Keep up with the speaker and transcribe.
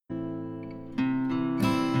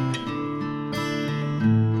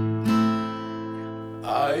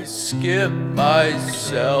I skip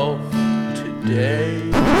myself today.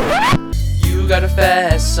 You got a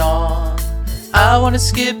fast song, I wanna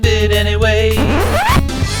skip it anyway.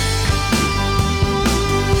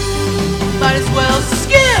 Might as well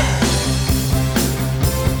skip.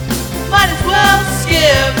 Might as well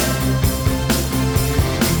skip.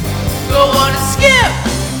 Go on and skip.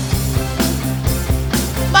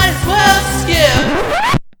 Might as well skip.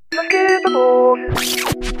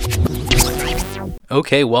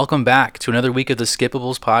 Okay, welcome back to another week of the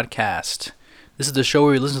Skippables podcast. This is the show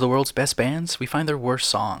where we listen to the world's best bands. We find their worst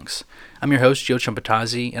songs. I'm your host, Joe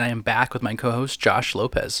Chumpatazzi, and I am back with my co-host, Josh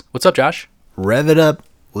Lopez. What's up, Josh? Rev it up.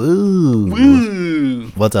 Woo. Woo.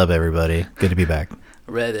 What's up, everybody? Good to be back.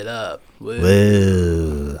 Rev it up. Woo.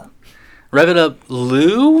 Woo. Rev it up,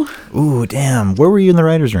 Lou? Ooh, damn. Where were you in the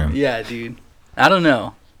writer's room? Yeah, dude. I don't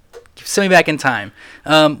know. Send me back in time.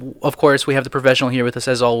 Of course, we have the professional here with us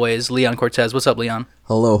as always, Leon Cortez. What's up, Leon?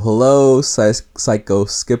 Hello, psycho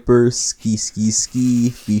skipper, ski, fee,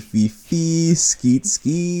 skeet,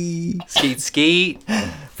 ski. Skeet.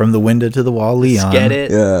 From the window to the wall, Leon. Let's get it.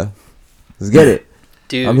 Yeah. Let's get it.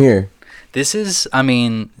 Dude. I'm here. This is,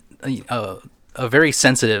 a very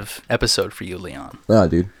sensitive episode for you, Leon. Nah,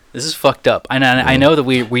 dude. This is fucked up. I know that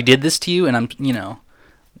we did this to you, and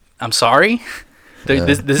I'm sorry.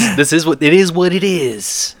 This is what it is. What it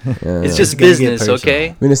is. Yeah. It's just business, okay?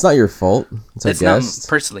 I mean, it's not your fault. It's our guest. Not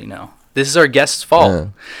personally, no. This is our guest's fault. Yeah.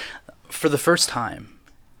 For the first time,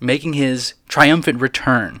 making his triumphant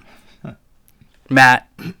return, Matt,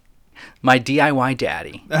 my DIY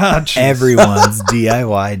daddy. Oh, everyone's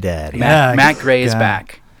DIY daddy. Matt Gray is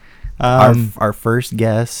back. Our first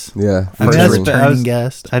guest. Yeah. First returning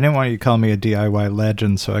guest. I didn't want you to call me a DIY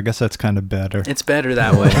legend, so I guess that's kind of better. It's better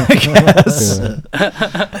that way. I guess.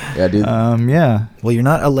 Yeah, dude. Yeah. Well, you're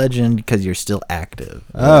not a legend because you're still active.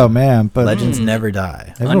 Oh, man. But legends never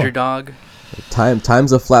die. Underdog.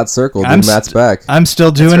 Time's a flat circle, dude. Matt's back. I'm still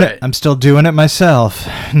doing it. I'm still doing it myself.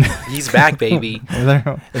 He's back, baby.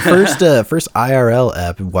 The first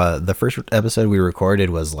IRL the first episode we recorded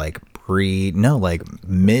was like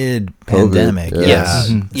mid-pandemic. Yeah. Yes.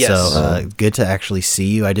 Mm-hmm. Yes. So good to actually see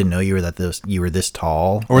you. I didn't know you were this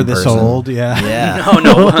tall or this person. old. Yeah.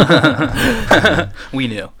 No. We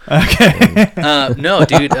knew. Okay. No,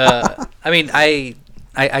 dude.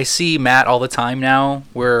 I see Matt all the time now.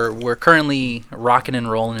 We're currently rocking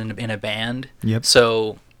and rolling in a band. Yep.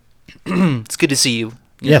 So it's good to see you.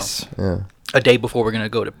 Yes. Yeah. A day before we're gonna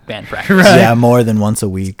go to band practice. Right. Yeah, more than once a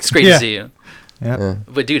week. It's great to see you. Yep. Yeah.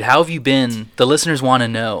 But dude, how have you been? The listeners want to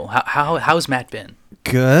know. How's Matt been?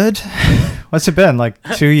 Good. What's it been? Like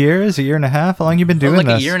 2 years? A year and a half? How long you been doing this?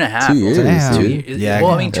 Like a year and a half. 2 years. Damn. 2 years. Yeah.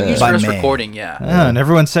 Well, 2 years By for us May. recording. Yeah. Yeah, and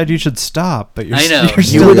everyone said you should stop, but you're I know. You're You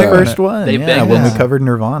still were the doing first it. one. They Yeah, begged when we us. covered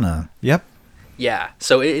Nirvana. Yep. Yeah.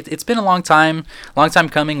 So it's been a long time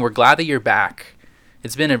coming. We're glad that you're back.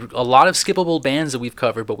 It's been a lot of skippable bands that we've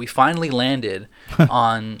covered, but we finally landed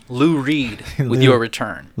on Lou Reed with Lou. your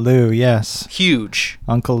return. Lou, yes. Huge.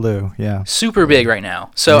 Uncle Lou, yeah. Super big right now.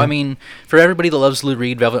 So, Yeah. for everybody that loves Lou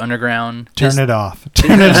Reed, Velvet Underground, Turn it off.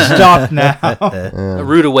 Stop now. a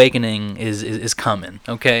rude awakening is coming,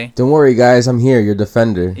 okay? Don't worry, guys. I'm here. Your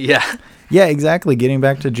defender. Yeah. Yeah, exactly. Getting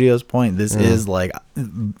back to Gio's point, this is like,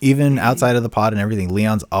 even outside of the pod and everything,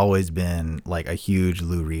 Leon's always been like a huge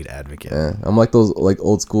Lou Reed advocate. Yeah. I'm like those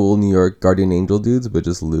old school New York Guardian Angel dudes, but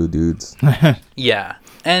just Lou dudes. Yeah.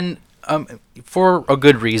 And for a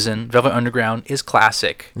good reason, Velvet Underground is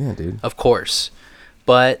classic. Yeah, dude. Of course.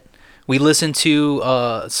 But we listened to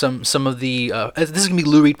some of the this is going to be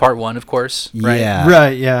Lou Reed part 1, of course, right? Yeah.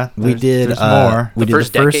 Right, yeah. We did There's more. We The did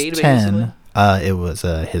first the first decade, 10. basically? It was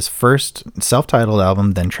his first self-titled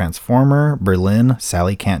album, then Transformer, Berlin,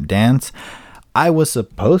 Sally Can't Dance. I was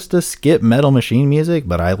supposed to skip Metal Machine Music,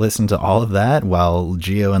 but I listened to all of that while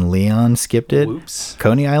Gio and Leon skipped it. Whoops.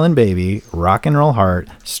 Coney Island Baby, Rock and Roll Heart,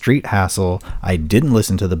 Street Hassle. I didn't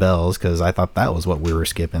listen to The Bells because I thought that was what we were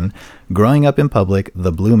skipping. Growing Up in Public,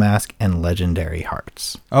 The Blue Mask, and Legendary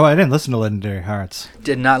Hearts. Oh, I didn't listen to Legendary Hearts.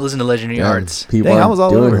 Did not listen to Legendary Yeah, Hearts. People Dang, I are was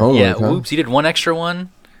all doing over. homework, Yeah, huh? whoops. You did one extra one.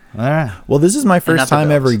 All right. Well, this is my not first the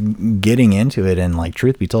time ever Bells. getting into it, and like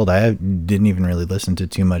truth be told, I didn't even really listen to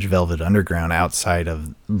too much Velvet Underground outside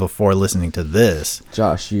of before listening to this.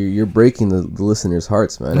 Josh, you're breaking the listeners'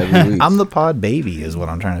 hearts, man, every week. I'm the pod baby is what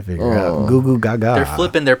I'm trying to figure Oh. out. Goo goo gaga. They're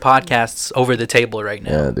flipping their podcasts over the table right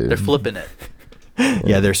now. Yeah, dude. They're flipping it.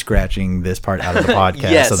 Yeah, they're scratching this part out of the podcast so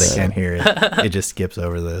Yes. they can't hear it. It just skips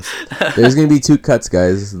over this. There's gonna be 2 cuts,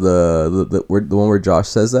 guys. The one where Josh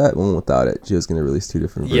says that, one without it. Gio's gonna release 2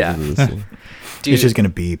 different versions Yeah. of this thing. Dude, It's just gonna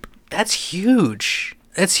beep. that's huge.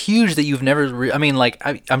 It's huge that you've never. I mean, like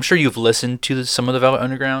I'm sure you've listened to some of the Velvet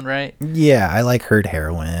Underground, right? Yeah, I like heard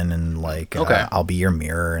Heroin and like Okay. I'll Be Your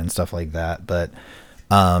Mirror and stuff like that. But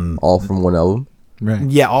All from one album. Right.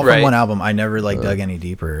 yeah, all from Right. one album. I never like dug any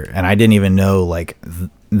deeper, and I didn't even know like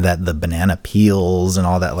that the banana peels and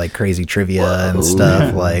all that like crazy trivia and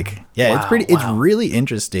stuff. Like, yeah, it's Wow, pretty. It's wow. really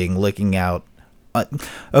interesting looking out.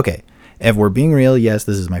 Okay, if we're being real, yes,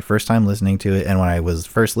 this is my first time listening to it, and when I was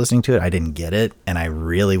first listening to it, I didn't get it, and I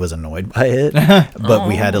really was annoyed by it. But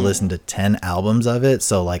we had to listen to 10 albums of it,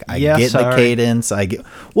 so like I Yeah, get the sorry. cadence. I get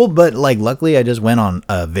but like luckily I just went on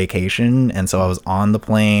a vacation, and so I was on the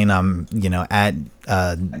plane. I'm at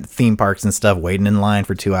theme parks and stuff, waiting in line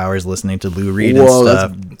for 2 hours listening to Lou Reed Whoa, and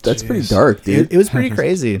stuff. that's pretty dark, dude. It was pretty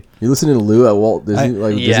crazy. You listening to Lou at Walt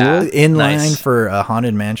Disney, Yeah. Disneyland? In Nice. line for a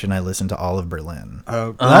haunted mansion, I listened to all of Berlin.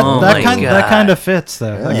 Oh, Oh that my kind God. that kind of fits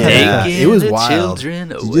though. That kinda Yeah. fits. It was the wild. children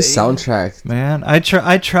You away. just soundtrack. Man, I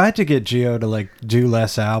tried to get Gio to like do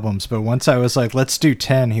less albums, but once I was like, let's do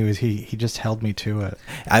 10, he just held me to it.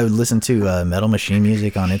 I would listen to Metal Machine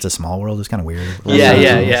music on It's a Small World. It's kind of weird.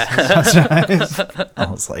 Yeah. I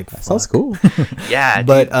was like, Sounds fuck. cool. Yeah,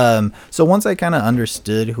 But dude. so once I kind of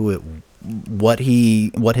understood what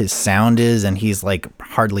his sound is, and he's like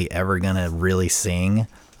hardly ever gonna really sing.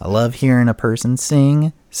 I love hearing a person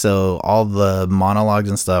sing. So all the monologues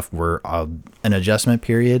and stuff were an adjustment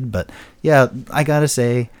period. But yeah, I gotta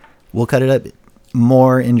say, we'll cut it up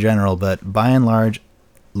more in general. But by and large,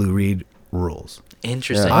 Lou Reed rules.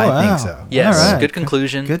 Interesting. Yeah. I wow. think so. Yes, All right. good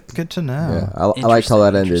conclusion. Good to know. Yeah, I like how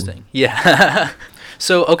that ended. Interesting. Yeah.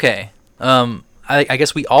 So okay, I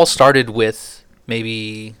guess we all started with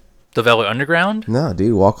maybe the Velvet Underground. No,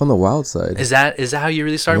 dude, Walk on the Wild Side. Is that how you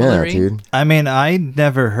really started with Yeah, Lou Reed? dude. I mean, I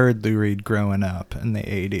never heard Lou Reed growing up in the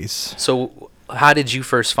 80s. So how did you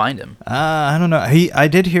first find him? I don't know. I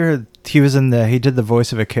did hear he did the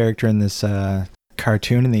voice of a character in this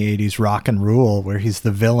cartoon in the 80s, Rock and Rule, where he's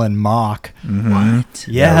the villain Mock. What?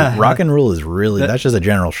 Yeah. Rock and Roll is really, That- that's just a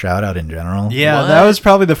general shout out in general. Yeah, What? that was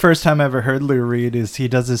probably the first time I ever heard Lou Reed. Is he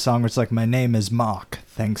does this song where it's like, "My name is Mock,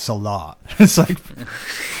 thanks a lot." It's like,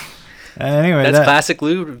 anyway, That's classic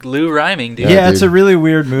Lou rhyming, dude. Yeah, Yeah, it's a dude. really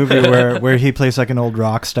weird movie where he plays like an old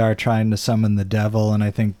rock star trying to summon the devil, and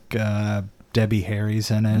I think Debbie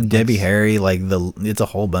Harry's in it. Debbie It's Harry, like it's a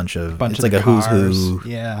whole bunch of bunch it's of like the a who's cars. who,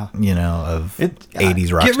 Yeah, of it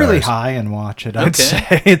 80s rock Get really stars. high and watch it. I'd Okay.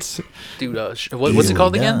 say it's Dude, what's it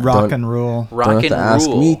called again? done. rock Don't- and roll. Rock Don't have and to ask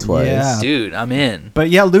Rule. me twice. Yeah. Dude, I'm in. But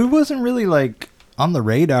yeah, Lou wasn't really like on the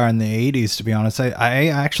radar in the 80s, to be honest. I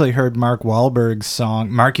actually heard Mark Wahlberg's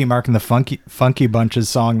song, Marky Mark and the Funky Bunch's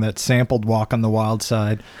song that sampled Walk on the Wild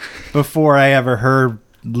Side before I ever heard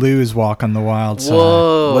Lou's Walk on the Wild Side.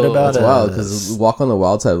 Whoa. What about That's wild because Walk on the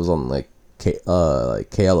Wild Side was on like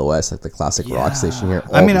KLOS, like the classic rock station here.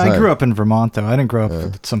 I mean, I grew up in Vermont, though. I didn't grow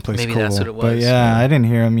up someplace Maybe cool. that's what it But was. yeah, I didn't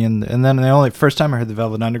hear him. And then the first time I heard the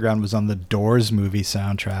Velvet Underground was on the Doors movie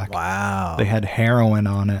soundtrack. Wow. They had heroin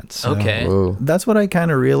on it. So. Okay. Whoa. That's what I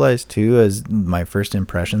kind of realized too, as my first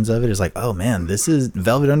impressions of it is like, oh man, this is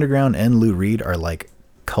Velvet Underground and Lou Reed are like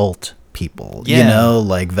cult people. You Yeah. know,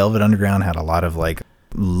 like Velvet Underground had a lot of like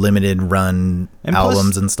limited run And plus-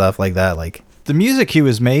 albums and stuff like that. Like, The music he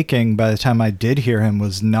was making by the time I did hear him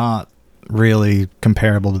was not really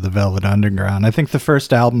comparable to the Velvet Underground. I think the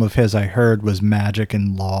first album of his I heard was Magic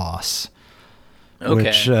and Loss. Okay.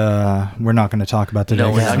 Which we're not going to talk about today.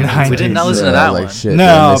 No, we're It's not gonna- we did not 90s. listen to that like one. shit. Did I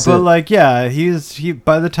No, miss but it? like, yeah, he.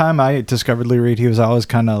 By the time I discovered Lou Reed, he was always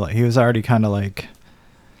kind of like, he was already kind of like,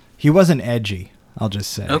 he wasn't edgy. I'll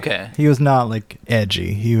just say. Okay. He was not like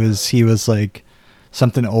edgy. He was like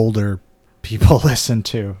something older people listen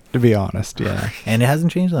to be honest. Yeah. and it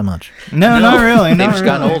hasn't changed that much. No, not really. They've not just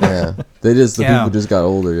gotten really. older. Yeah, the Yeah. people just got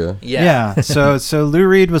older. Yeah. Yeah. Yeah. So Lou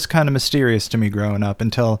Reed was kind of mysterious to me growing up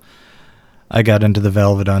until I got into the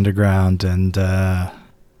Velvet Underground, and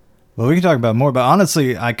well, we can talk about more. But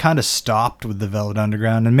honestly, I kind of stopped with the Velvet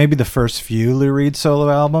Underground and maybe the first few Lou Reed solo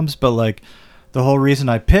albums. But like the whole reason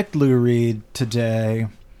I picked Lou Reed today,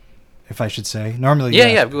 if I should say, normally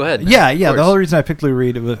Yeah, go ahead. Yeah. Of The course. whole reason I picked Lou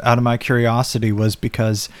Reed out of my curiosity was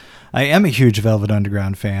because I am a huge Velvet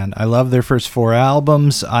Underground fan. I love their first 4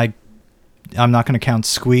 albums. I'm not going to count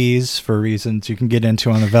Squeeze for reasons you can get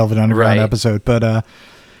into on the Velvet Underground Right. episode, but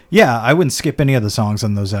yeah, I wouldn't skip any of the songs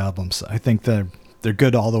on those albums. I think they're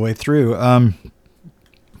good all the way through.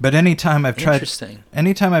 But anytime I've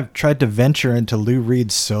tried to venture into Lou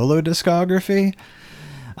Reed's solo discography,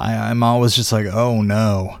 I'm always just like, oh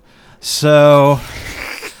no. So,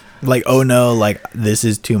 Like, oh no, like this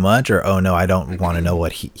is too much, or oh no, I don't want to know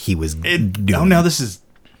what he was doing. oh no, this is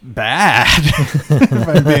bad, if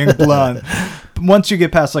I'm being blunt. once you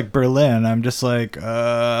get past like Berlin, I'm just like,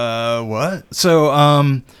 what?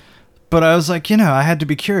 So, but I was like, I had to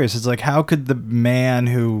be curious. It's like, how could the man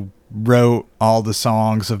who wrote all the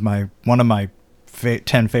songs of one of my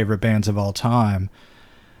 10 favorite bands of all time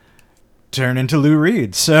turn into Lou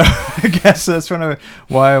Reed? So I guess that's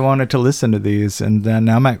why I wanted to listen to these. And then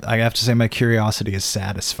now I have to say my curiosity is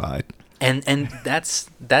satisfied. And that's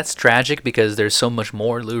tragic because there's so much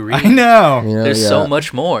more Lou Reed. I know. There's so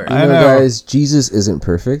much more. I know, guys. Jesus isn't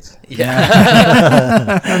perfect.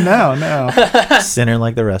 Yeah. No. Sinner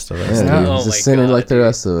like the rest of us. Yeah, Oh he's a my sinner God, like the dude.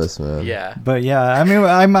 rest of us, man. Yeah. But yeah, I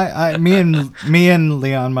mean, me and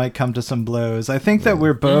Leon might come to some blows. I think that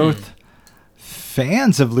we're both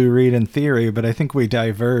fans of Lou Reed in theory, but I think we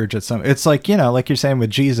diverge at some. It's like, like you're saying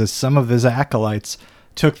with Jesus, some of his acolytes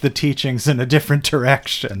took the teachings in a different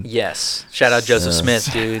direction. Yes. Shout out Joseph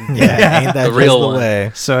Smith, dude. Yeah, ain't that The real just one. the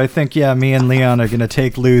way? So I think, me and Leon are going to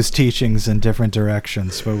take Lou's teachings in different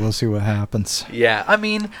directions, but we'll see what happens. Yeah, I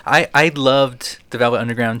mean, I loved the Velvet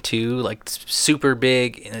Underground too, like super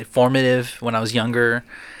big and informative when I was younger.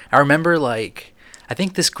 I remember like, I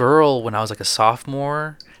think this girl when I was like a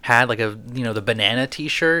sophomore had like the banana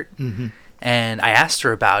t-shirt, and I asked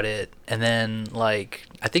her about it, and then like,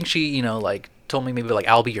 I think she, told me maybe like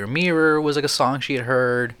I'll Be Your Mirror was like a song she had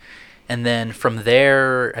heard. And then from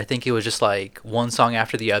there, I think it was just like one song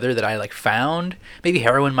after the other that I like found. Maybe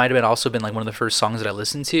Heroin might have also been like one of the first songs that I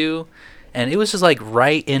listened to. And it was just like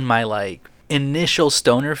right in my like initial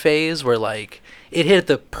stoner phase where like it hit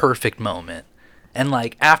the perfect moment. And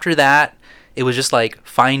like after that, it was just like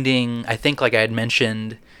finding, I think like I had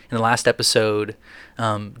mentioned in the last episode,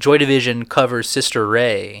 Joy Division covers Sister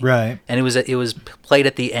Ray. Right. And it was played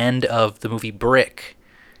at the end of the movie Brick.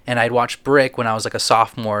 And I'd watched Brick when I was like a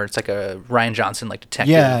sophomore. It's like a Ryan Johnson like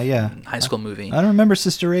detective high school movie. I don't remember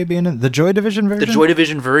Sister Ray being in the Joy Division version. The Joy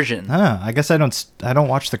Division version. I guess I don't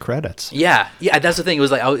watch the credits. Yeah, that's the thing. It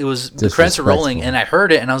was like the credits are rolling, and I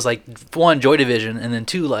heard it, and I was like, one, Joy Division, and then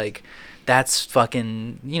two, like, that's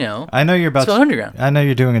fucking, I know you're about Velvet Underground. I know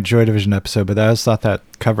you're doing a Joy Division episode, but I always thought that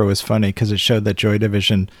cover was funny because it showed that Joy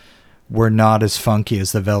Division were not as funky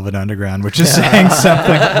as the Velvet Underground, which is saying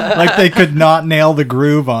something. Like they could not nail the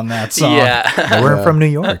groove on that song. Yeah. They weren't from New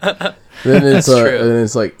York. Then it's That's true. and then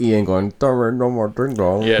it's like Ian going, no more ding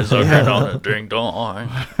dong. Yeah, so ding dong.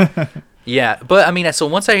 Yeah, but I mean, so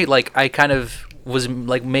once I kind of was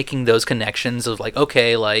like making those connections of like,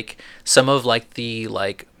 okay, like some of like the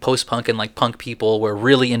like post-punk and like punk people were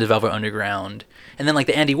really into Velvet Underground, and then like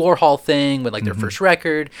the Andy Warhol thing with like their first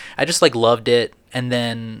record, I just like loved it. And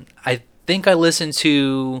then I think I listened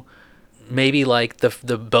to maybe like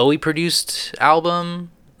the Bowie produced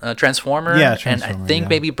album, Transformer. Yeah, and Transformer, I think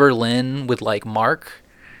maybe Berlin with like Mark.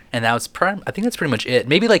 And I think that's pretty much it.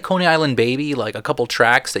 Maybe like Coney Island Baby, like a couple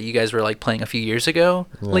tracks that you guys were like playing a few years ago,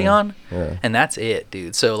 Leon. Yeah. And that's it,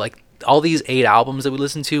 dude. So like all these 8 albums that we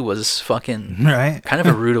listened to was fucking Right. kind of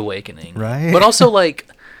a rude awakening. Right. But also like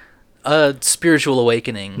a spiritual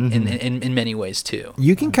awakening in many ways too.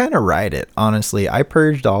 You can kind of ride it, honestly. I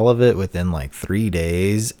purged all of it within like 3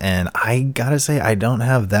 days, and I gotta say I don't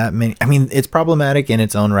have that many. I mean, it's problematic in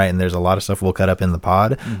its own right, and there's a lot of stuff we'll cut up in the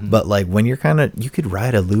pod, but like when you're you could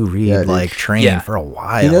ride a Lou Reed like train for a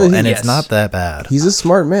while, and it's not that bad. He's a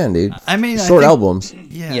smart man, dude. I mean, short albums.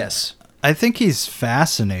 Yeah. Yes. I think he's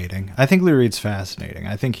fascinating. I think Lou Reed's fascinating.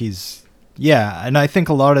 I think and I think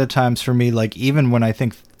a lot of the times for me, like even when I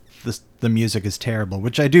think the music is terrible,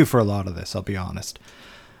 which I do for a lot of this, I'll be honest,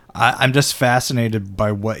 I'm just fascinated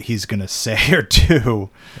by what he's gonna say or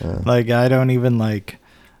do. Like I don't even like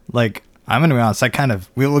I'm gonna be honest,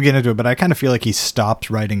 we'll get into it, but I kind of feel like he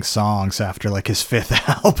stopped writing songs after like his 5th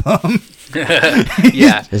album.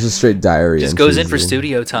 Yeah. It's a straight diary. Just goes in entries, for dude.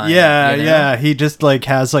 studio time. Yeah, you know? yeah. He just like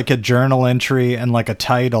has like a journal entry and like a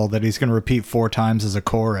title that he's gonna repeat 4 times as a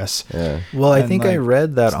chorus. Yeah. Well, I And, think I like,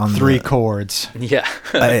 read that on 3 chords. Yeah.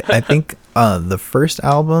 I think the first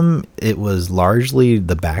album, it was largely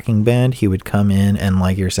the backing band. He would come in and,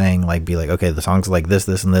 like you're saying, like be like, okay, the song's like this,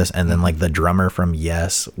 this, and this, and then like the drummer from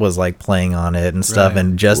Yes was like playing on it and stuff, Right.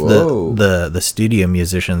 and just Whoa. the studio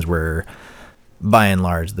musicians were, by and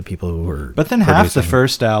large, the people who were. But then half the producing.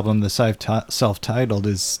 first album, the self-titled,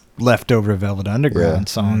 is leftover Velvet Underground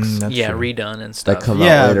songs. That's Yeah, true. redone and stuff. That come out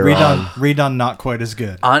Yeah, later on. redone, not quite as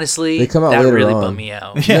good. Honestly, They come out that later really on. bummed me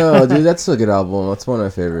out. No, dude, that's a good album. That's one of my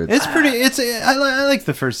favorites. It's pretty. I like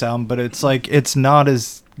the first album, but it's like it's not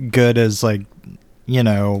as good as like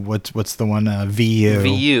what's the one VU.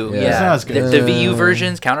 VU, Yeah. yeah. It's not as good. The VU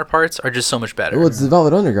versions, counterparts, are just so much better. Well, it's the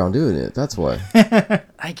Velvet Underground doing it. That's why.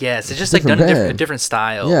 I guess it's just like done Different a band. different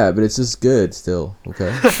style. Yeah, but it's just good still.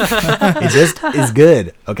 Okay. It just is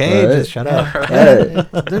good. Okay, Alright. just shut up. Alright.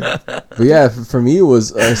 But yeah, for me it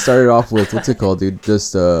was I started off with what's it called, dude?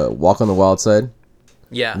 Just Walk on the Wild Side.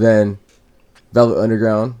 Yeah. Then Velvet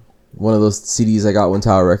Underground, one of those CDs I got when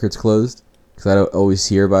Tower Records closed, because I don't always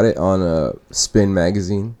hear about it on Spin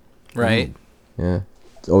magazine. Right. Yeah,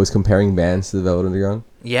 always comparing bands to the Velvet Underground.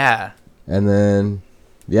 Yeah. And then,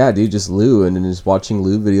 yeah, dude, just Lou, and then just watching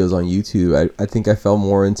Lou videos on YouTube. I think I fell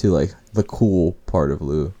more into like the cool part of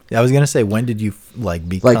Lou. Yeah, I was gonna say, when did you become?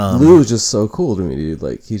 Like Lou is just so cool to me, dude.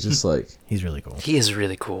 Like he's just like He's really cool. He is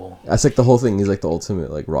really cool. that's like the whole thing. He's like the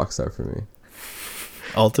ultimate like rock star for me.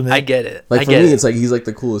 Ultimate. I get it. Like I for get me, it. it's like he's like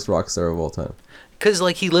the coolest rock star of all time. Because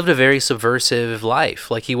like he lived a very subversive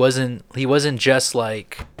life. Like he wasn't just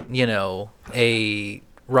like, a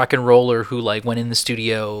rock and roller who like went in the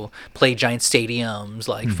studio, played giant stadiums,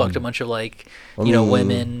 like fucked a bunch of like I mean,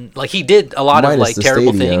 women. Like he did a lot of minus like the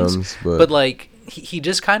terrible stadiums, things, but- but like he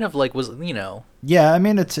just kind of like was Yeah, I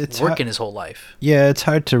mean it's working his whole life. Yeah, it's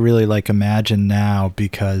hard to really like imagine now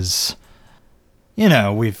because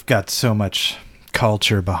we've got so much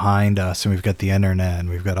culture behind us and we've got the internet and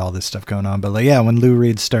we've got all this stuff going on. But like, yeah, when Lou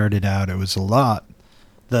Reed started out, it was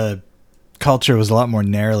the culture was a lot more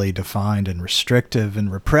narrowly defined and restrictive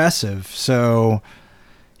and repressive. So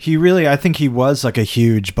I think he was like a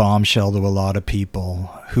huge bombshell to a lot of people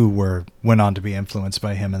who went on to be influenced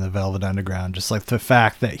by him in the Velvet Underground. Just like the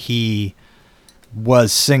fact that he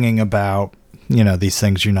was singing about, these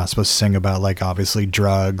things you're not supposed to sing about, like obviously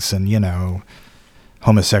drugs and,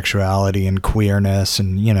 homosexuality and queerness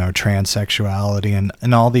and, transsexuality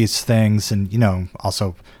and all these things. And,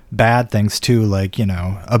 also bad things too, like,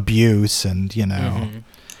 abuse and,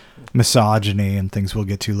 misogyny and things we'll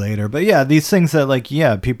get to later. But yeah, these things that like,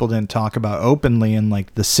 people didn't talk about openly in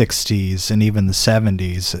like the 60s and even the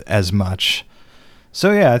 70s as much.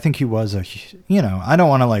 So yeah, I think he was I don't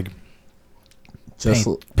want to like Just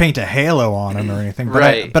paint a halo on him or anything, but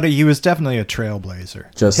Right. but he was definitely a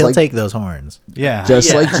trailblazer. just He'll like take those horns. Yeah. just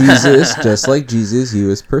Yeah. like Jesus, he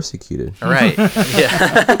was persecuted. Right.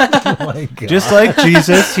 Yeah. Oh my god. Just like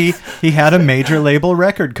Jesus, he had a major label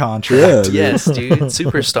record contract. dude. Yes, dude.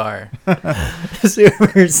 Superstar.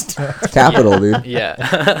 Superstar. Capital, dude.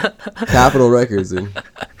 Yeah. Capital Records, dude.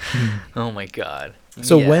 Oh my god.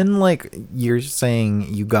 So Yeah. when you're saying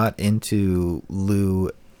you got into Lou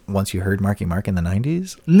once you heard Marky Mark in the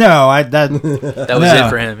 90s? No, that was no. it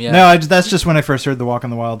for him. Yeah. No, that's just when I first heard the Walk on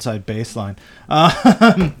the Wild Side bass line.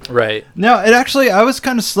 Right. No, it actually, I was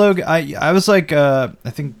kind of slow. I was like, I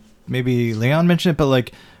think maybe Leon mentioned it, but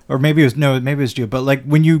like, or maybe it was you, but like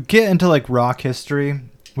when you get into like rock history,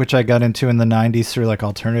 which I got into in the 90s through like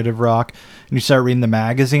alternative rock, and you start reading the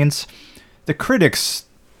magazines, the critics,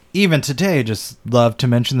 even today, just love to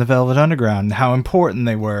mention the Velvet Underground and how important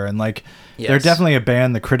they were. And like, they're Yes. definitely a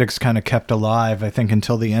band the critics kind of kept alive, I think,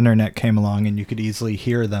 until the internet came along and you could easily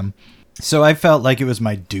hear them. So I felt like it was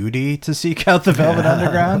my duty to seek out the Velvet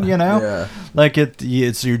Underground, Yeah. Like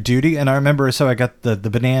it's your duty. And I remember, so I got the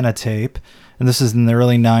banana tape, and this is in the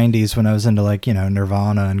early 90s when I was into like,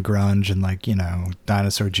 Nirvana and grunge and like,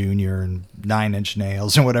 Dinosaur Jr. and Nine Inch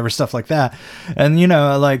Nails and whatever stuff like that. And,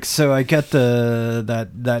 like, so I get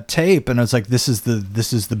that tape and I was like, this is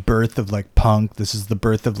the birth of like punk. This is the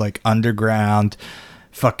birth of like underground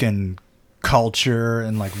fucking culture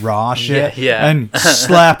and like raw shit. Yeah. And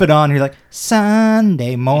slap it on. You're like,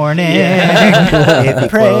 Sunday morning. If you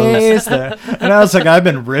Praise the. And I was like, I've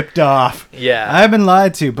been ripped off. Yeah. I've been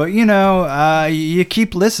lied to. But you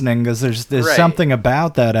keep listening because there's Right. something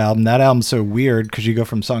about that album. That album's so weird because you go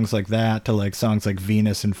from songs like that to like songs like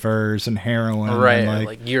Venus and Furs and Heroin. Right. And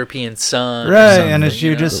Like European Sun. or right. something, And it's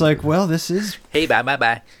you're you know? just like, well, this is Hey,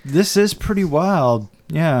 pretty wild.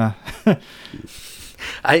 Yeah.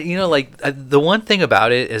 The one thing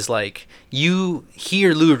about it is like you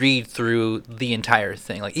hear Lou Reed through the entire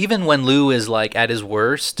thing. Like even when Lou is like at his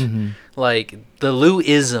worst, Mm-hmm. like the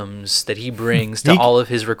Lou-isms that he brings to all of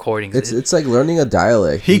his recordings. It's like learning a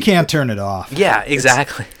dialect. He can't turn it off. Yeah,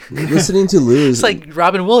 exactly. Listening to Lou is It's like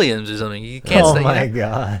Robin Williams or something. You can't Oh say my yeah.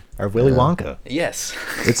 god. Or Willy Yes.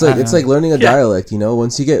 it's like learning a Yeah. dialect.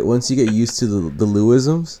 Once you get used to the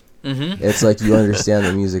Louisms, It's like you understand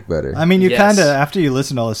the music better. I mean, you Yes. kind of, after you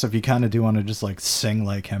listen to all this stuff, you kind of do want to just like sing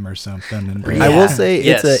like him or something. And I will Yeah. say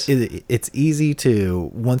Yes. it's easy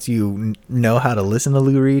to, once you know how to listen to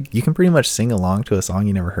Lou Reed, you can pretty much sing along to a song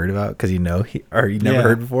you never heard about because you know you never Yeah.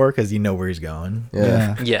 heard before because you know where he's going.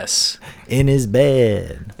 Yeah. Yes. In his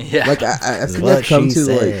bed. Yeah. Like I Is think what I've come she to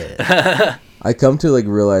said. like I come to like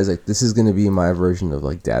realize like this is gonna be my version of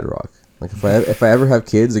like dad rock. Like if I ever have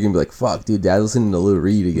kids, they're gonna be like, "Fuck, dude, dad's listening to Lou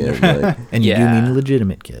Reed again." Like, And you do Yeah. mean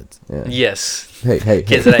legitimate kids. yeah. Yes. Hey,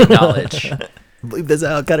 Kids that I acknowledge. Leave this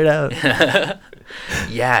out. Cut it out.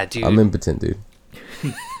 Yeah, dude. I'm impotent, dude.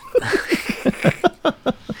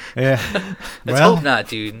 yeah. Let's Well, hope not,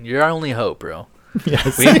 dude. You're our only hope, bro.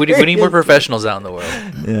 Yes. We need more professionals out in the world.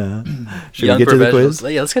 Yeah. Should Young we get to the professionals.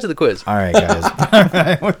 quiz? Yeah, let's get to the quiz. All right,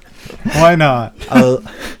 guys. why not? I'll-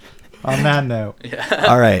 On that note,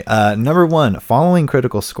 All right. Number one, following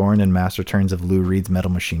critical scorn and master turns of Lou Reed's Metal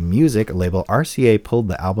Machine Music, label RCA pulled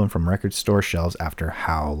the album from record store shelves after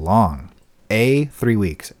how long? A, 3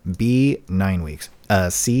 weeks. B, 9 weeks.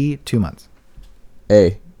 C, 2 months.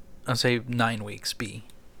 A. I'll say 9 weeks. B.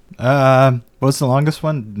 what's the longest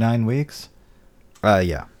one? 9 weeks?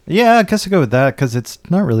 Yeah. Yeah, I guess I go with that because it's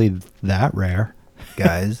not really that rare.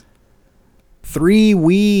 Guys. 3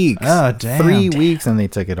 weeks. Oh, damn. 3 weeks and they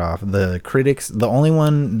took it off. The critics, the only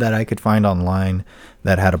one that I could find online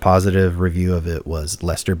that had a positive review of it was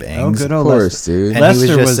Lester Oh, Bangs. good Of old course, Lester. dude. And he was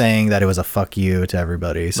Lester just was- saying that it was a fuck you to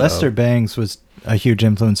everybody. So. Lester Bangs was a huge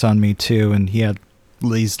influence on me too, and he had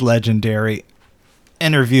these legendary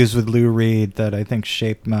interviews with Lou Reed that I think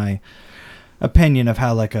shaped my opinion of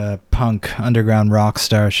how like a punk underground rock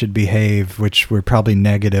star should behave, which were probably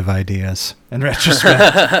negative ideas in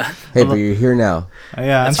retrospect. Hey, but you're here now.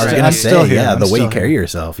 Yeah, I was That's gonna right. say, still here. yeah, I'm the way you still carry here.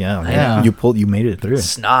 yourself, yeah, Yeah. you made it through.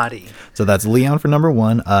 Snotty. So that's Leon for number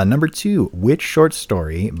one. Number two, which short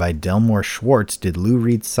story by Delmore Schwartz did Lou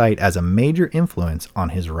Reed cite as a major influence on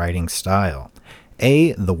his writing style?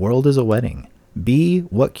 A, The World is a Wedding. B,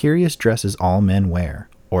 What Curious Dresses All Men Wear.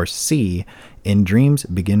 Or C, In Dreams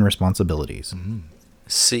Begin Responsibilities.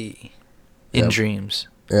 C. In Yep. dreams.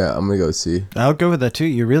 Yeah, I'm gonna go C. I'll go with that too.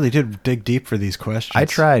 You really did dig deep for these questions. I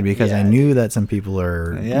tried because I Yeah. knew that some people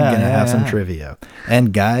are Yeah, gonna have some yeah. trivia.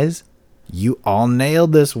 And guys, you all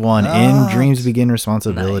nailed this one. Oh. In Dreams Begin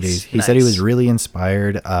Responsibilities. Nice, He said he was nice. really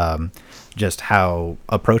inspired. Just how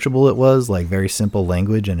approachable it was, like very simple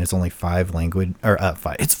language, and it's only five language or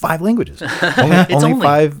five. It's 5 languages. It's only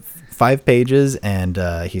only- five pages, and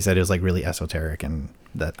he said it was like really esoteric, and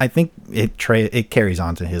that I think it carries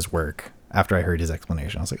on to his work. After I heard his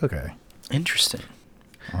explanation, I was like, okay. Interesting.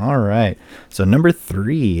 All right. So number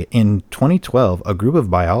 3, in 2012, a group of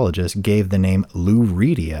biologists gave the name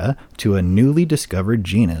Luredia to a newly discovered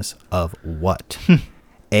genus of what?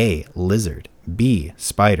 A, lizard. B,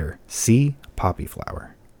 spider. C, poppy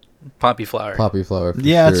flower. Poppy flower. Poppy flower. For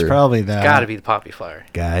Yeah, it's sure. probably that. Gotta be the poppy flower.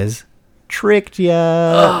 Guys, tricked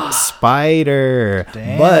ya. Spider.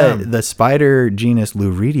 Damn. But the spider genus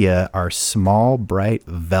Luredia are small, bright,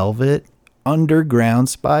 velvet, underground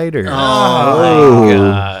spiders. Oh, my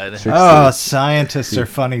god. Trickster. Oh, scientists are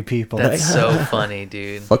funny people. That's so funny,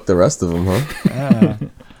 dude. Fuck the rest of them, huh? Yeah.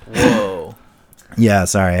 Whoa. Yeah,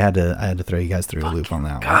 sorry, I had to throw you guys through a loop on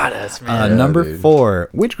that one. Got us, man. Yeah, Number dude. 4.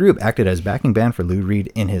 Which group acted as backing band for Lou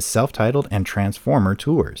Reed in his self-titled and Transformer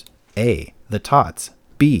tours? A, The Tots.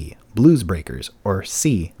 B, Blues Breakers. Or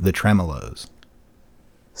C, The Tremolos.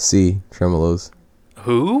 C. Tremolos.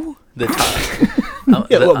 Who? The tots.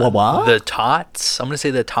 Yeah, what? The tots? I'm gonna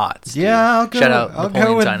say the tots. dude. Yeah, I'll go. Shout out I'll Napoleon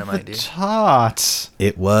go with Dynamite, the dude. Oh. tots.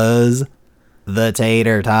 It was The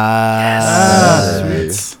Tater Tots. Ah,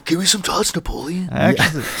 Nice. Give me some tots, Napoleon.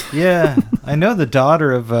 Actually, yeah, I know the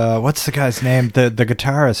daughter of what's the guy's name? The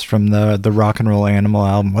guitarist from the Rock and Roll Animal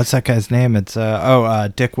album. What's that guy's name? It's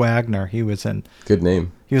Dick Wagner. He was Good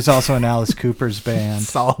name. also in Alice Cooper's band.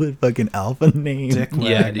 Solid fucking alpha name. Dick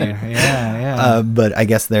Yeah, Wagner. dude. Yeah. But I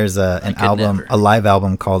guess there's an could album, never. a live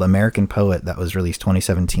album called American Poet that was released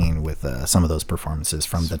 2017 with some of those performances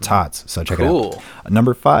from the Tots. So check it Cool. out.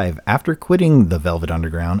 Number 5. After quitting the Velvet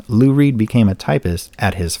Underground, Lou Reed became a typist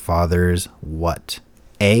at his father's what?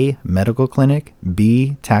 A, medical clinic.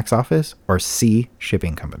 B, tax office. Or C,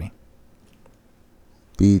 shipping company.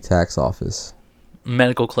 B. Tax office.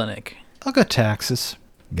 Medical clinic. I'll go taxes.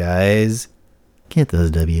 Guys, get those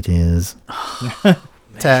W-2s.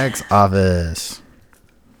 Tax office.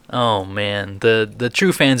 Oh man, the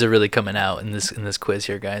true fans are really coming out in this quiz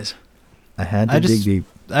here, guys. I had to I dig just- deep.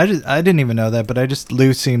 I didn't even know that, but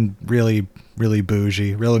Lou seemed really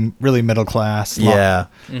bougie, really middle class. Yeah.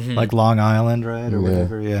 Mhm. Like Long Island, right, or Yeah.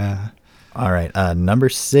 whatever. Yeah. All right. Number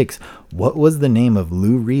 6. What was the name of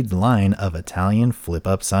Lou Reed's line of Italian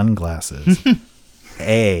flip-up sunglasses?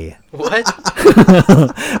 A. What?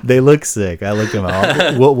 They look sick. I looked them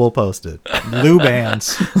up. We'll post it. Lou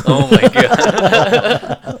bands. Oh my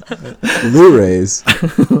god. Blu-rays.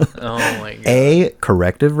 Oh my god. A.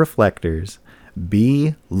 Corrective reflectors.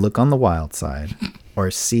 B. Look on the wild side. Or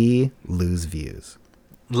C. Lose views.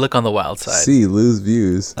 Look on the wild side. C. Lose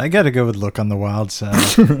views. I gotta go with Look on the Wild Side.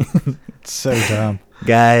 It's so dumb.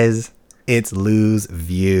 Guys, it's Lose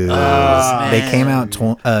Views. Oh, They man. came out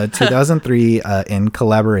 2003 in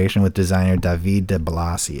collaboration with designer David de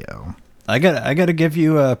Blasio. I gotta give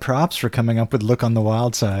you props for coming up with Look on the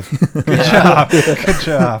Wild Side. Good job. Good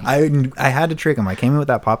job. I had to trick him. I came in with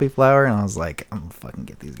that poppy flower, and I was like, I'm gonna fucking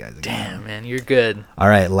get these guys again. Damn, man, you're good. All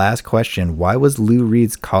right, last question. Why was Lou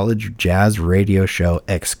Reed's college jazz radio show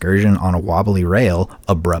Excursion on a Wobbly Rail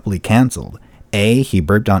abruptly canceled? A. He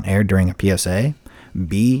burped on air during a PSA.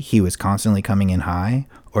 B. He was constantly coming in high.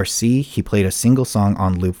 Or C. He played a single song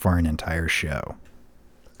on loop for an entire show.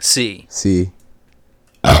 C. C.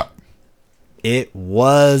 It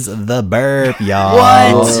was the burp, y'all.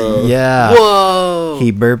 What? Whoa. Yeah. Whoa.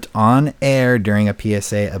 He burped on air during a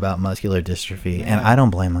PSA about muscular dystrophy, and I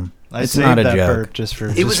don't blame him. I It's saved not a that joke. burp just for.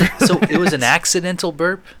 It was it was an accidental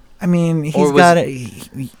burp. I mean, he's Or was- got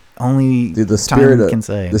it. Only Dude, the time spirit of can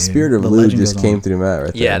say. the dude. spirit of The Lou legend just goes came on. through Matt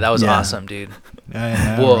right there. Yeah, that was Yeah. awesome, dude.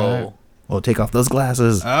 I know, Whoa. right? Well, take off those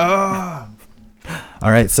glasses. Oh.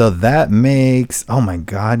 All right, so that makes. Oh my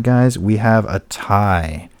God, guys, we have a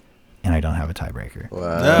tie, and I don't have a tiebreaker. Wow.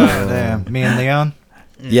 Oh, damn. Me and Leon?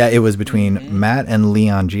 Yeah, it was between Matt and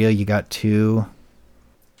Leon. Gio, you got 2.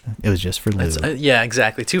 It was just for Lou. Yeah,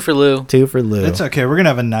 exactly. 2 for Lou. 2 for Lou. It's okay. We're going to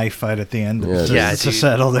have a knife fight at the end Yeah, to, Yeah, to dude.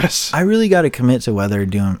 settle this. I really got to commit to whether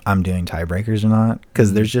I'm doing tiebreakers or not,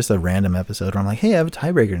 because there's just a random episode where I'm like, hey, I have a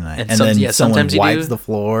tiebreaker tonight, And and some- then yeah, someone sometimes you wipes do. the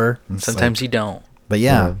floor. and it's Sometimes like- you don't. but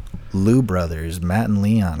yeah, Lou brothers, Matt and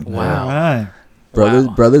Leon. Wow. All right. Wow.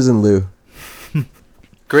 Brothers and Lou.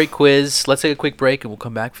 Great quiz. Let's take a quick break and we'll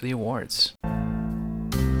come back for the awards.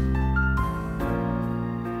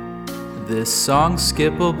 This song's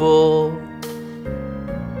skippable,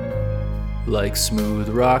 like smooth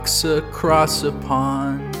rocks across a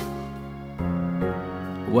pond.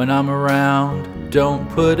 When I'm around, don't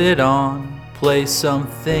put it on. Play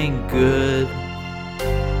something good.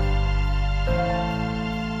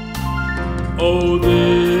 Oh,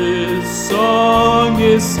 this song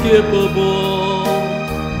is skippable.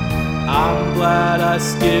 I'm glad I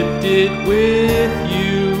skipped it with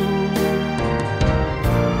you.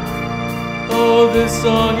 Oh, this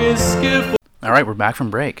song is skippable. All right, we're back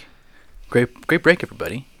from break. Great break,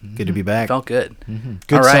 everybody. Good to be back. Felt good.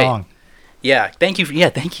 Good All right. song. Yeah, thank you.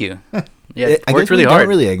 Thank you. Yeah, I worked guess really we hard. don't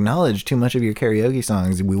really acknowledge too much of your karaoke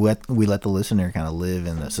songs. We let the listener kind of live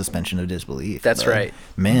in the suspension of disbelief. That's But, right.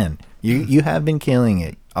 man. You have been killing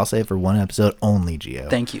it. I'll say it for one episode only, Gio.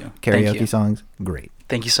 Thank you. Karaoke Thank you. songs, great.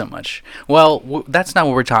 Thank you so much. Well, that's not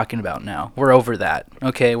what we're talking about now. We're over that.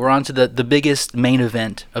 Okay, we're on to the biggest main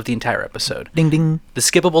event of the entire episode. Ding ding. The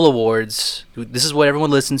Skippable Awards. This is what everyone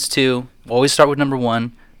listens to. We'll always start with number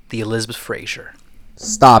 1, the Elizabeth Fraser.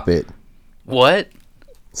 Stop it. What?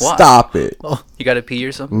 Why? Stop it. You got to pee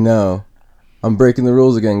or something? No. I'm breaking the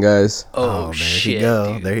rules again, guys. Oh, there you shit.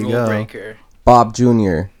 go. Dude. There you Rule go. breaker. Bob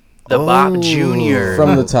Jr. The Bob Oh. Jr.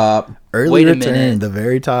 From the top. Early Wait a return, minute. the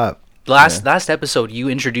very top. Last episode, you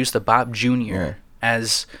introduced the Bob Jr. Yeah.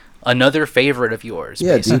 as another favorite of yours,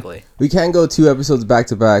 Yeah, basically. dude. We can't go 2 episodes back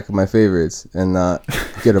to back of my favorites and not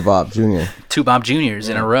get a Bob Jr. 2 Bob Juniors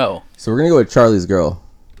in a row. So we're going to go with Charlie's Girl.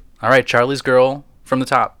 All right, Charlie's Girl from the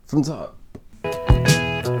top. From the top.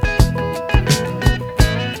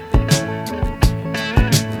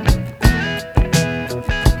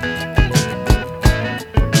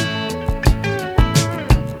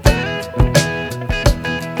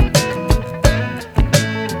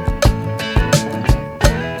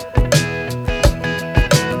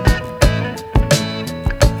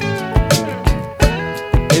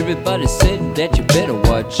 Everybody said that you better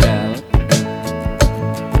watch out.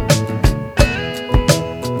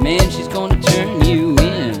 Man, she's gonna turn you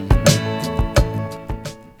in.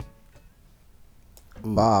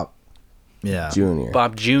 Bob Yeah. Jr.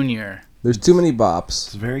 Bob Jr. There's too many bops.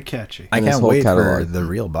 It's very catchy. I in this can't whole wait for catalog. the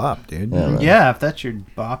real Bop, dude. Yeah, man. Yeah, if that's your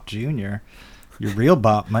Bop Jr., your real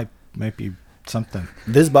Bop might be something.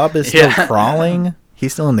 This Bop is still Yeah. crawling.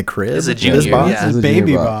 He's still in the crib. He's a This junior, Bop? yeah. This is Baby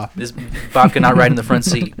junior Bop. This Bob cannot ride in the front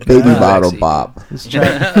seat. Baby Back bottle seat. Bop. It's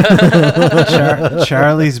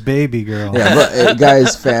Charlie's baby girl. Yeah, but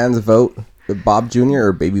guys, fans, vote the Bob Jr.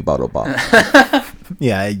 or Baby Bottle Bop.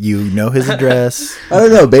 Yeah, you know his address. I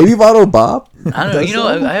don't know. Baby Bottle Bop? I don't know. You know,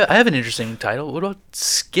 I have an interesting title. What about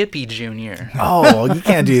Skippy Jr.? Oh, you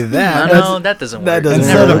can't do that. No, that doesn't work. That doesn't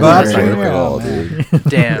Never Instead of worked. Bob Doesn't work Jr. at all, Oh, man. dude.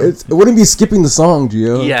 Damn. It wouldn't be skipping the song,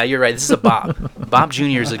 Gio. Yeah, you're right. This is a Bob. Bob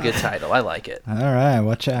Jr. is a good title. I like it. All right,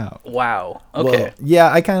 watch out. Wow. Okay. Well,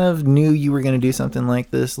 yeah, I kind of knew you were going to do something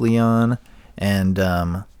like this, Leon. And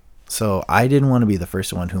so I didn't want to be the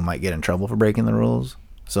first one who might get in trouble for breaking the rules.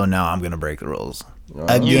 So now I'm going to break the rules.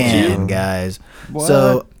 Again, guys. What?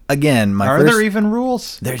 So, again, Are there even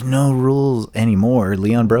rules? There's no rules anymore.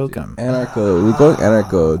 Leon broke them. Anarcho. We're going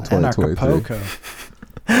Anarcho 2023.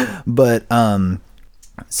 Anarchapulco. But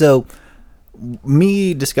so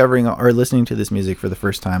me discovering or listening to this music for the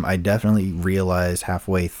first time, I definitely realized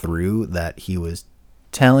halfway through that he was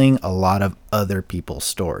telling a lot of other people's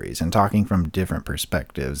stories and talking from different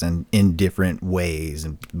perspectives and in different ways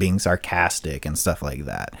and being sarcastic and stuff like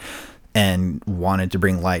that, and wanted to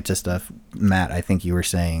bring light to stuff, Matt, I think you were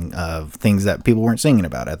saying, of things that people weren't singing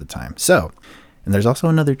about at the time. So, and there's also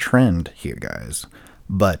another trend here, guys,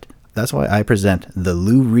 but that's why I present the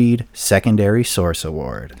Lou Reed Secondary Source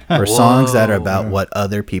Award for songs that are about what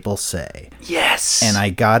other people say. Yes. And I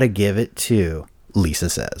gotta give it to Lisa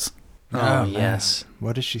Says. Oh, man. yes.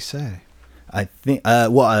 What does she say? I think,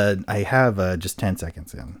 I have just 10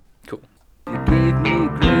 seconds in. Cool. You gave me a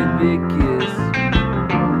great big kiss.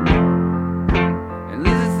 And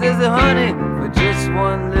Lisa says that, honey, for just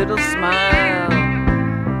one little smile,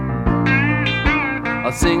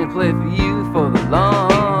 I'll sing and play for you for the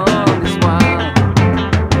longest while.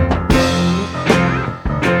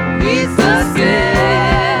 Lisa said,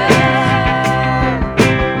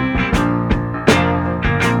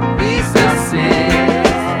 Lisa said,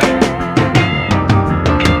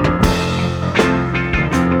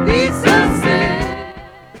 Lisa said.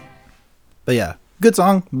 But yeah, good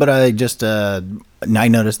song. But I just, I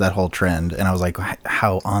noticed that whole trend and I was like,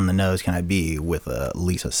 how on the nose can I be with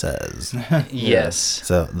Lisa Says? Yes.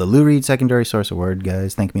 So the Lou Reed Secondary Source Award,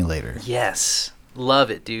 guys, thank me later. Yes. Love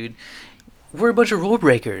it, dude. We're a bunch of rule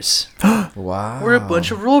breakers. Wow. We're a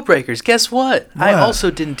bunch of rule breakers. Guess what? I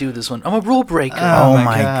also didn't do this one. I'm a rule breaker. Oh, Oh my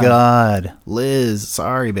my God. Liz,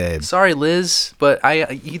 sorry, babe. Sorry, Liz, but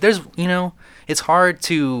there's, it's hard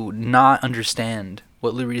to not understand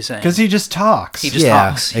what Lou Reed is saying. Because he just talks. He just Yeah,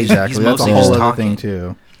 talks. exactly. He's That's a mostly whole just other talking. thing,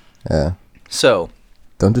 too. Yeah. So,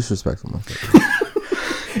 Don't disrespect him.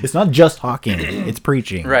 It's not just talking, it's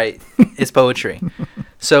preaching. right, it's poetry.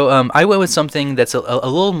 So I went with something that's a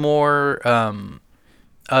little more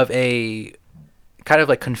of a kind of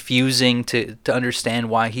like confusing to understand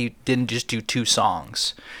why he didn't just do 2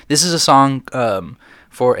 songs. This is a song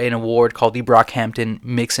for an award called the Brockhampton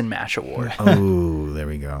Mix and Match Award. Oh, there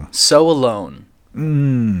we go. So Alone. Okay,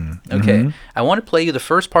 Mm-hmm. I want to play you the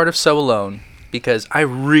first part of So Alone because I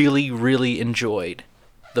really, really enjoyed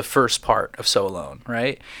the first part of So Alone,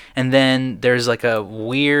 right? And then there's like a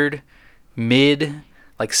weird mid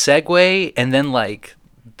like segue, and then like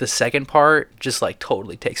the second part just like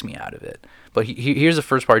totally takes me out of it. But here's the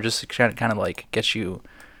first part just to kind of like get you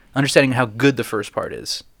understanding how good the first part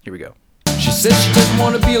is. Here we go. She says she doesn't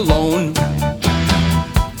want to be alone.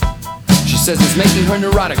 She says it's making her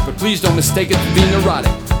neurotic, but please don't mistake it for being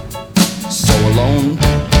erotic. So alone.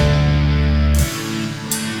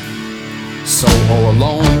 So all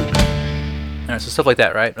alone. All right, so stuff like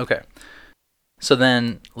that, right? Okay. So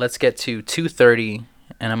then let's get to 2:30,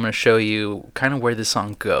 and I'm going to show you kind of where this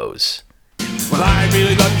song goes. Well, I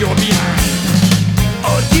really love your behind.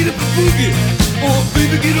 Oh, get up and boogie. Oh,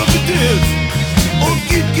 baby, get up and dance. Oh,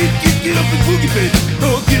 get up and boogie, baby.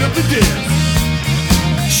 Oh, get up and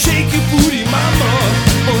dance. Shake your booty, mama.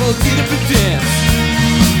 Oh, get up and dance.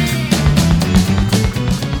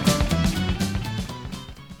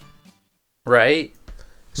 Right?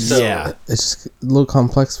 So, Yeah. It's just a little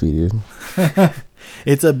complex for you, dude.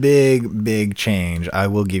 It's a big change. I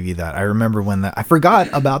will give you that. I remember when I forgot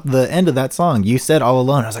about the end of that song. You said All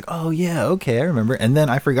Alone. I was like, oh, yeah, okay, I remember. And then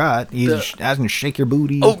I forgot. He's asking to shake your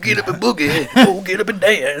booty. oh, get up and boogie. Oh, get up and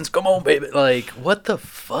dance. Come on, baby. Like, what the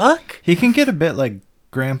fuck? He can get a bit like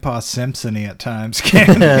Grandpa Simpson-y at times,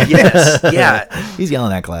 can he? Yes. Yeah. He's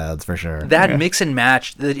yelling at clouds for sure. That mix and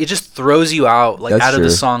match, it just throws you out, like, That's out of the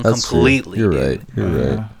true. song That's true. completely. You're dude. right.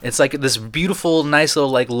 You're right. It's like this beautiful, nice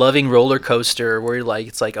little like loving roller coaster where you're like,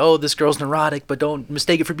 it's like, oh, this girl's neurotic, but don't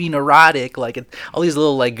mistake it for being erotic. Like all these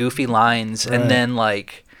little like goofy lines, Right. and then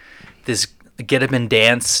like this get up and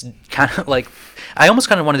dance kind of like. I almost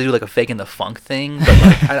kind of want to do like a fake in the funk thing, but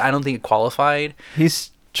like I don't think it qualified.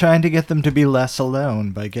 He's trying to get them to be less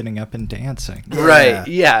alone by getting up and dancing. Right.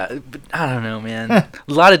 Yeah. But I don't know, man. a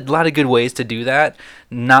lot of good ways to do that.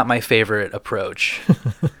 Not my favorite approach.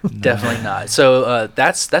 Definitely not. So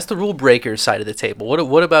that's the rule breaker side of the table.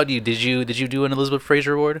 What about you? Did you do an Elizabeth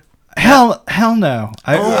Fraser award? Hell no!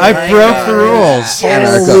 I broke the rules.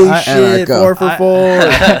 Holy shit! 4 for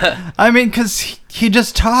 4. I mean, because he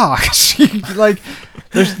just talks. Like,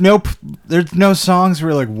 there's no songs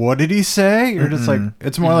where you're like, what did he say? You're just like,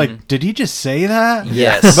 it's more like, did he just say that?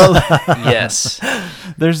 Yes. But, Yes.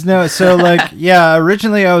 there's no, so like, yeah,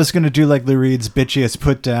 originally I was going to do like Lou Reed's Bitchiest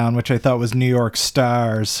Put Down, which I thought was New York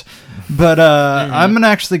Stars. But I'm going to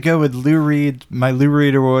actually go with Lou Reed, my Lou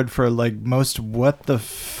Reed award for like most what the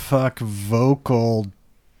fuck vocal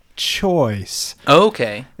choice.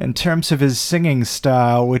 Okay. In terms of his singing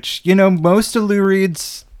style, which, you know, most of Lou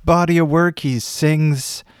Reed's body of work, he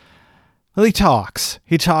sings, well, he talks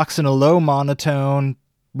in a low monotone,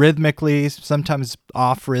 rhythmically, sometimes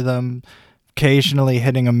off rhythm, occasionally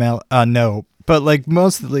hitting a note, but like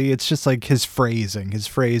mostly it's just like his phrasing is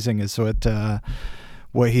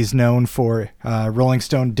what he's known for. Rolling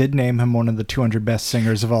Stone did name him one of the 200 best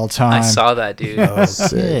singers of all time. I saw that, dude.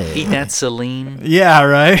 Sick. Eat that, Celine. Yeah,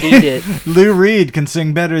 right. Eat it. Lou Reed can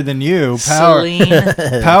sing better than you. Celine.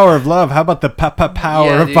 Power of love. How about the power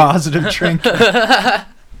Yeah, of dude. positive drinking?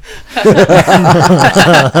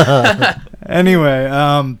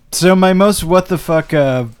 Anyway, so my most what the fuck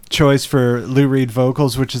choice for Lou Reed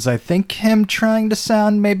vocals, which is I think him trying to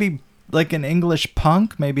sound maybe like an English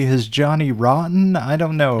punk, maybe his Johnny Rotten, I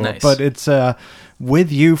don't know. Nice. But it's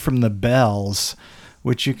With You from the Bells,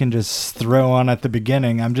 which you can just throw on at the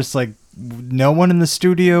beginning. I'm just like, no one in the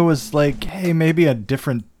studio was like, hey, maybe a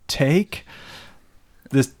different take.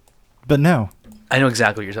 But no. I know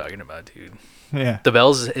exactly what you're talking about, dude. Yeah. The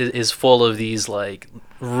Bells is full of these like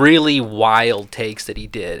really wild takes that he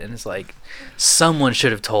did, and it's like someone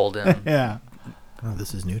should have told him. Yeah. Oh,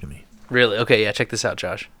 this is new to me. Really? Okay, yeah. Check this out,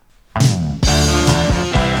 Josh.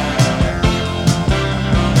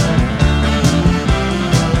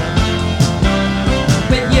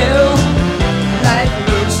 With you, life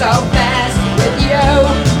moves so fast. With you,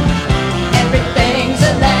 everything's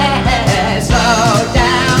a last. Slow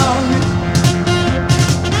down.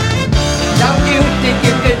 Don't you think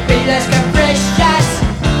you could be less capricious?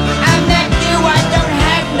 I'm not you, I don't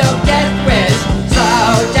have no death wish.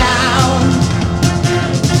 Slow down.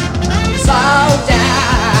 Slow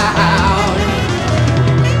down.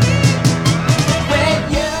 With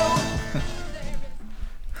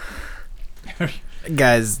you.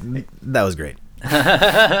 Guys, that was great.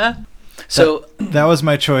 So That was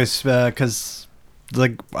my choice because,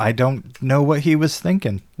 like, I don't know what he was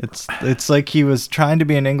thinking. It's like he was trying to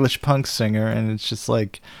be an English punk singer, and it's just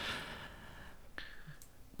like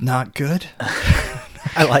not good.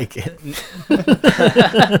 I like it.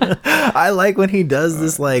 I like when he does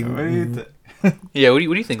this, like, yeah, what do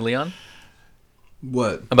you think, Leon?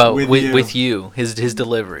 What? About With with You. you, his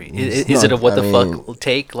delivery. It's Is it a not- what I the mean- fuck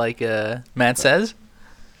take like Matt says?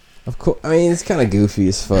 Of course. I mean, it's kind of goofy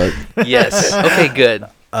as fuck. Yes. Okay, good.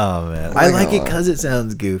 oh man, my I like it God. because it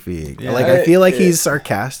sounds goofy. Yeah. Like, I feel like he's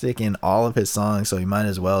sarcastic in all of his songs, so he might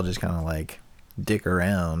as well just kind of like dick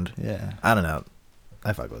around. Yeah, I don't know.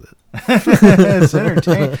 I fuck with it. it's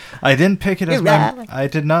entertaining. I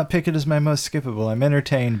did not pick it as my most skippable. I'm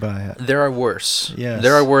entertained by it. There are worse. Yes.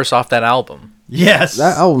 There are worse off that album. Yes,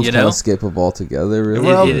 That album's You kind know? of skippable altogether, really.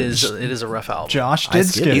 Well, it is a rough album. Josh I did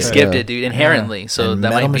skipped skip it. He it. skipped Yeah. it, dude, inherently. So And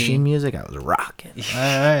that Metal might Machine be music, I was rocking. All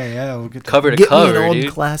right, yeah, we'll get cover to Get me cover, an old dude.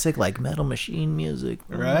 classic like Metal Machine music.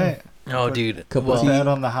 right. Oh, dude. Couple Put of that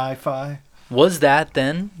on the hi-fi. Was that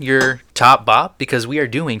then your top bop? Because we are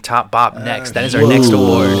doing top bop next. That is our next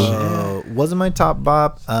award. Wasn't my top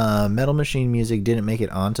bop. Metal Machine music didn't make it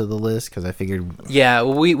onto the list because I figured, Yeah,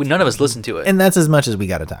 we none of us listened to it. and that's as much as we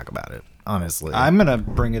got to talk about it. Honestly, I'm gonna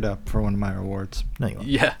bring it up for one of my awards. no, you won't.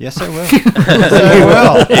 Yeah. Yes, I will. Yes, I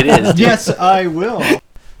will. It is. Dude. Yes, I will.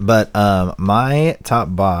 But my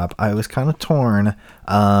top bop, I was kind of torn.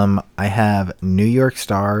 I have New York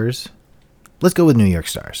Stars. Let's go with New York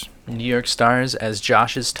Stars. New York Stars as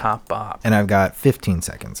Josh's top bop. And I've got 15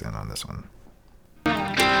 seconds in on this one.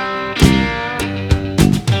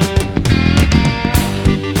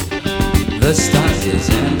 The stock is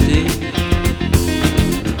empty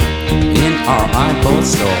in our iPhone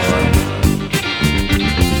store.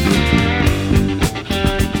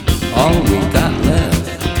 All we got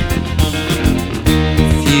left,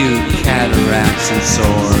 few cataracts and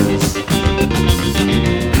sores.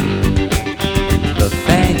 The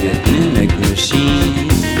faggot mimic machine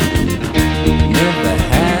never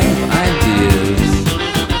have ideas.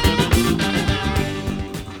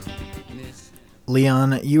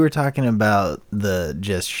 you were talking about the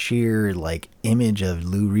just sheer like image of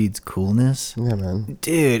Lou Reed's coolness. Yeah, man.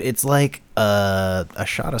 Dude, it's like a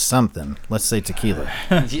shot of something. Let's say tequila.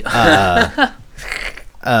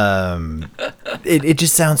 It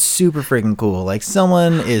just sounds super freaking cool. Like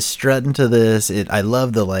someone is strutting to this. I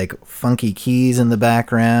love the like funky keys in the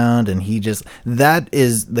background, and that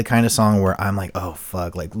is the kind of song where I'm like, oh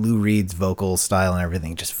fuck, like Lou Reed's vocal style and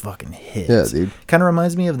everything just fucking hits. Yeah, dude. Kind of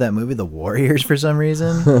reminds me of that movie The Warriors for some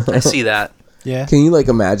reason. I see that. Yeah. Can you like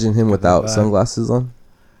imagine him without sunglasses on?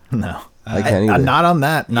 No, I can't either. not on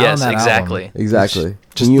that. Not Yes, on that exactly. album. Exactly.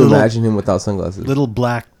 Just Can you little- imagine him without sunglasses? Little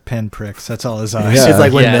black pinpricks. That's all his eyes. Yeah. It's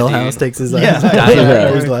like when Yeah, Milhouse dude. takes his Yeah.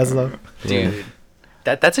 his glasses off. Dude.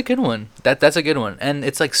 That's a good one. That's a good one. And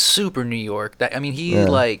it's like super New York. That I mean, he Yeah.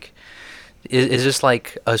 like is just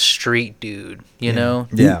like a street dude, you know?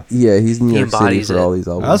 Yeah. Yeah, he's New He York City embodies for it. all these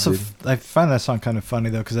albums. I also dude. I find that song kind of funny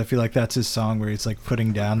though, because I feel like that's his song where he's like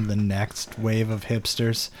putting down the next wave of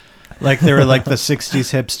hipsters. Like there were like the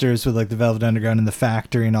 '60s hipsters with like the Velvet Underground and the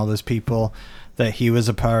Factory and all those people that he was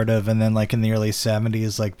a part of, and then like in the early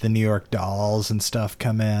 '70s, like the New York Dolls and stuff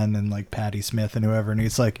come in, and like Patti Smith and whoever, and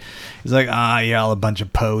he's like, you're all a bunch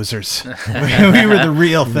of posers. we were the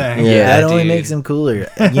real thing. Yeah. That only dude. makes him cooler.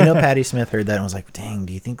 You know, Patti Smith heard that and was like, "Dang,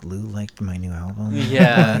 do you think Lou liked my new album?"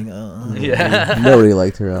 Yeah. Like, oh. Yeah. Nobody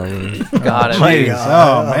liked her album. God, I Jeez. mean,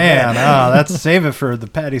 Oh man, that's save it for the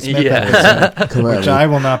Patti Smith Yeah. episode, Come on, which I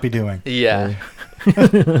will not be doing. yeah. We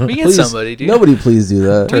get please, somebody, dude. Nobody, please do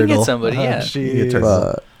that. We can Turtle. get somebody, yeah. She is,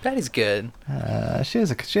 Patty's good. she has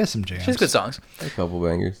some jams. She has good songs. A couple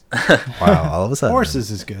bangers. Wow, all of a sudden.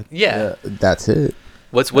 Horses is good. Yeah. That's it.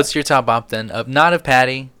 What's your top bop then? Not of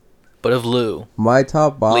Patty, but of Lou. My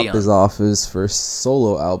top bop Leon. is off his first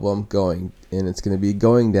solo album, and it's gonna be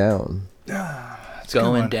Going Down. It's a good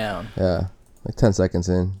Going one. down. Yeah, like 10 seconds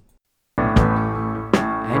in.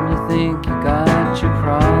 And you think you got your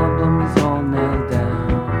problems all nailed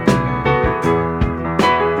down.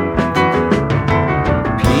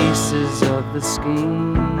 Pieces of the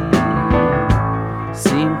scheme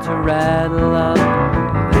seem to rattle up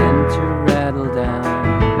and then to rattle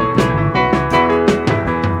down.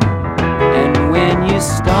 And when you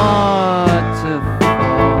start to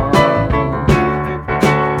fall,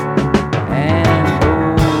 and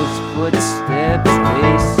those footsteps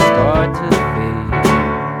they start to fade,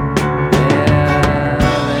 yeah,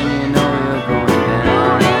 then you know you're going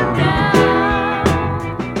down.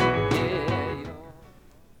 Yeah, you're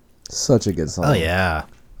Such a good song. Oh yeah.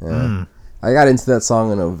 Yeah. I got into that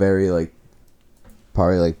song in a very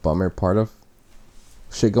probably bummer part of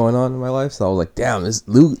shit going on in my life. So I was like, damn, this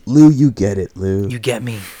Lou, you get it, Lou. You get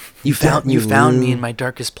me. You You get found me, me Lou. in my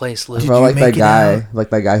darkest place, Lou. I felt like that make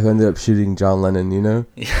it guy, who ended up shooting John Lennon. You know?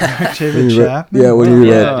 David When you read- Chapman? yeah, when you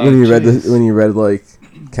read jeez. when you read like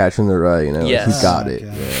Catch in the Rye, you know, Yes. he got Oh, it.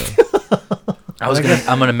 God. Yeah.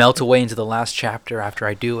 I'm gonna melt away into the last chapter after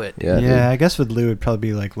I do it. Yeah. Yeah, I guess with Lou it'd probably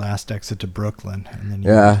be like Last Exit to Brooklyn, and then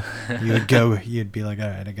you'd be like, all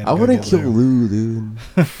right, I gotta. I go wouldn't get kill Lou, dude.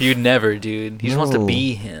 You'd never, dude. He just wants to No.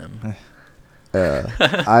 be him.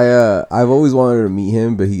 I've always wanted to meet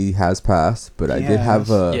him, but he has passed. But I did have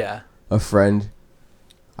Yes. Yeah. a friend.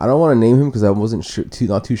 I don't want to name him because I wasn't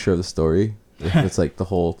not too sure of the story. If it's like the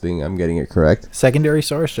whole thing, I'm getting it correct. Secondary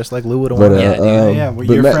source, just like Lou would have But wanted. Yeah, dude. What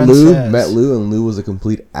but your met friend Lou, says. met Lou, and Lou was a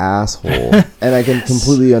complete asshole, and I can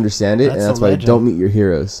completely understand it, That's and a that's why I legend. don't meet your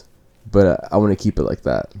heroes. But I want to keep it like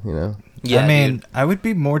that, you know. Yeah. I mean, dude. I would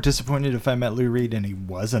be more disappointed if I met Lou Reed and he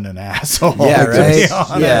wasn't an asshole. Yeah, to be right?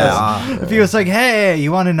 honest. Yeah. If he was like, "Hey,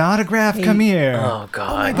 you want an autograph? Come here." Oh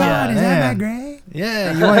God. Oh my yeah. God, is that not great?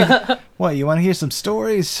 Yeah, you want what? You want to hear some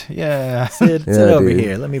stories? Yeah. Sit Yeah, over dude.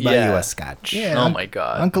 here. Let me buy you Yeah. a scotch. Yeah. Oh my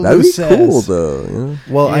God. Uncle That'd Lou be says. cool, though. You know?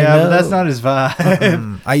 Well, I yeah, know but that's not his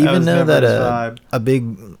vibe. I That even was know never that his vibe. a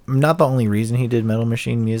big, not the only reason he did Metal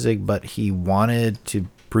Machine music, but he wanted to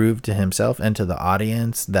prove to himself and to the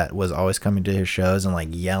audience that was always coming to his shows and like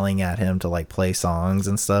yelling at him to like play songs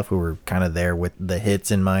and stuff, who were kind of there with the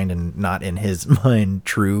hits in mind and not in his mind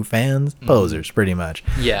true fans, posers pretty much.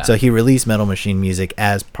 Yeah. So he released Metal Machine music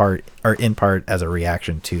as part, or in part, as a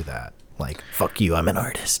reaction to that. Like, fuck you, I'm an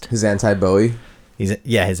artist. His anti-Bowie.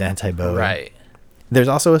 His anti-Bowie. Right. There's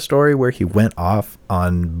also a story where he went off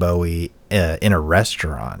on Bowie in a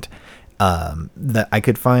restaurant. That I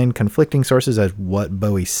could find conflicting sources as what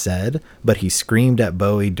Bowie said, but he screamed at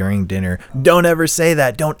Bowie during dinner, "Don't ever say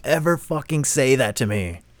that! Don't ever fucking say that to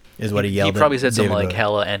me!" Is what he yelled. He probably at said some David like Bowie.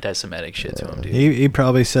 hella anti-Semitic shit to him, dude. He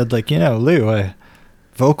probably said like, Lou,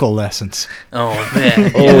 vocal lessons. Oh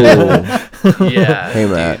man. Oh, Yeah. hey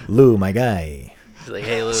Matt. Lou, my guy. He's like,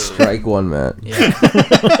 hey, Lou. Strike one, man. Yeah.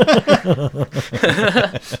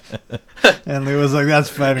 And Lou was like, "That's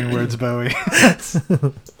fighting words, Bowie."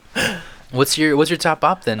 What's your top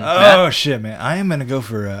bop then? Oh Matt? shit, man! I am gonna go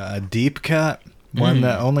for a deep cut, one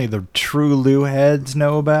that only the true Lou heads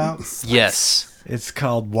know about. Yes. It's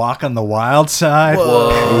called "Walk on the Wild Side."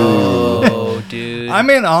 Whoa, dude. I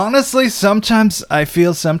mean, honestly, sometimes I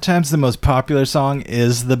feel the most popular song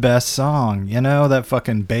is the best song. You know, that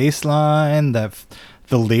fucking bass line, the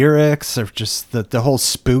lyrics, or just the whole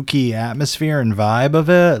spooky atmosphere and vibe of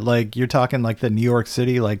it. Like, you're talking like the New York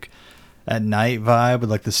City, like, at night vibe with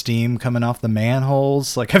like the steam coming off the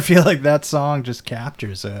manholes. Like, I feel like that song just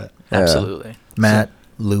captures it. Absolutely. Matt,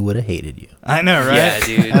 Lou would have hated you. I know, right? Yeah,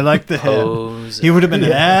 dude. I like the hit. Poser. He would have been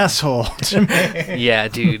an asshole to me. Yeah,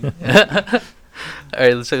 dude. All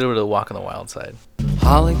right, let's take it over to the Walk on the Wild Side.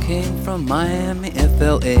 Holly came from Miami,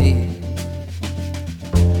 FLA.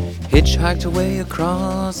 Hitchhiked away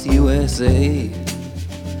across USA.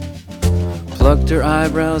 Plucked her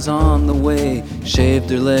eyebrows on the way. Shaved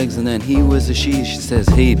her legs and then he was a she. She says,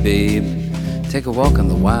 hey babe, take a walk on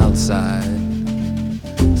the wild side.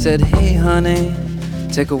 Said, hey honey,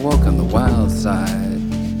 take a walk on the wild side.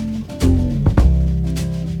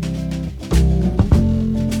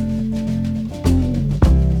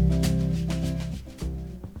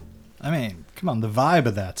 I mean, come on, the vibe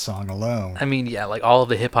of that song alone. I mean, yeah, like all of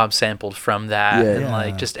the hip hop sampled from that, Yeah. and Yeah.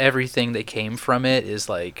 like just everything that came from it is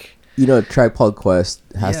like, You know, Tribe Called Quest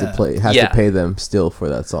has Yeah. to pay them still for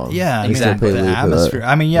that song. Yeah, They still exactly. pay The Lou for that. atmosphere.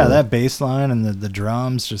 I mean, yeah, that bass line and the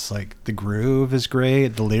drums, just like the groove is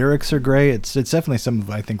great. The lyrics are great. It's definitely some of,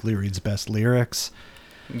 I think, Lou Reed's best lyrics.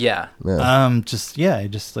 yeah, Yeah. He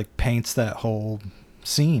just like paints that whole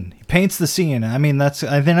scene. He paints the scene. I mean, I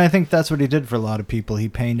think that's what he did for a lot of people. He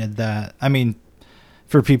painted that. I mean,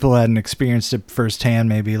 for people who hadn't experienced it firsthand,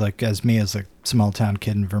 maybe like as me as a small town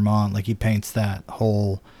kid in Vermont, like he paints that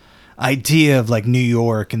whole idea of like New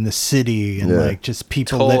York and the city and Yeah. like just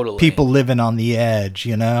people Totally. people living on the edge,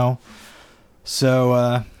 you know.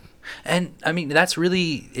 So and I mean that's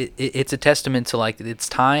really it's a testament to like its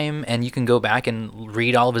time, and you can go back and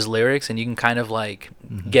read all of his lyrics, and you can kind of like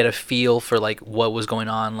get a feel for like what was going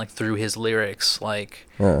on like through his lyrics, like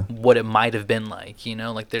Yeah. what it might have been like, you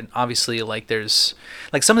know, like there obviously like there's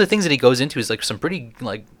like some of the things that he goes into is like some pretty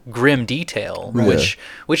like grim detail, Right.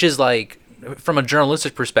 which is like from a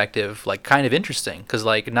journalistic perspective like kind of interesting, because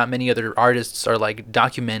like not many other artists are like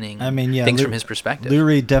documenting I mean, yeah, things from his perspective. Lou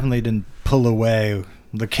Reed definitely didn't pull away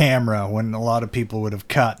the camera when a lot of people would have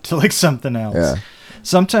cut to like something else. Yeah.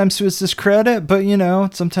 Sometimes to his discredit, but you know,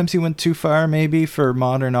 sometimes he went too far maybe for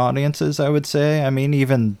modern audiences, I would say. I mean,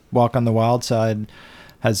 even Walk on the Wild Side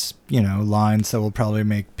has, you know, lines that will probably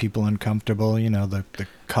make people uncomfortable, you know, the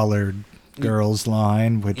colored girls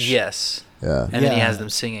line, which Yes. Yeah. And then he Yeah. has them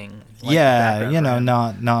singing. like, yeah, background you know, for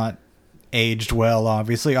him. not aged well,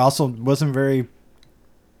 obviously. Also wasn't very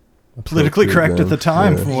politically Appropriate correct at the then.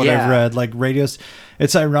 time, Yeah. from what Yeah. I've read. Like radios,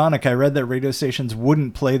 it's ironic. I read that radio stations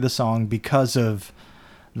wouldn't play the song because of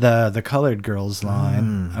the colored girls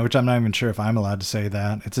line, which I'm not even sure if I'm allowed to say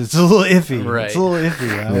that. It's a little iffy. Right. It's a little iffy.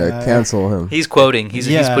 Yeah, cancel him. He's quoting. He's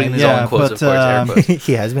putting his yeah, own quotes, but, of course. Air quotes.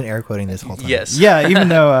 He has been air quoting this whole time. Yes. Yeah, even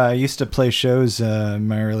though I used to play shows in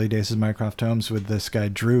my early days as Mycroft Holmes with this guy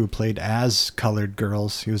Drew, played as colored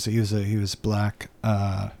girls. He was a black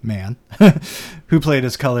man who played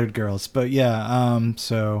as colored girls. But yeah,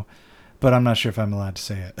 but I'm not sure if I'm allowed to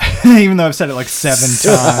say it, even though I've said it like 7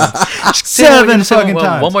 times. Say it again, 7 fucking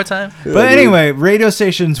times. One more time. But anyway, radio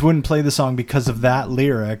stations wouldn't play the song because of that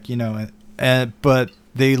lyric, you know. But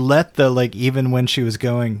they let the like, even when she was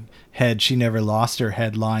going head, she never lost her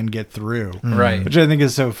head line get through, Right. which I think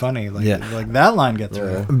is so funny. Like, Yeah. like that line get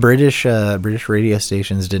through. British radio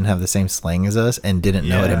stations didn't have the same slang as us and didn't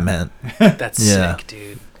know what it Yeah. meant. That's Yeah. sick,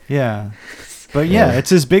 dude. Yeah. But yeah, it's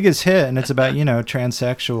his biggest hit, and it's about, you know,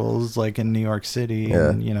 transsexuals like in New York City,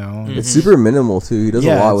 Yeah. and you know, It's super minimal too. He does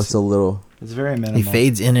Yeah, a lot it's- with so little. it's very minimal. He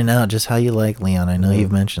fades in and out just how you like, Leon. I know you've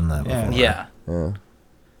mentioned that Yeah. before. Yeah. Yeah.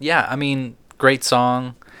 Yeah, I mean, great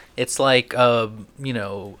song. It's like you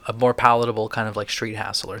know, a more palatable kind of like Street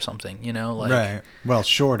Hassle or something, you know, like Right. Well,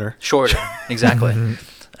 shorter. shorter. Exactly.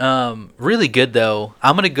 Really good though.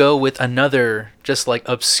 I'm gonna go with another just like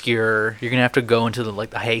obscure. You're gonna have to go into the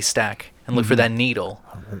like the haystack and look for that needle.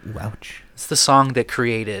 Ouch. It's the song that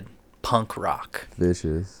created punk rock.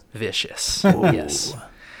 Vicious. Vicious. Yes.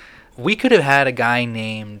 We could have had a guy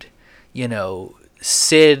named, you know,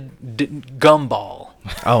 Sid Gumball.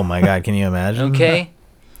 Oh my God, can you imagine? Okay.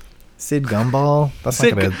 Sid Gumball.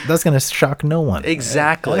 That's gonna shock no one.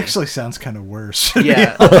 Exactly. That actually sounds kind of worse.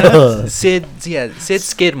 Yeah. Sid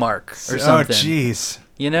Skidmark or something. Oh, jeez.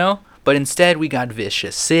 You know? But instead, we got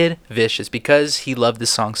Vicious. Sid Vicious, because he loved this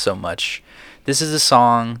song so much. This is a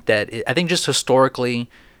song that I think just historically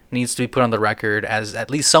needs to be put on the record as at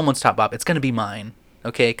least someone's top bop. It's going to be mine,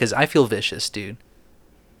 okay? Because I feel vicious, dude,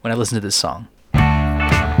 when I listen to this song.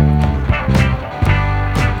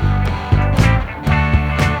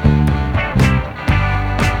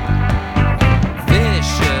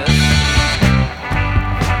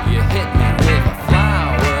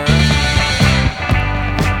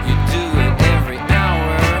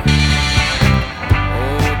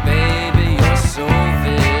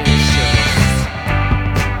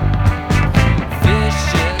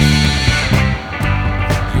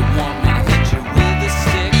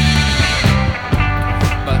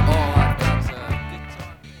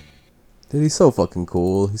 Dude, he's so fucking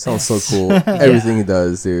cool. He sounds so cool. Everything he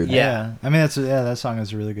does, dude. Yeah. I mean, that song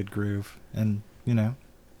has a really good groove. And, you know.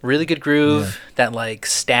 Really good groove. That, like,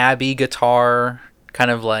 stabby guitar,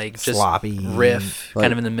 kind of, like, just sloppy riff, like,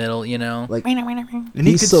 kind of in the middle, you know? Like, and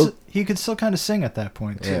he could still kind of sing at that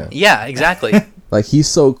point, too. Yeah, exactly. Like, he's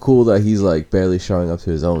so cool that he's, like, barely showing up to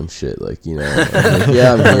his own shit. Like, you know. Like,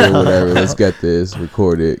 yeah, I'm here, whatever. Let's get this.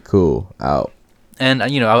 Record it. Cool. Out. And,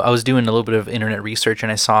 you know, I was doing a little bit of internet research,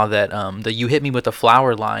 and I saw that the "You Hit Me With the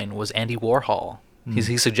Flower" line was Andy Warhol.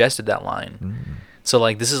 He suggested that line. So,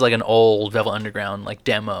 like, this is like an old Velvet Underground, like,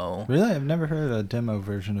 demo. Really? I've never heard a demo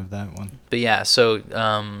version of that one. But, yeah, so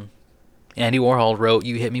Andy Warhol wrote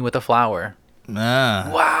 "You Hit Me With a Flower."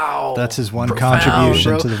 Wow. That's his one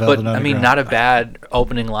contribution to the Velvet Underground. But, I mean, not a bad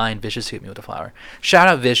opening line. Vicious hit me with a flower. Shout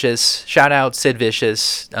out Vicious. Shout out Sid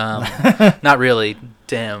Vicious. Not really.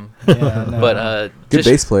 Damn. Yeah, no. But good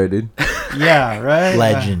bass player, dude. Yeah, right?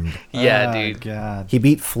 Legend. Yeah, dude. God. He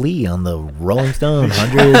beat Flea on the Rolling Stone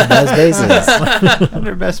 100 best bases.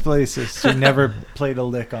 100 best places. He never played a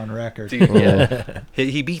lick on record. Dude, yeah.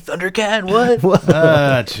 He beat Thundercat. What?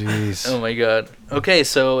 Ah, jeez. Oh my god. Okay,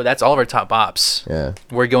 so that's all of our top bops. Yeah.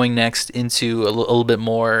 We're going next into a little bit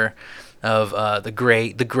more of the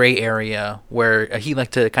gray area where he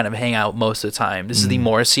liked to kind of hang out most of the time. This is the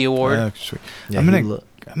Morrissey Award. Oh, sweet. Yeah, I'm gonna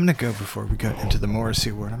go before we go into the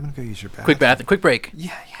Morrissey Award. I'm gonna go use your bathroom. Quick break.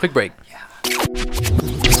 Yeah. Quick break. Yeah.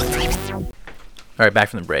 All right, back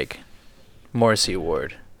from the break. Morrissey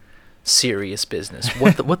Award. Serious business.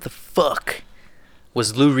 What the fuck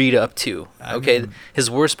was Lou Reed up to? Okay,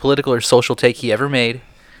 his worst political or social take he ever made,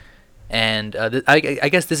 and I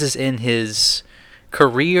guess this is in his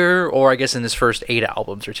career, or I guess in his first 8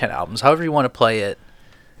 albums or 10 albums, however you want to play it.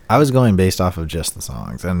 I was going based off of just the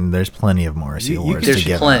songs, and there's plenty of Morrissey awards to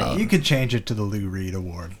give out. You could change it to the Lou Reed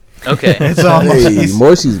Award. Okay. It's almost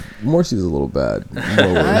Morrissey's a little bad.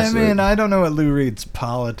 I mean, I don't know what Lou Reed's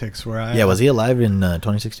politics were. Was he alive in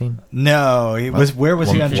 2016? No, he was. Where was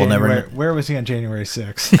he on January? Never, where was he on January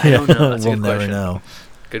 6th? I don't know. That's we'll never know.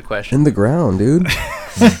 Good question. In the ground, dude.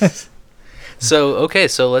 So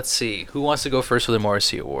let's see. Who wants to go first for the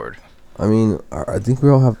Morrissey Award? I mean, I think we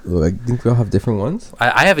all have different ones.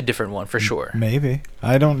 I have a different one for sure. Maybe.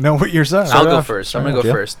 I don't know what yours are. I'll go first. I'm going to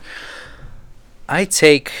go first. I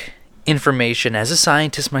take information as a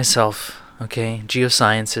scientist myself, okay?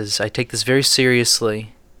 Geosciences. I take this very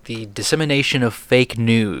seriously. The dissemination of fake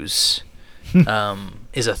news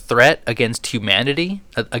is a threat against humanity,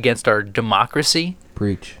 against our democracy.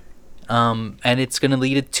 Preach. And it's going to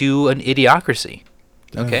lead it to an idiocracy.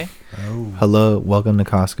 Okay? Oh. Hello, welcome to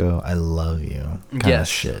Costco. I love you. Yes,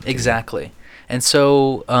 shit, exactly. And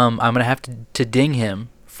so I'm going to have to ding him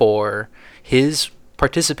for his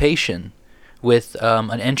participation with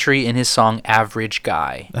an entry in his song Average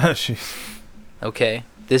Guy. Okay?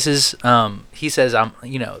 This is, he says,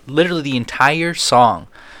 literally the entire song.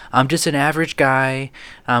 I'm just an average guy.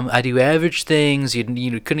 I do average things.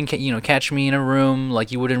 You couldn't catch me in a room,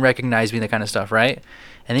 like you wouldn't recognize me, that kind of stuff, right?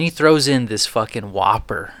 And then he throws in this fucking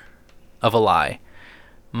whopper of a lie.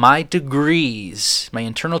 My degrees, my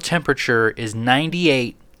internal temperature is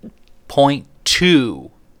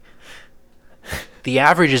 98.2. The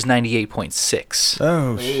average is 98.6.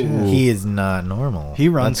 Oh, shit. He is not normal. He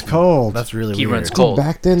runs cold. That's really He weird. runs cold.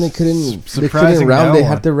 Back then they couldn't Surprising round. no They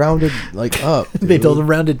one. had to round it like up. They told him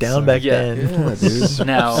round it down back Yeah. then. Yeah, dude.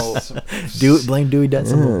 Now, Blame Dewey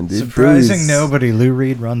Decimal. Yeah, dude, Surprising Dewey's- nobody. Lou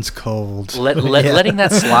Reed runs cold. letting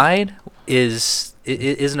that slide is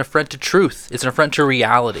an affront to truth. It's an affront to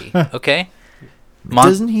reality. Okay.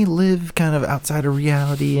 Doesn't he live kind of outside of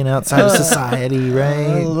reality and outside of society, A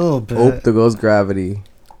right? little bit. Oh, there goes gravity.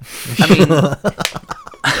 I mean,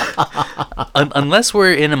 unless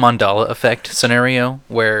we're in a Mandela effect scenario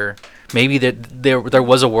where maybe there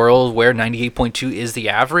was a world where 98.2 is the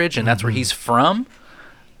average, and that's where he's from.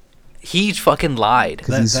 He fucking lied.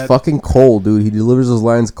 Because he's fucking cold, dude. He delivers those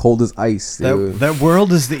lines cold as ice, dude. That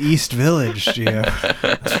world is the East Village, Gio.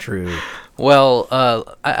 That's true. Well,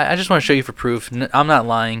 I just want to show you for proof. I'm not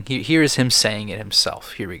lying. Here is him saying it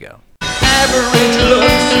himself. Here we go. Average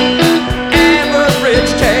looks, average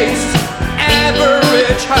taste,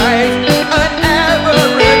 average height, an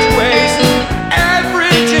average waist,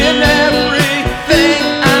 average in everything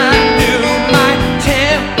I do. My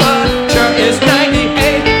temperature is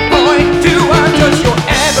 98.2. I'm just your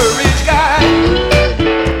average guy.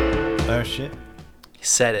 Oh, shit. He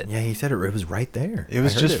said it. Yeah, he said it. It was right there. It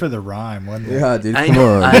was just for the rhyme, wasn't it? Yeah, dude. I Come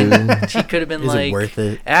know. on, dude. He could have been Is like, it worth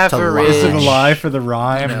it to average. Is it a lie? lie for the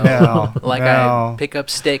rhyme? No. Like no. I pick up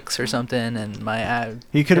sticks or something, and my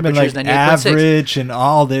He could have been like temperature's 98.6. average and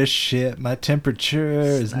all this shit. My temperature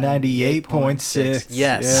is 98.6.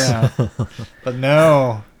 Yes. Yeah. But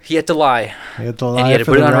no. He had to lie. He had to lie And he had to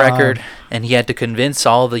for put it the on rhyme. record, and he had to convince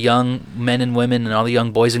all the young men and women and all the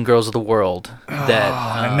young boys and girls of the world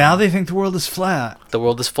that And now they think the world is flat. the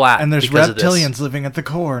world is flat. And there's because of this. reptilians living at the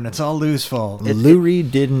core, and it's all Lou's fault. Lou Reed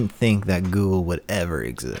didn't think that Google would ever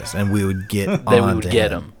exist, and we would get That we on would to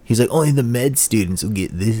get him. him. He's like, only the med students will get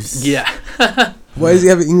this. Yeah. Why does he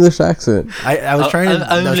have an English accent? I was trying to,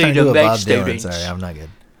 I was only trying to the do a med Bob Dylan. students. Sorry, I'm not good.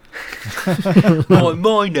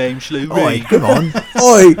 my name's Lou Oi, Reed. come on.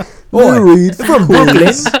 Oi, Lou Reed From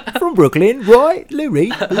Brooklyn. From Brooklyn, right? Lou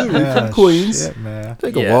Reed. Yeah, Queens. shit, man.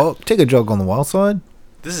 Take Yeah. a walk. Take a jog on the wild side.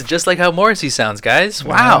 This is just like how Morrissey sounds, guys.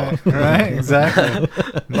 Wow. Right, exactly.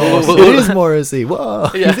 It is Morrissey. Whoa,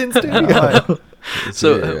 Yeah. he's in studio.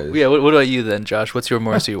 So, Yeah, what about you then, Josh? What's your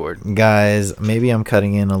Morrissey award? Guys, maybe I'm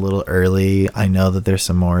cutting in a little early. I know that there's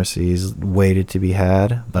some Morrisseys waited to be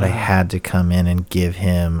had, but I had to come in and give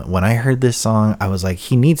him. When I heard this song, I was like,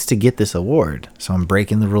 he needs to get this award. So I'm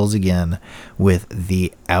breaking the rules again with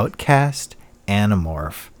the Outcast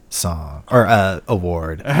Animorph song or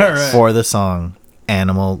award right. for the song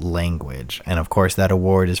Animal Language. And of course, that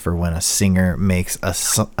award is for when a singer makes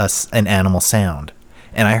an animal sound.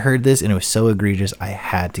 And I heard this, and it was so egregious, I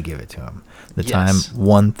had to give it to him. The time, Yes.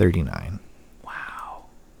 1:39. Wow.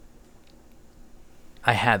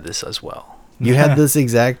 I had this as well. You had the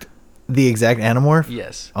exact Animorph?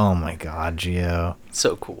 Yes. Oh my God, Gio.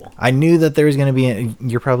 So cool. I knew that there was going to be,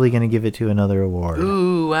 you're probably going to give it to another award.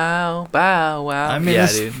 Ooh, wow, bow, wow. I mean, yeah,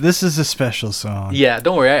 this, dude. this is a special song. Yeah,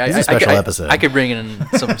 don't worry. It's a special episode. I could bring in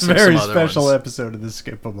some Very other special ones. episode of the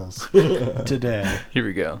Skippables today. Here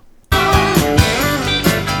we go.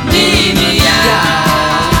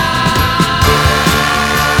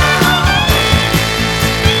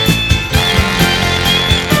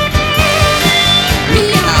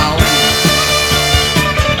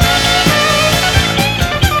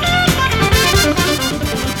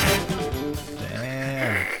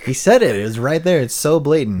 Damn. He said it. It was right there. It's so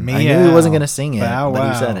blatant. I knew he Meow. wasn't going to sing it, Bow but he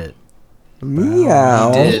wow. said it.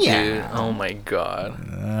 Meow. Did, dude. Oh my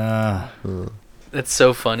god. That's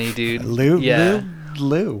so funny, dude. Yeah.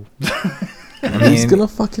 Lou. He's gonna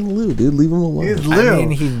fucking Lou, dude. Leave him alone. He's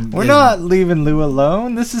Lou. We're is- not leaving Lou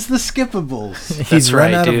alone. This is the Skippables. He's That's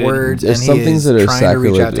run right, out dude. of words, There's and some he things is that are trying to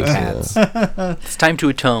reach out to sacrilegious, cats. It's time to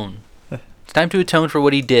atone. It's time to atone for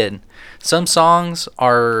what he did. Some songs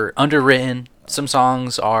are underwritten. Some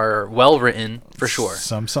songs are well written, for sure.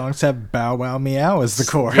 Some songs have bow wow meow as the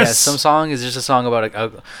chorus. Yeah, some song is just a song about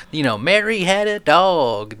Mary had a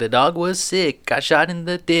dog. The dog was sick. Got shot in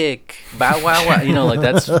the dick. Bow wow wow. Like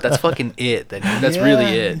that's fucking it. That's really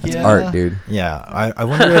it. It's art, dude. Yeah, I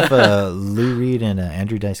wonder if Lou Reed and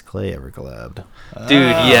Andrew Dice Clay ever collabed. Dude,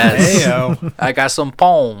 yes. Heyo. I got some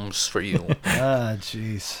poems for you. Ah,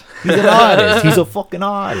 jeez. He's an artist. He's a fucking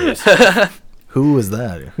artist. Who was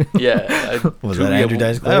that? Yeah. Was that Andrew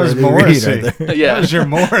Dice Clay? That was or Lou Reed Morrissey. right there? Yeah. That was your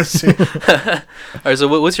Morrissey. All right, so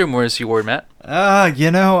what's your Morrissey award, Matt? I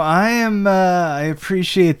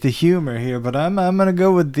appreciate the humor here, but I'm gonna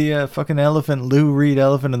go with the fucking Lou Reed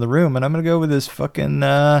elephant in the room, and I'm gonna go with his fucking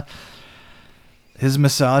his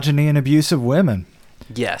misogyny and abuse of women,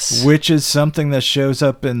 Yes. which is something that shows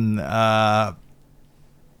up in a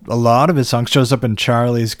lot of his songs. Shows up in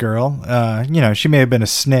Charlie's Girl. She may have been a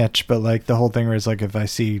snitch, but like the whole thing where it's like, if I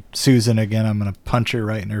see Susan again, I'm gonna punch her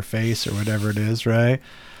right in her face or whatever it is, right?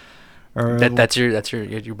 Or That's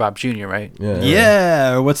your Bob Jr., right?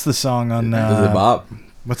 yeah. Or what's the song on? Does it bop?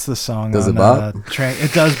 What's the song? Does on, it bop?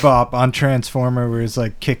 it does bop on Transformer, where it's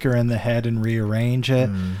like kick her in the head and rearrange it.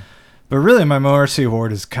 But really, my Morrissey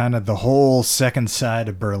award is kind of the whole second side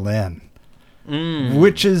of Berlin.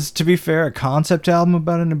 Which is, to be fair, a concept album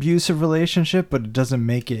about an abusive relationship, but it doesn't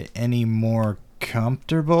make it any more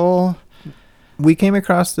comfortable. We came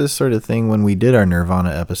across this sort of thing when we did our Nirvana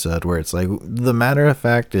episode, where it's like, the matter of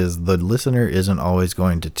fact is the listener isn't always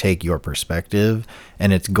going to take your perspective,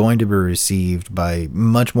 and it's going to be received by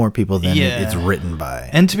much more people than it's written by.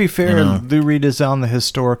 And to be fair, Lou Reed is on the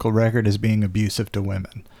historical record as being abusive to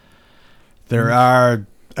women. There are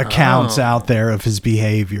accounts out there of his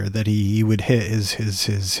behavior that he would hit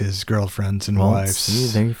his girlfriends and wives. See,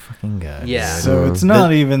 there you fucking go. Yeah. So it's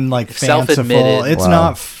not even like fanciful. Self-admitted.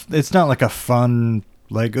 It's not like a fun,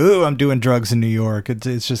 like, ooh, I'm doing drugs in New York.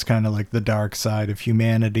 It's just kind of like the dark side of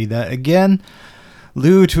humanity that, again,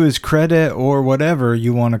 Lou, to his credit or whatever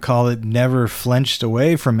you want to call it, never flinched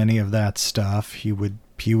away from any of that stuff. He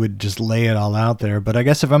would just lay it all out there. But I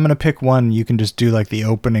guess if I'm going to pick one, you can just do like the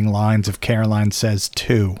opening lines of Caroline Says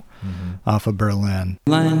 2 off of Berlin.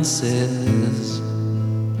 Line says,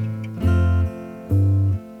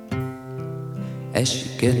 as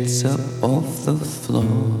she gets up off the floor,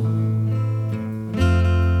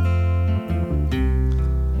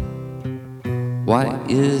 why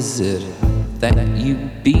is it that you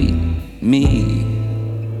beat me?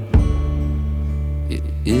 It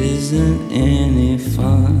isn't any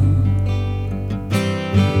fun.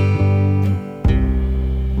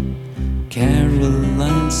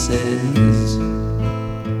 Caroline says,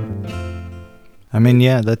 I mean,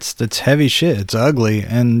 yeah, that's heavy shit. It's ugly.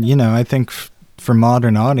 And, I think for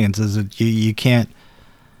modern audiences, you can't,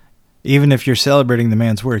 even if you're celebrating the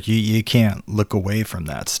man's work, you can't look away from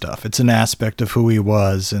that stuff. It's an aspect of who he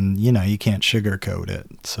was, and, you can't sugarcoat it.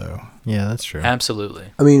 So, yeah, that's true. Absolutely.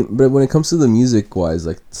 I mean, but when it comes to the music-wise,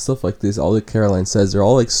 like, stuff like this, all that Caroline Says, they're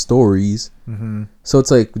all, like, stories. Mm-hmm. So it's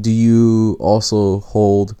like, do you also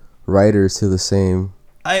hold writers to the same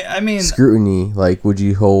I mean, scrutiny? Like, would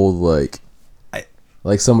you hold,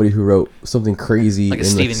 like somebody who wrote something crazy Like a in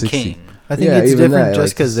Stephen the 60s? King. I think it's different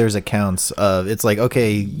just because there's accounts of, it's like,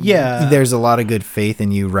 okay, there's a lot of good faith in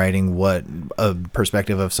you writing what a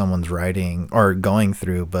perspective of someone's writing or going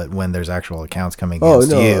through, but when there's actual accounts coming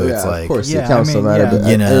against you, it's like, of course, the accounts don't matter. But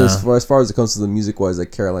as far as it comes to the music-wise,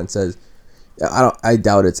 like Caroline Says, I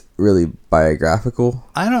doubt it's really biographical.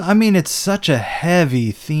 I mean, it's such a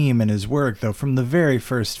heavy theme in his work, though. From the very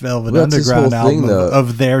first Velvet Underground album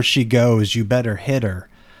of There She Goes, You Better Hit Her.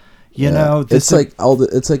 You know, it's like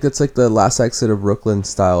the Last Exit of Brooklyn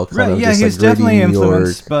style kind of. Yeah, just he's like definitely New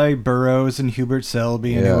influenced York. by Burroughs and Hubert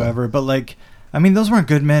Selby and whoever. But like, I mean, those weren't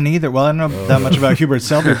good men either. Well, I don't know that much about Hubert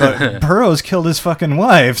Selby, but Burroughs killed his fucking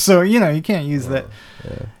wife, so you can't use that.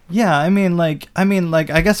 Yeah, I mean, I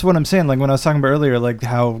guess what I'm saying, like when I was talking about earlier, like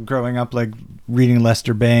how growing up, like reading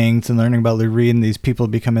Lester Bangs and learning about Lou Reed and these people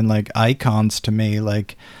becoming like icons to me,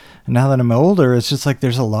 like now that I'm older, it's just like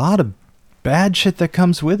there's a lot of bad shit that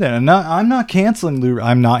comes with it. And I'm not canceling Lou.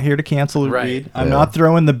 I'm not here to cancel Lou Reed. I'm not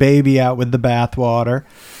throwing the baby out with the bathwater.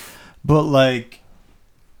 But like,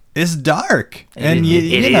 it's dark, and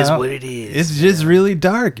it is what it is. It's just really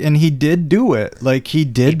dark, and he did do it. Like he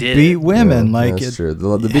did beat women. Yeah, like that's true.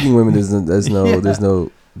 The beating women isn't.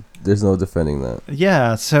 There's no defending that.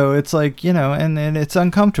 Yeah, so it's like, and it's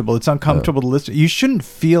uncomfortable. It's uncomfortable to listen. You shouldn't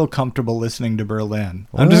feel comfortable listening to Berlin.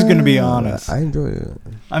 I'm just going to be honest. I enjoy it.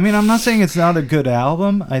 I mean, I'm not saying it's not a good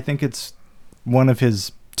album. I think it's one of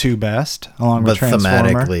his two best, along with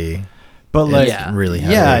Transformer. Thematically, but like, really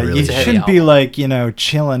heavy, really you shouldn't be like,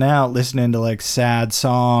 chilling out, listening to like Sad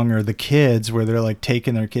Song or The Kids, where they're like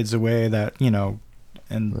taking their kids away that,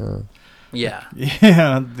 and... Yeah.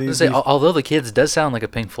 Yeah. Although The Kids does sound like a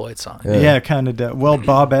Pink Floyd song. Yeah, kind of. Well,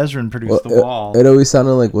 Bob Ezrin produced The Wall. It always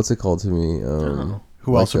sounded like, what's it called to me?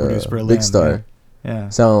 Who also produced Berlin. Big Star. Yeah.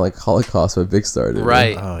 Sounded like Holocaust by Big Star.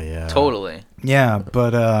 Right. Oh, yeah. Totally. Yeah,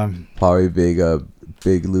 but... probably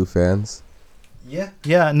big Lou fans. Yeah.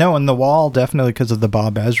 Yeah, no, and The Wall, definitely because of the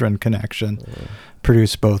Bob Ezrin connection,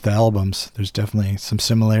 produced both albums. There's definitely some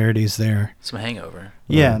similarities there. Some Hangover.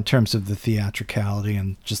 Yeah, in terms of the theatricality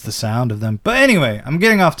and just the sound of them. But anyway, I'm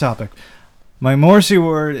getting off topic. My Morrissey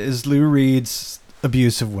word is Lou Reed's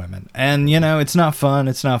abuse of women. And, it's not fun.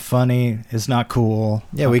 It's not funny. It's not cool.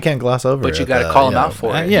 Yeah, we can't gloss over it. But you got to call him out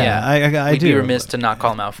for it. I We'd do. be remiss to not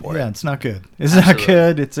call him out for it. Yeah, it's not good. It's not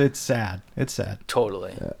good. It's sad. It's sad.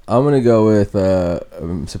 Totally. I'm going to go with,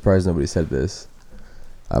 I'm surprised nobody said this.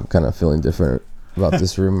 I'm kind of feeling different about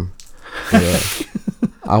this room.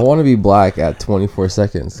 I want to be black at 24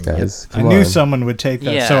 seconds, guys. I knew someone would take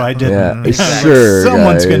that, so I didn't. Yeah, sure,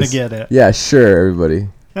 someone's guys. Gonna get it. Yeah, sure, everybody.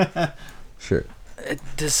 Sure.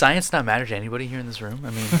 Does science not matter to anybody here in this room?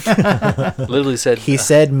 I mean, literally said... He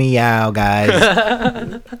said meow, guys.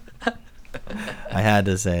 I had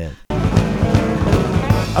to say it.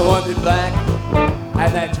 I want it black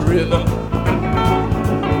and that rhythm.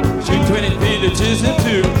 Shoot 20 feet to kiss him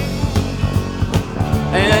too.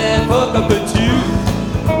 And fuck up at you.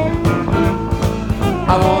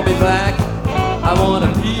 I wanna be black. I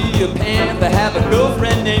wanna be a panther. Have a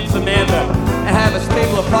girlfriend named Samantha. And have a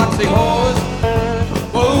stable of proxy whores.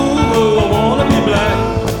 Whoa, whoa, I wanna be black.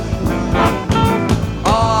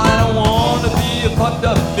 Oh, I don't wanna be a fucked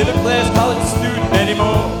up middle class college student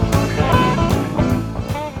anymore.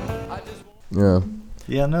 Yeah.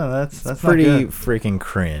 Yeah, no, that's pretty not good. freaking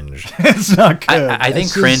cringe. It's not good. I think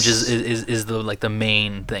It's cringe just- is the like the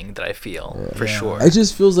main thing that I feel for sure. It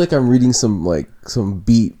just feels like I'm reading some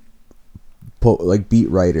beat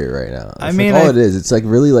writer right now. I It's mean, like all it is. It's like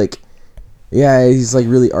really like, yeah, he's like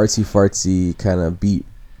really artsy fartsy kind of beat,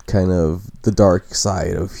 kind of the dark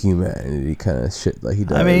side of humanity kind of shit like he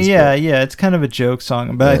does. I mean, but- yeah, it's kind of a joke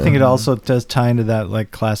song, but I think it also does tie into that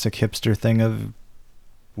like classic hipster thing of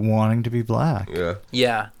wanting to be black.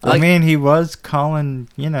 Yeah, I mean, he was calling,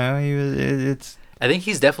 he was. It's. I think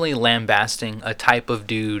he's definitely lambasting a type of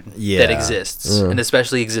dude Yeah. that exists, and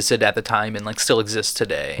especially existed at the time and like still exists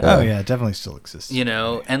today. Oh yeah, it definitely still exists.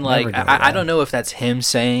 And like Never go I away. don't know if that's him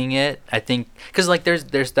saying it. I think because like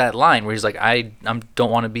there's that line where he's like I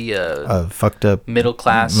don't want to be a Fucked up middle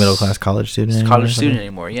class college student. anymore or college something? student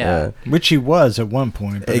anymore. Yeah, Which he was at one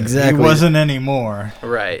point, but Exactly. he wasn't anymore.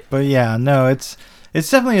 right. But yeah, no, it's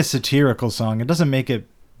definitely a satirical song. It doesn't make it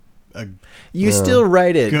a You still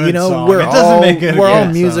write it. Good song. We're It doesn't all make it a we're all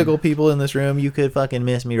good musical song. people in this room. You could fucking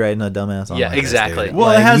miss me writing a dumbass song. Yeah, like this, exactly. dude. Well,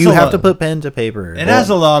 it Like, has you a have lot- to put pen to paper. It has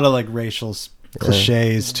a lot of like racial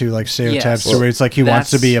cliches too, like stereotypes, Yes. where it's like he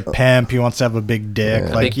wants to be a That's- pimp, he wants to have a big dick,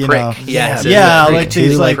 Yeah. like Big you prick. know, Yeah, yeah, big like Too,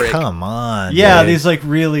 these like come on. yeah, dude. these like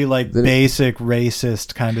really like Then- basic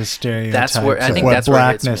racist kind of stereotypes where- I of think what that's where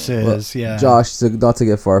it hits blackness me. is. Yeah, Josh, not to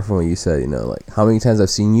get far from what you said, like how many times I've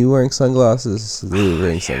seen you wearing sunglasses, Lou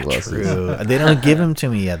wearing sunglasses. True. They don't give them to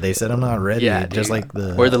me yet. They said I'm not ready. Yeah, just dude. like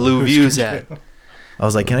the. Where the Lou views at. I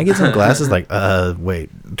was like, can I get some glasses? Like, wait,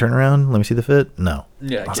 turn around. Let me see the fit. No.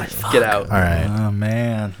 Yeah, was get, like, get out. All right. oh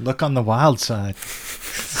man, look on the wild side.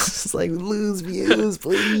 It's like lose views,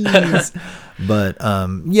 please. But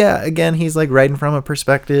yeah, again, he's like writing from a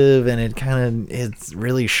perspective, and it's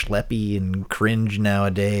really schleppy and cringe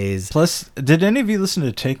nowadays. Plus, did any of you listen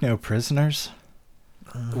to Take No Prisoners?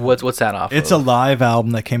 What's that off? It's of? a live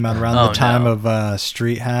album that came out around Oh, the time no. of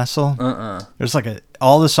Street Hassle. Uh-uh. There's like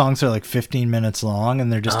all the songs are like 15 minutes long,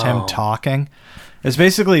 and they're just him Oh. talking. It's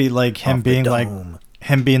basically like him Off the being like dome.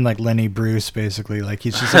 Lenny Bruce, basically. Like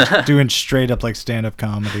he's just like doing straight up like stand up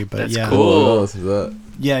comedy. But That's yeah, cool.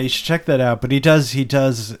 yeah, you should check that out. But he does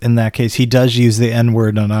in that case he does use the N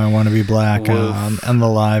word on "I Want to Be Black" Woof. on the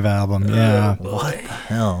live album. Yeah. What the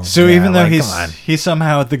hell? So Yeah, even though like, he's come on. he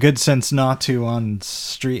somehow had the good sense not to on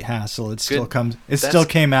Street Hassle, it still comes. It still That's-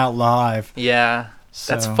 came out live. Yeah,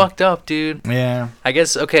 that's So- fucked up, dude. Yeah. I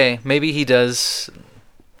guess okay, maybe he does.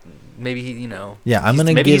 Maybe he, Yeah, I'm he's- gonna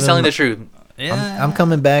maybe give he's telling him- the truth. I'm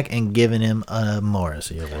coming back and giving him a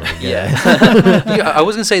Morrissey award. Yeah. Yeah, I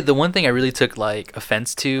was gonna say the one thing I really took like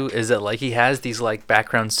offense to is that like he has these like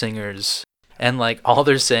background singers and like all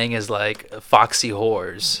they're saying is like foxy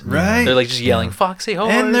whores. Right. They're like just yelling foxy whores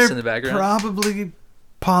And they're in the background.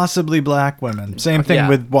 possibly black women. Same thing Yeah.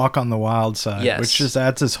 with Walk on the Wild Side, Yes. which just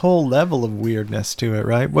adds this whole level of weirdness to it,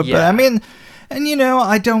 right? But Yeah. I mean, and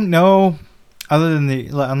I don't know, other than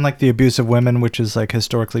unlike the abuse of women, which is like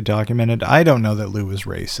historically documented, I don't know that Lou was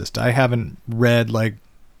racist. I haven't read like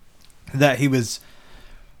that he was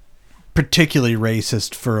particularly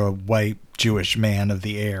racist for a white Jewish man of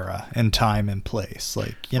the era and time and place.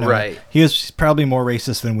 Like, Right. he was probably more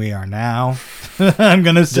racist than we are now. I'm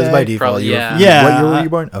going to say. Just by default, Probably, you were- yeah. Yeah. What year were you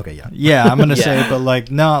born? Okay, yeah. Yeah, I'm gonna say, Yeah. but like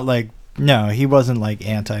not like no, he wasn't like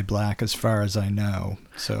anti-black as far as I know.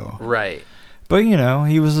 So, Right. but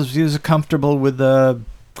he was comfortable with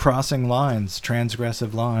crossing lines,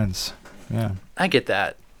 transgressive lines. Yeah, I get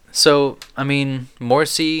that. So I mean,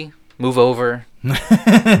 Morrissey, move over.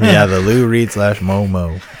 Yeah, the Lou Reed /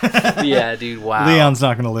 Momo. Yeah, dude. Wow. Leon's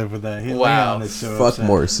not gonna live with that. Wow. Leon is so Fuck upset.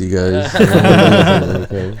 Morrissey, guys.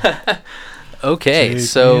 Okay, Take me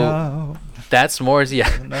so out that's Morrissey. Yeah.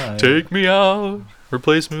 tonight. Take me out.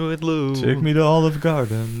 Replace me with Lou. Take me to Olive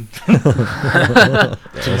Garden.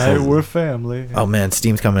 Tonight we're family. Oh man,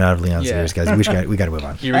 steam's coming out of Leon's Yeah. ears, guys. We got to move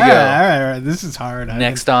on. Here we all go. right, all right. This is hard.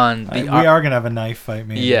 Next on we the are gonna have a knife fight,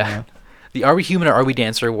 maybe. Yeah. The Are We Human or Are We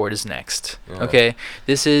Dancer award is next. Okay.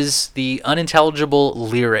 This is the unintelligible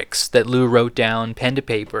lyrics that Lou wrote down pen to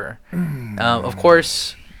paper. Of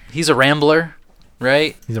course, he's a rambler,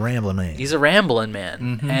 right? He's a rambling man. He's a rambling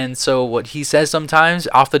man. And so what he says sometimes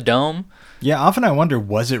off the dome, Yeah, often I wonder,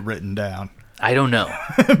 was it written down? I don't know.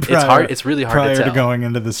 It's hard. It's really hard prior to tell. going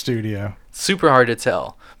into the studio. Super hard to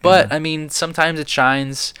tell. But I mean, sometimes it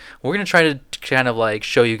shines. We're gonna try to kind of like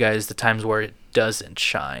show you guys the times where it doesn't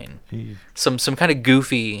shine. Some kind of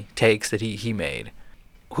goofy takes that he made.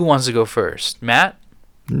 Who wants to go first? Matt?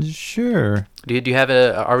 Sure. Do you have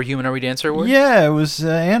a Are We Human, Are We Dancer award? Yeah, it was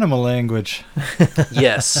animal language.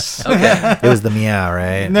 Yes. Okay. It was the meow,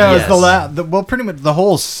 right? No, Yes. it's well, pretty much the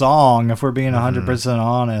whole song, if we're being 100%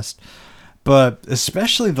 honest. But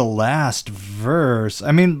especially the last verse.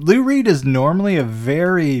 I mean, Lou Reed is normally a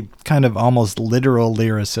very kind of almost literal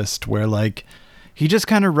lyricist where, like, he just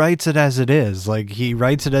kind of writes it as it is. Like, he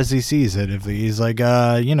writes it as he sees it. If he's like,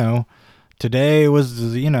 today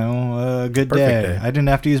was, a good day. I didn't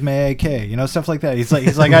have to use my AK, stuff like that. He's like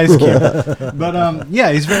Ice Cube. But,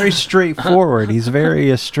 yeah, he's very straightforward. He's very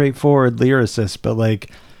a straightforward lyricist. But, like,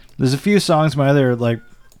 there's a few songs. My other,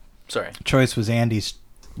 choice was Andy's.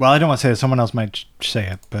 Well, I don't want to say it. Someone else might say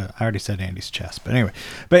it, but I already said Andy's Chest. But anyway,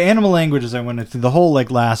 Animal Languages, I went into the whole,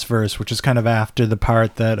 last verse, which is kind of after the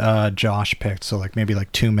part that Josh picked. So, maybe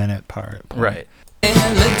 2-minute part. Right.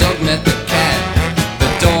 And the dog met the cat. The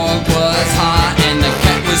dog was hot and the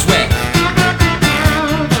cat was wet.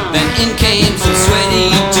 Then in came some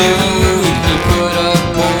sweaty dude. He put a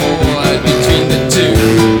board between the two.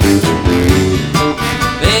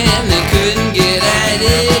 Then they couldn't get at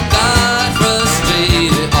it. Got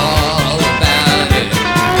frustrated all about it.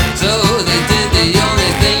 So they did the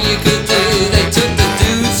only thing you could do. They took the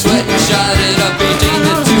dude's sweat and shot it up between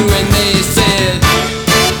the two. And they said,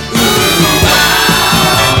 ooh, wow.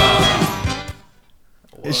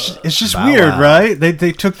 It's just Bow weird, wow. right?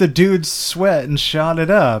 They took the dude's sweat and shot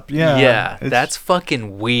it up. Yeah. Yeah, It's- that's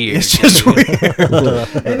fucking weird. It's just weird.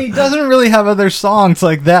 And he doesn't really have other songs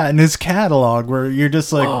like that in his catalog where you're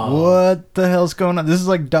just like, what the hell's going on? This is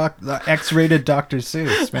like X-rated Dr.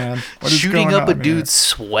 Seuss, man. What is Shooting going up a on here? dude's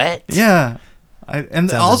sweat? Yeah.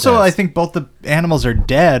 Sounds Also, intense. I think both the animals are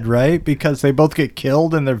dead, right? Because they both get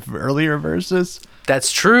killed in their earlier verses.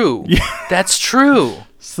 That's true. That's true.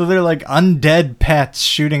 So they're like undead pets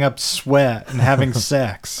shooting up sweat and having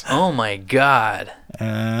sex. Oh my god.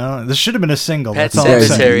 This should have been a single. Pet That's all I'm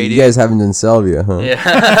saying. Cemetery. You guys haven't done Salvia, huh?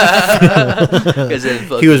 Yeah.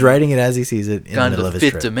 He was writing it as he sees it in the gone middle to of the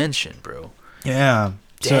his fifth trip. dimension, bro. Yeah.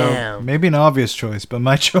 So Damn. maybe an obvious choice, but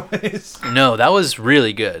my choice. No, that was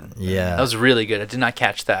really good. Yeah. That was really good. I did not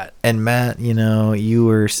catch that. And Matt, you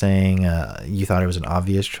were saying you thought it was an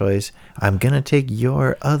obvious choice. I'm going to take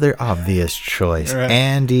your other obvious choice, Right.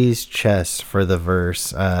 Andy's Chest for the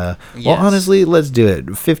verse. Well, Yes. honestly, let's do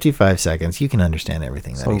it. 55 seconds. You can understand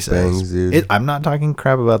everything that he Song says. bangs, dude. I'm not talking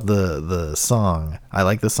crap about the song. I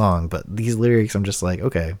like the song, but these lyrics, I'm just like,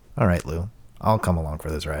 okay, all right, Lou. I'll come along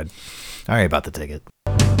for this ride. All right, about the ticket.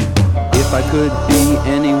 If I could be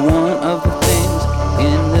any one of the things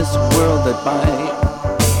in this world that bite,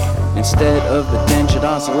 instead of a dentured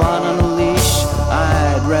ocelot on a leash,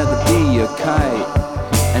 I'd rather be a kite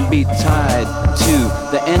and be tied to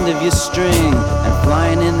the end of your string and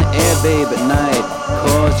flying in the air, babe, at night.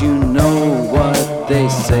 Cause you know what they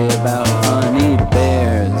say about honey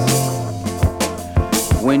bears.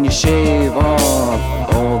 When you shave off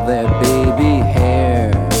all their baby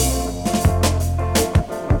hair,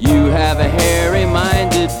 you have a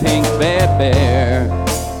hairy-minded pink bear.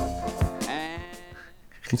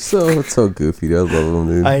 It's so goofy, dude. I love him,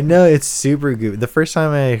 dude. I know, it's super good. The first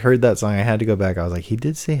time I heard that song, I had to go back. I was like, he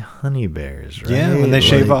did say honey bears, right? Yeah, when they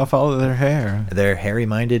shave Like, off all of their hair. They're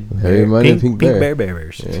hairy-minded, Hairy-minded pink bear. bear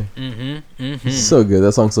bears. Yeah. Mm-hmm. It's so good.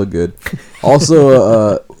 That song's so good.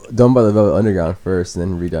 Also, done by the Velvet Underground first,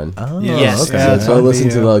 and then redone. Oh, Yes. okay. Yeah, So on go listen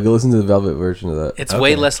the, to go listen to the Velvet version of that. It's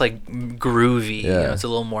way Okay. less like groovy. Yeah. It's a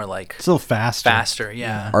little more like It's a little faster. faster.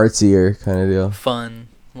 Yeah. Artsier kind of deal. Fun.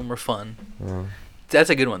 A little more fun. Yeah. That's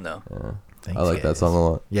a good one though. Thanks, I like that guys. song a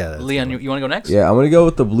lot. Yeah. that's Leon, cool. you want to go next? Yeah, I'm gonna go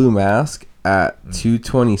with the Blue Mask at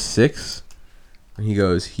 226. And he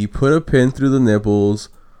goes, he put a pin through the nipples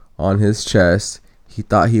on his chest. He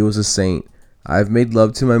thought he was a saint. I've made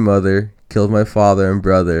love to my mother, killed my father and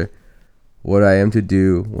brother. What I am to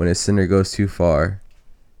do when a sinner goes too far.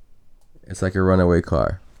 It's like a runaway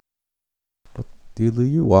car. Dude, Lou,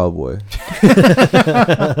 you wild boy.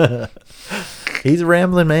 He's a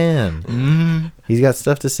rambling man. Mm-hmm. He's got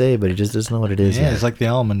stuff to say, but he just doesn't know what it is Yeah, yet. it's like the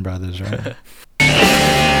Allman Brothers, right? He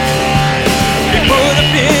put a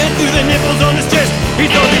pin through the nipples on his chest. He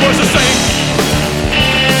thought he was a saint.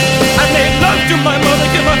 I made love to my mother,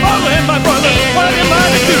 killed my father and my brother. What am I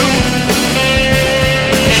to do?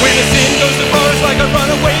 When a sin goes too far, it's like a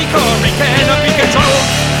runaway car. He cannot be controlled.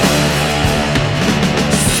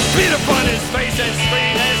 Spit upon his face and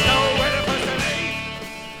scream. There's nowhere to put the name.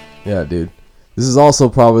 Yeah, dude. This is also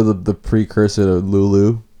probably the precursor to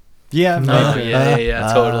Lulu. Yeah, maybe.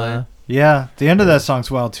 Yeah, totally. Yeah, the end of that song's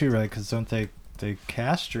wild too, right? Because don't they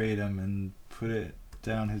castrate him and put it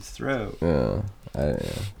down his throat? Yeah.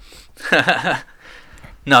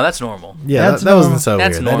 No, that's normal. Yeah, That's that wasn't so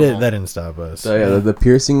That's weird. normal. That didn't stop us. So yeah, the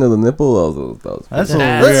piercing of the nipple. That was That's a That's-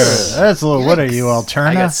 little weird. That's a little. What are you, I got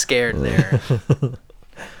Alterna? scared there.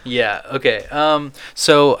 Yeah. Okay.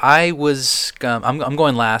 So I was. I'm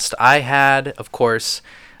going last. I had, of course,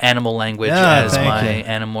 animal language Yeah, as thank my you.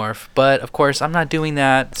 anamorph, but of course I'm not doing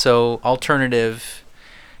that. So alternative.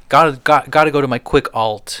 Gotta go to my quick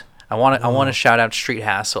alt. I want to shout out Street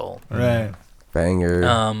Hassle. Right.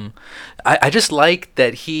 banger. I just like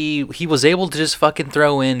that he was able to just fucking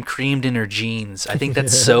throw in creamed in her jeans. I think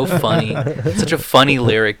that's so funny. Such a funny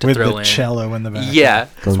lyric to With throw the in. cello in the back. Yeah.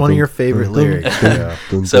 It's one of your favorite lyrics. Yeah.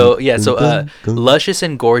 So luscious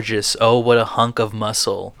and gorgeous, oh what a hunk of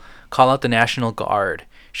muscle. Call out the National Guard.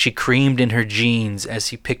 She creamed in her jeans as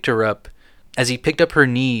he picked up her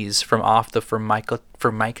knees from off the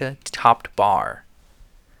formica topped bar.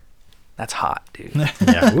 That's hot, dude.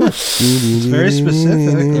 Yeah. It's very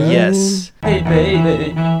specific. Right? Yes. Hey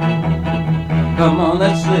baby, come on,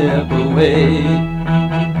 let's slip away.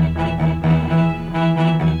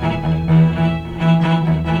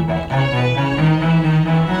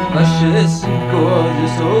 Luscious and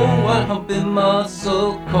gorgeous, oh what humping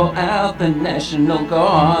muscle, call out the National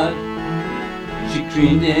Guard. She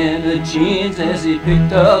creamed in her jeans as he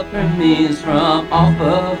picked up her knees from off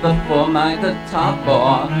of the formica top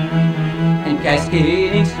bar. And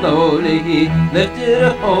cascading slowly, he lifted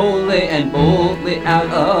her wholly and boldly out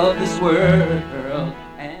of this world.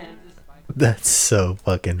 And That's so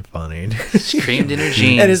fucking funny. She creamed in her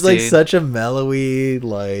jeans, And it's like dude. such a mellowy,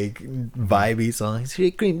 like vibey song.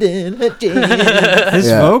 She creamed in her jeans. His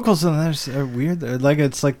Yeah. vocals in there are weird. They're like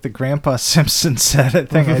it's like the Grandpa Simpson said it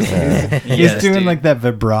thing. He's Yes, doing dude. like that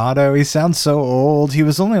vibrato. He sounds so old. He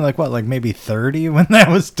was only like what, like maybe 30 when that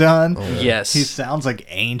was done. Yes. He sounds like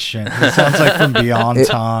ancient. He sounds like from beyond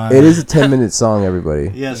time. It is a 10-minute song, everybody.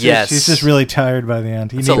 Yes. Yes. He's just really tired by the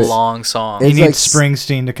end. He It's a needs, long song. he It's needs like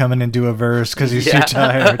Springsteen to come in and do a verse because he's Yeah. too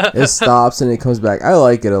tired. It stops and it comes back. I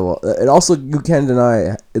like it a lot. It also, you can't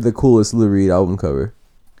deny the coolest Lou Reed album cover.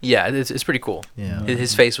 Yeah, it's pretty cool. Yeah.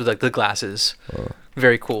 His face with like the glasses.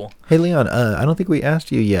 Very cool. Hey Leon, I don't think we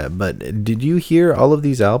asked you yet, but did you hear all of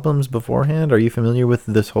these albums beforehand? Are you familiar with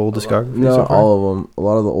this whole discography? so Not far? all of them. A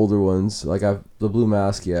lot of the older ones, like the Blue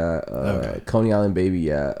Mask, yeah. Okay. Coney Island Baby,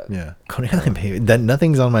 yeah. Yeah, Coney Island Baby. That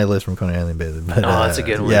nothing's on my list from Coney Island Baby. But, Oh, that's a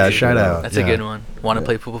good one. Yeah, dude. shout out. That's yeah. a good one. Want to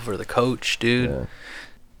play football for the coach, dude. Yeah.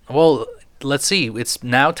 Well, let's see. It's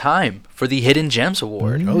now time for the Hidden Gems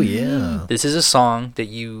Award. Oh yeah. This is a song that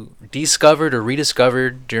you discovered or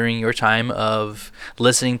rediscovered during your time of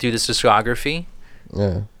listening through this discography.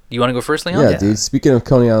 Yeah. You want to go first, Leon? Yeah, dude. Speaking of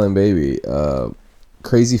Coney Island Baby,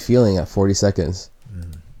 Crazy Feeling at 40 seconds.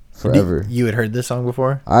 Forever. You had heard this song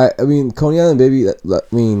before? I mean, Coney Island Baby,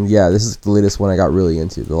 yeah, this is the latest one I got really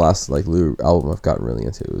into. The last, like, Lou album I've gotten really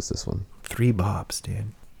into was this one. 3 bops, dude.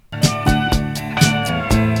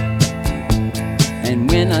 And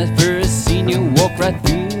when I first seen you walk right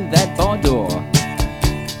through that bar door,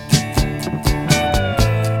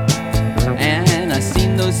 and I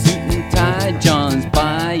seen those suit and tie Johns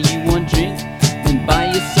buy you one drink and buy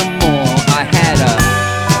you some more,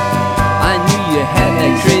 I knew you had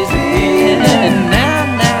that crazy feeling, and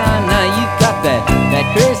now you got that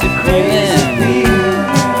crazy feeling.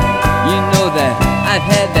 You know that I've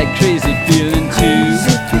had that crazy feeling too.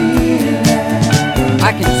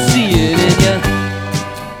 I can see it in you.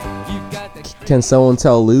 Can someone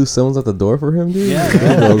tell Lou someone's at the door for him, dude? Yeah.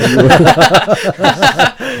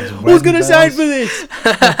 Who's gonna sign for this?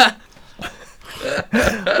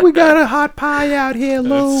 We got a hot pie out here,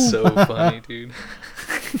 Lou. That's so funny, dude.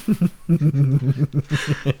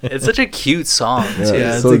 It's such a cute song, too. Yeah,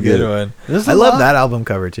 Yeah, it's so a good good. one. There's I a love lot- that album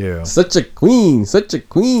cover too. Such a queen. Such a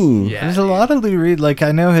queen. Yeah, There's a lot of Lou Reed. Like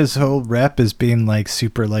I know his whole rep is being like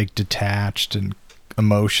super like detached and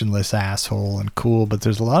emotionless asshole and cool, but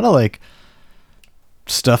there's a lot of like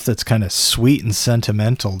stuff that's kind of sweet and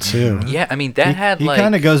sentimental too. Yeah, I mean, that had he like...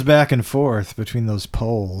 kind of goes back and forth between those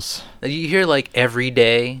poles. You hear like Every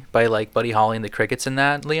Day by like Buddy Holly and the Crickets in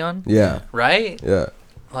that, Leon? Yeah. Right? Yeah.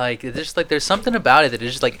 Like, it's just like there's something about it that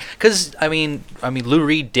is just like... Because, I mean, Lou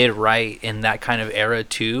Reed did write in that kind of era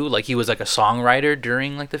too. Like, he was like a songwriter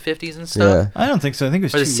during like the 50s and stuff. Yeah. I don't think so. I think it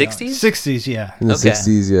was Or the too young. 60s? 60s, yeah. In the Okay.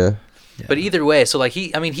 60s, yeah. But either way, so like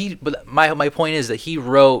but my point is that he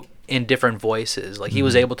wrote in different voices. Like he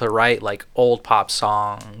was able to write like old pop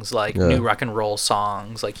songs, like new rock and roll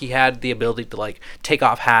songs. Like he had the ability to like take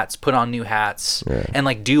off hats, put on new hats, and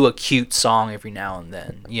like do a cute song every now and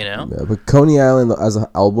then, you know? Yeah, but Coney Island as an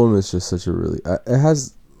album is just such a really it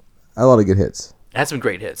has a lot of good hits. It had some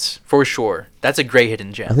great hits for sure. That's a great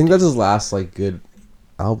hidden gem. I think that's his last like good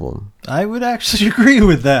album. I would actually agree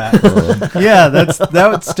with that. Yeah,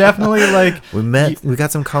 that's definitely like We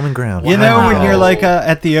got some common ground. you know when you're like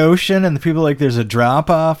at the ocean and the people like there's a drop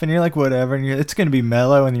off and you're like whatever and it's gonna be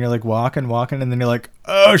mellow and you're like walking and then you're like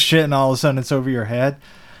oh shit and all of a sudden it's over your head.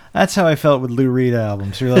 That's how I felt with Lou Reed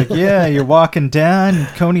albums. You're like yeah you're walking down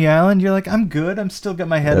Coney Island. You're like I'm good. I'm still got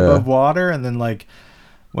my head above water and then like.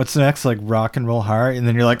 What's next? Like Rock and Roll Heart, and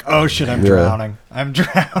then you're like, "Oh shit, I'm drowning! I'm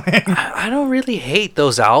drowning!" I don't really hate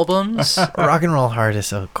those albums. Rock and Roll Heart is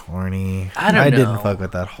so corny. I don't know. didn't fuck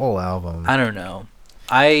with that whole album. I don't know.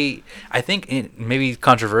 I think it may be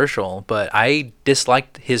controversial, but I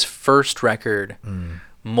disliked his first record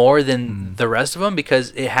more than the rest of them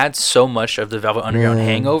because it had so much of the Velvet Underground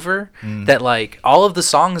hangover that like all of the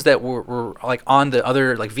songs that were like on the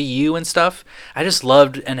other like VU and stuff, I just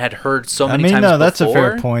loved and had heard so many times before. That's a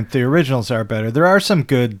fair point. The originals are better. There are some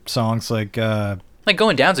good songs like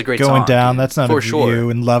Going Down's a great song. Going Down, that's not for a VU,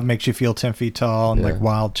 sure. and Love Makes You Feel 10 Feet Tall and like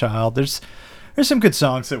Wild Child. There's some good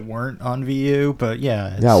songs that weren't on VU, but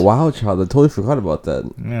yeah. Wild Child. I totally forgot about that.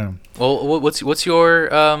 Yeah. Well, what's your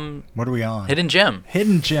what are we on? hidden gem?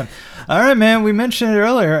 Hidden gem. All right, man. We mentioned it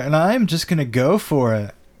earlier, and I'm just gonna go for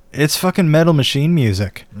it. It's fucking Metal Machine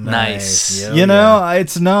music. Nice. Yo, You know,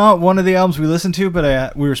 it's not one of the albums we listened to,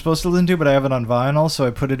 but we were supposed to listen to, but I have it on vinyl, so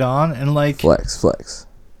I put it on and like. Flex.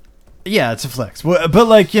 Yeah, it's a flex, but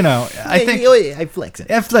like you know, I think I flex it.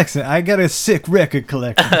 I flex it. I got a sick record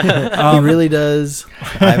collection. He really does.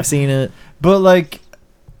 I've seen it. But like,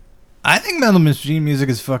 I think Metal Machine music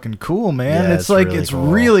is fucking cool, man. Yeah, it's like really it's cool.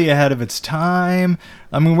 really ahead of its time.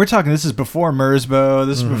 I mean, we're talking. This is before Merzbow.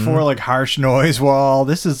 This is before like Harsh Noise Wall.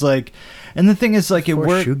 This is like, and the thing is like it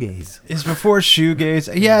worked. Shoegaze. It's before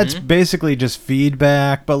shoegaze. Yeah, it's basically just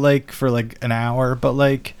feedback, but like for like an hour. But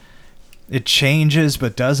like, it changes,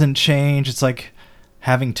 but doesn't change. It's like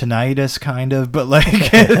having tinnitus, kind of. But like,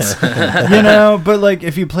 it's you know. But like,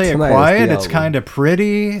 if you play it Tinnitus, quiet, the it's album. kind of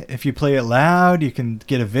pretty. If you play it loud, you can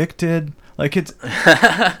get evicted. Like it's.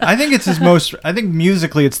 I think it's his most. I think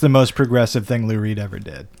musically, it's the most progressive thing Lou Reed ever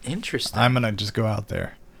did. Interesting. I'm gonna just go out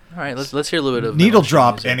there. All right, let's hear a little bit of Needle Metal Machine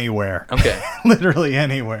drop music. anywhere. Okay. Literally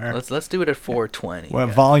anywhere. Let's do it at 420. Well,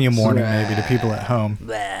 guys. volume warning maybe to people at home.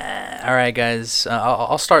 Blah. All right, guys.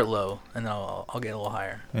 I'll start low and then I'll get a little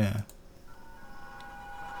higher. Yeah.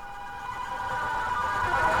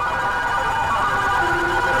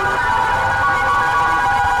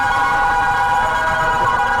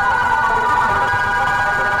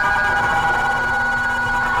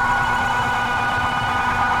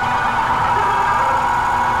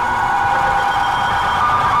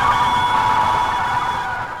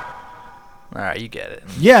 All right, you get it.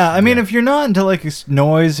 Yeah, I mean, if you're not into like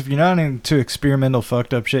noise, if you're not into experimental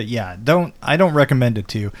fucked up shit, I don't recommend it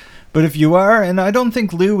to you. But if you are, and I don't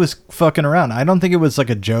think Lou was fucking around. I don't think it was like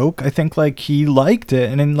a joke. I think like he liked it,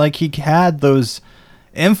 and then like he had those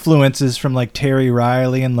influences from like Terry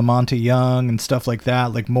Riley and Lamonte Young and stuff like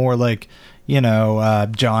that, like more like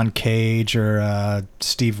John Cage or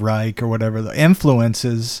Steve Reich or whatever the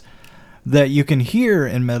influences that you can hear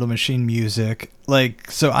in Metal Machine music.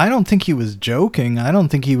 Like, so I don't think he was joking. I don't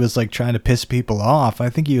think he was like trying to piss people off. I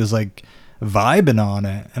think he was like vibing on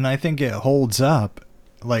it, and I think it holds up.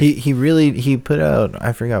 Like he put out,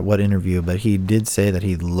 I forgot what interview, but he did say that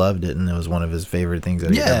he loved it and it was one of his favorite things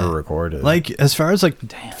that he ever recorded. Like as far as like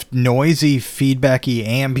noisy, feedbacky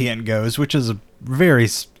ambient goes, which is a very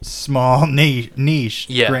small niche,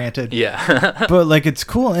 granted. Yeah. But like it's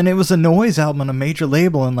cool, and it was a noise album on a major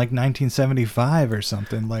label in like 1975 or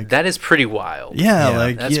something. Like That is pretty wild. yeah,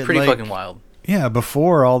 like That's pretty like, fucking wild. Yeah,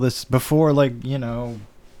 before all this, before like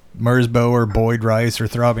Merzbow or Boyd Rice or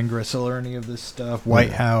Throbbing Gristle or any of this stuff,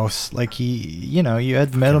 White House, like you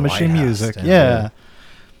had Metal White Machine House, music, damn. Yeah.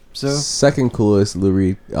 So Second coolest Lou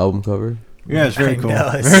Reed album cover. yeah, it's very I cool.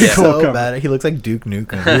 know, it's Very so cool cover. bad. He looks like Duke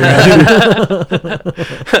Nukem.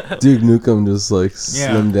 Duke Nukem just like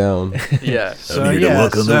slimmed down. Yeah. So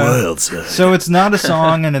so it's not a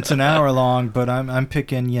song and it's an hour long, but I'm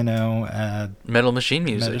picking Metal Machine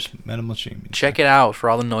music. Metal Machine music. Check it out for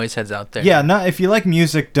all the noise heads out there. Yeah, if you like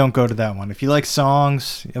music, don't go to that one. If you like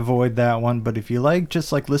songs, avoid that one. But if you like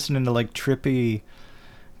just like listening to like trippy,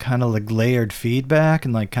 kind of like layered feedback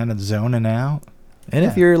and like kind of zoning out. And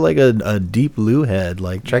if you're like a deep Lou head,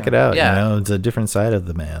 like check it out. Yeah. It's a different side of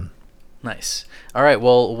the man. Nice. All right.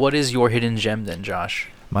 Well, what is your hidden gem then, Josh?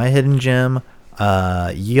 My hidden gem.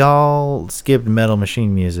 Y'all skipped Metal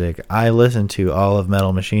Machine music. I listen to all of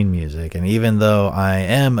Metal Machine music, and even though I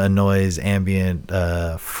am a noise ambient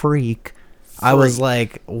freak, I was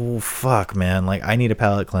like, oh, fuck, man. Like, I need a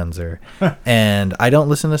palate cleanser. And I don't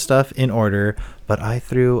listen to stuff in order, but I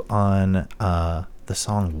threw on the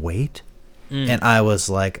song Wait, and I was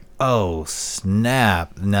like, oh,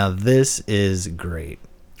 snap. Now, this is great.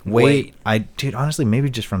 Wait. Dude, honestly, maybe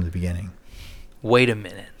just from the beginning. Wait a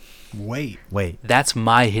minute. Wait. That's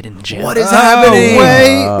my hidden gem. What is happening?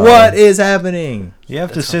 wait. What is happening? You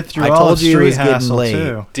have to sit through I all told of you it Street was getting Hassle, late.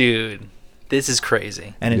 too. Dude, this is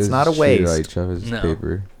crazy. And it's You not a just treat it waste. Like Travis No.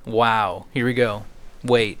 paper. Wow. Here we go.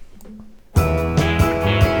 Wait.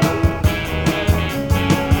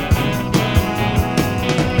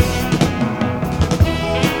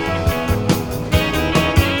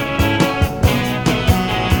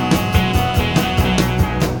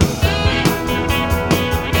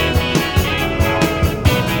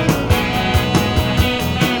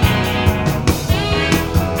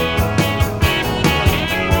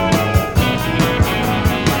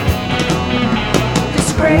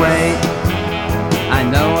 Wait, I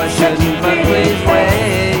know I shouldn't, but please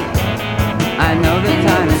wait. I know the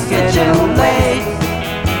time is getting late,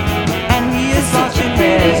 and he is watching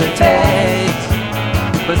me hesitate.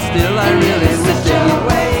 But still, I really wish that you'd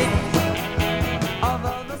wait.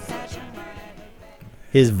 Although the session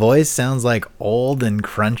His voice sounds like old and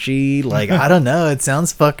crunchy. Like, I don't know. It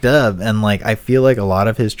sounds fucked up. And, like, I feel like a lot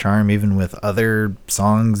of his charm, even with other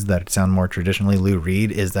songs that sound more traditionally Lou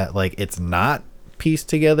Reed, is that, like, it's not pieced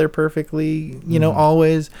together perfectly, you know,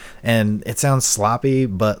 always. And it sounds sloppy,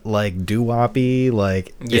 but, like, doo-woppy.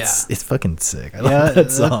 Like, it's fucking sick. I love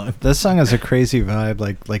that song. This song has a crazy vibe,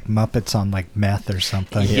 like Muppets on like meth or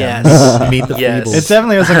something. Yes. Meet the Yes. Feebles. It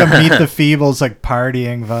definitely has like a Meet the Feebles like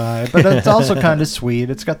partying vibe, but it's also kind of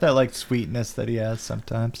sweet. It's got that like sweetness that he has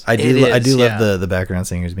sometimes. I It do is, yeah. love the background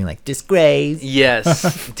singers being like, disgrace.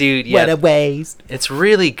 Yes, dude. What Yeah, a waste. it's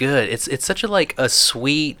really good. It's such a like a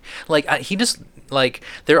sweet like he just like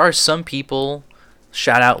there are some people.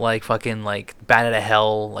 Shout out like fucking like Bat Out of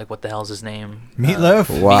Hell. Like what the hell's his name? Meatloaf.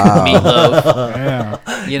 Wow. Meatloaf.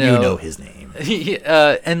 Yeah. You know. his name.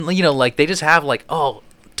 And you know like they just have like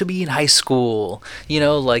to be in high school. You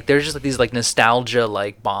know like there's just like these like nostalgia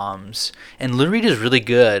like bombs. And Lou Reed is really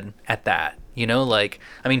good at that. You know like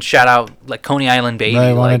I mean shout out like Coney Island Baby.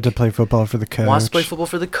 I wanted like, to play football for the coach. wants to play football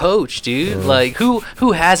for the coach, dude. Like who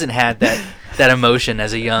hasn't had that emotion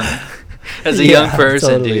as a young young person,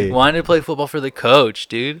 totally. dude. Wanted to play football for the coach,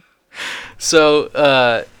 dude.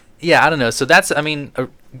 So yeah, I don't know. So that's I mean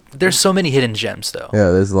there's so many hidden gems though.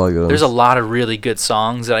 Yeah, there's a lot of good ones. There's a lot of really good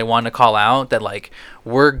songs that I want to call out that like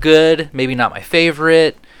were good, maybe not my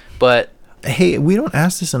favorite, but Hey, we don't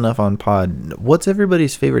ask this enough on pod. What's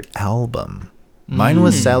everybody's favorite album? Mine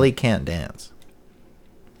was Sally Can't Dance.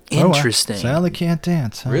 Oh, wow. interesting. Sally Can't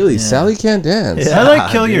Dance. Huh? Really? Yeah. Sally Can't Dance? Yeah. I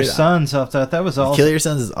like Kill Your dude. Sons off that. That was also Kill Your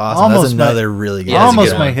Sons is awesome. Almost That's another really good. Yeah, that's a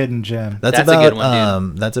almost good my one. hidden gem. That's That's a about good one,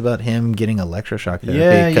 dude. that's about him getting electroshock therapy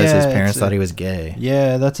Yeah, because his yeah, parents it's thought a- he was gay.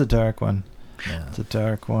 Yeah, that's a dark one. Yeah. It's a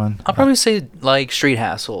dark one. I'll probably say like Street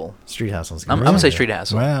Hassle. Street Hustle's I'm gonna say Street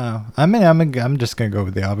Hassle. Wow. I mean, I'm just gonna go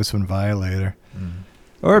with the obvious one, Violator,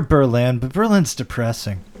 or Berlin. But Berlin's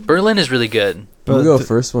depressing. Berlin is really good. But We go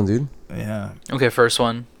first one, dude. yeah. Okay, first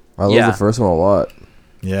one. I love Yeah. the first one a lot.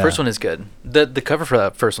 Yeah. First one is good. The cover for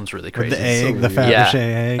that first one's really With crazy. the egg, so the weird. yeah, Fabergé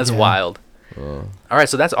egg. that's yeah. wild. Oh. All right,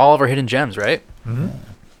 so that's all of our hidden gems, right? Mhm.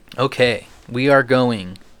 Okay, we are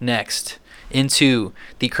going next into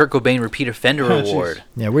the Kurt Cobain Repeat Offender Oh, jeez. Award.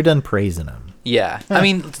 Yeah, we're done praising him. Yeah, I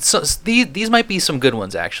mean, these might be some good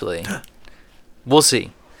ones actually. We'll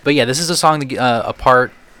see. But yeah, this is a song, a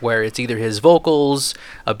part where it's either his vocals,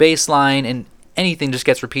 a bass line, and anything just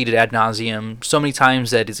gets repeated ad nauseum so many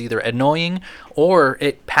times that it's either annoying or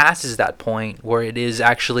it passes that point where it is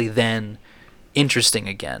actually then interesting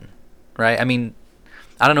again, right? I mean,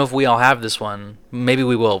 I don't know if we all have this one. Maybe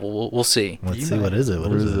we will. We'll see. Let's see, what is it?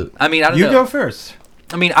 What is it? I mean, I don't You know. go first.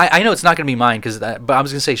 I mean, I know it's not going to be mine but I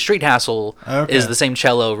was going to say Street Hassle Okay. is the same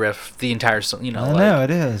cello riff the entire song, you know. I like, know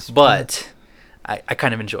it is, but I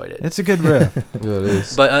kind of enjoyed it. it's a good riff. Yeah, it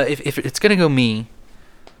is. But if it's gonna go me,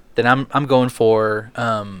 then I'm going for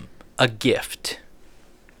a gift.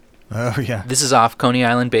 Oh yeah. This is off Coney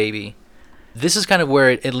Island Baby. This is kind of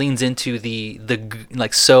where it leans into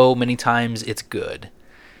like so many times it's good.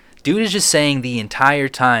 Dude is just saying the entire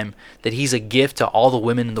time that he's a gift to all the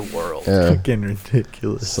women in the world, Yeah. Fucking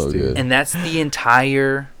ridiculous. So dude. good. and that's the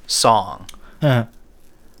entire song, Huh.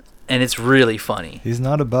 and it's really funny. He's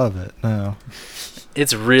not above it. No.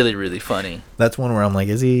 It's really, really funny. That's one where I'm like,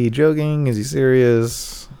 is he joking? Is he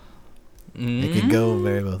serious? It could go Mm,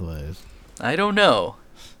 very both ways. I don't know.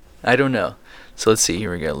 So let's see.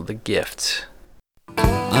 Here we go. The Gift.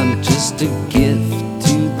 I'm just a gift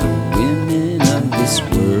to the women of this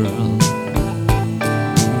world.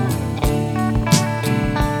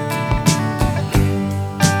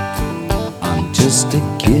 I'm just a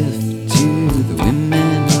gift to the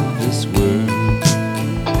women of this world.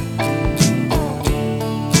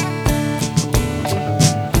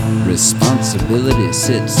 Responsibility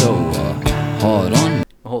sits so hard on.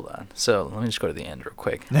 Hold on. So let me just go to the end real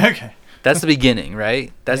quick. Okay. That's the beginning,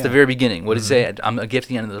 right? That's the Yeah. very beginning. What did it say? I'm a gift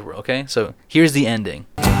to the end of the world. Okay. So here's the ending.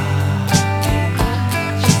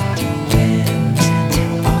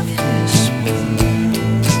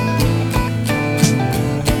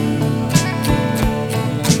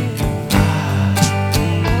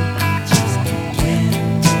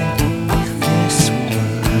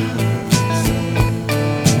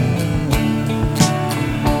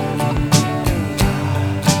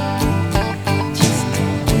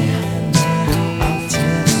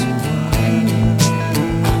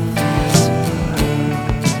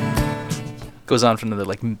 Goes on for another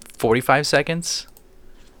like 45 seconds.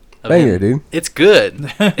 of Banger, him. dude. It's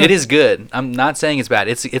good. It is good. I'm not saying it's bad.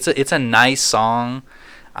 It's a nice song.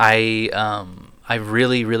 I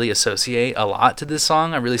really, really associate a lot to this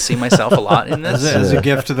song. I really see myself a lot in As this. a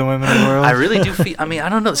gift to the women of the world. I really do feel. I mean, I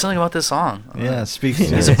don't know. There's something about this song. Yeah, speaks.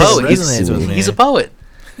 He's to a poet. It resonates with me. He's a poet.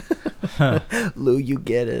 Lou, you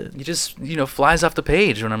get it. He just flies off the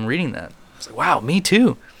page when I'm reading that. It's like, wow, me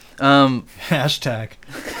too. Hashtag.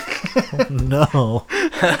 No.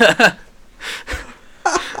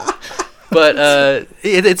 But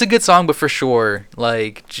it's a good song, but for sure,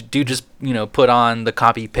 like, dude just, put on the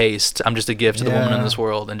copy paste, I'm just a gift to the woman in Yeah. this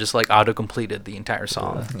world, and just, like, auto-completed the entire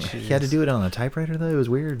song. He had to do it on a typewriter, though. It was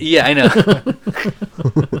weird. Yeah, I know.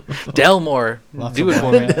 Delmore, Lots do of it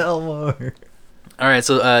for me. Delmore. All right,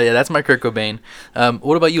 so, yeah, that's my Kurt Cobain.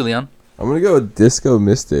 What about you, Leon? I'm gonna go with Disco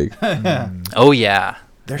Mystic. Oh, yeah.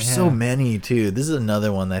 There's Yeah. so many, too. This is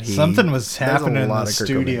another one that he... Something was there's a happening in lot the of Kurt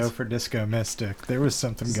studio Cobains. for Disco Mystic. There was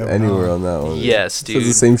something Just going anywhere on. on that one. Yes, It says the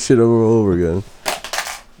dude. same shit over and over again.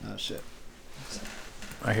 Oh shit.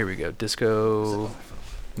 All right, here we go. Disco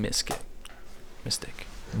Mystic.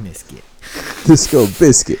 Biscuit. Disco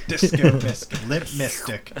Biscuit. Disco Mystic. Limp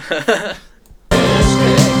Mystic.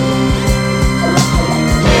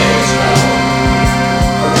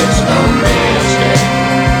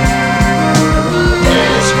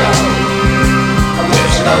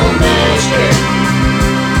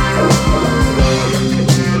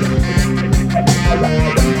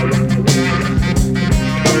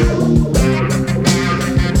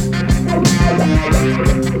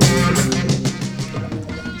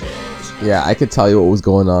 Yeah, I could tell you what was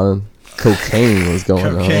going on. Cocaine was going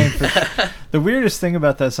Cocaine. on. The weirdest thing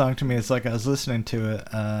about that song to me is like I was listening to it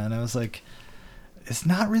and I was like, it's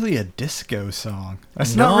not really a disco song.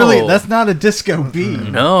 That's not No. really. That's not a disco beat.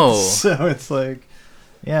 No. So it's like,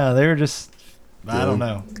 yeah, they were just. I don't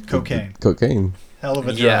know. Cocaine. Cocaine. Hell of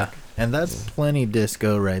a drug. Yeah. And that's plenty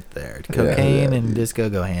disco right there. Cocaine yeah, and dude. disco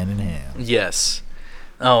go hand in hand. Yes.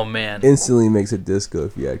 Oh, man. Instantly makes it disco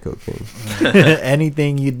if you add cocaine.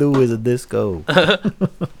 Anything you do is a disco.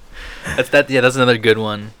 That's another good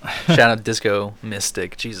one. Shout out Disco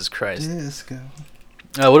Mystic. Jesus Christ. Disco.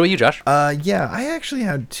 What about you, Josh? Yeah, I actually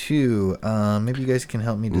had two. Maybe you guys can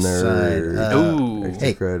help me decide. Nerd. Ooh. Extra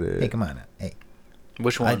Hey, credit. hey, come on. Hey,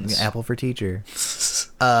 Which ones? Apple for Teacher.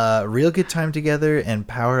 Real Good Time Together and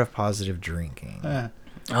Power of Positive Drinking.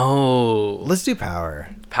 Oh. Let's do Power.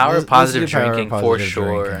 Power of Let's Positive do Power of Drinking for Positive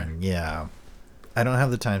sure. Drinking. Yeah. I don't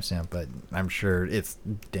have the timestamp, but I'm sure it's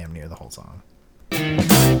damn near the whole song. The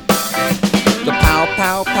pow,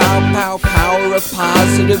 pow, pow, pow, power of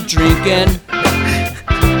positive drinking.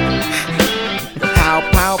 The pow,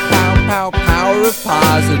 pow, pow, pow, power of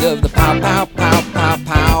positive. The pow, pow, pow, pow,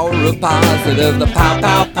 power of positive. The pow,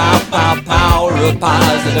 pow, pow, pow, power of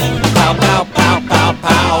positive. The pow, pow, pow, pow,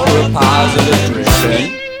 power of positive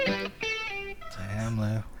drinking. Damn,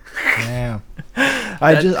 Lou. Damn.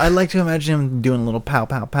 I like to imagine him doing a little pow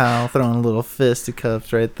pow pow, throwing a little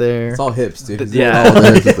fisticuffs right there. It's all hips, dude. He's Yeah. doing all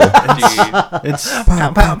the hips with it. Dude. It's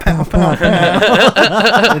Pow pow pow pow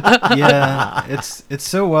pow. yeah. It's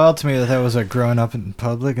so wild to me that was like growing up in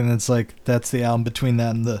public, and it's like that's the album between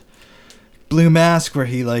that and the Blue Mask where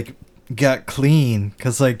he like got clean,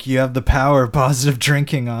 because like you have the power of positive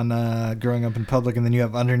drinking on Growing Up in Public, and then you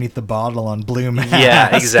have Underneath the Bottle on Blue Mask.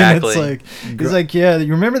 Yeah, exactly. And it's like, yeah,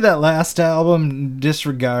 you remember that last album?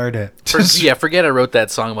 Disregard it. Forget I wrote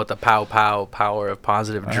that song about the power of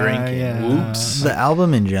positive drinking. Yeah. Whoops. The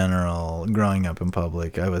album in general, Growing Up in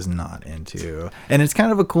Public, I was not into. And it's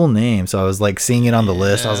kind of a cool name, so I was like seeing it on the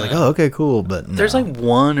list. I was like, oh, okay, cool. But no. There's like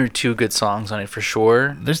one or two good songs on it for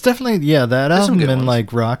sure. There's definitely, that There's some album good and ones.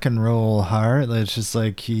 like Rock and Roll Heart. It's just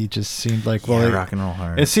like he just seemed like, well, Rock and Roll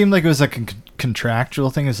Heart. it seemed like it was like a contractual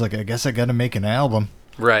thing. It's like, I guess I got to make an album.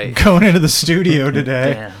 Right. Going into the studio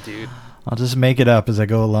today. Damn, dude. I'll just make it up as I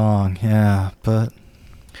go along. Yeah, but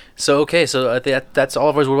So okay, so that's all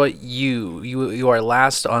of ours. What about you? You are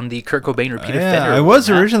last on the Kurt Cobain Repeat Offender. I was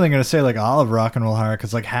Matt. originally going to say like all of Rock and Roll Heart,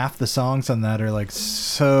 because like half the songs on that are like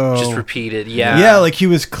so just repeated. Yeah. Yeah, like he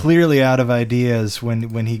was clearly out of ideas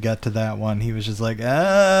when he got to that one. He was just like,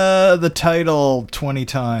 the title 20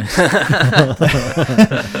 times.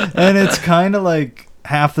 And it's kind of like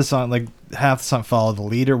half the song Follow the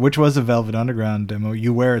Leader, which was a Velvet Underground demo.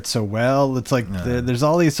 You Wear It So Well. It's like there's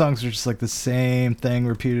all these songs that are just like the same thing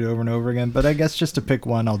repeated over and over again. But I guess just to pick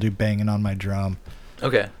one, I'll do Banging on My Drum.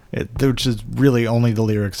 Okay. Which is really only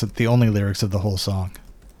the only lyrics of the whole song.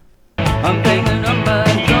 I'm banging on my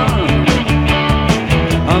drum.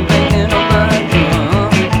 I'm banging on my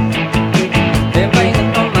drum. They're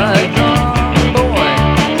banging on my drum, boy.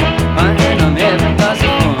 And I'm having lots of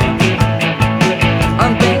fun.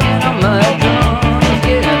 I'm banging on my drums,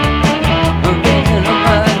 yeah. I'm banging on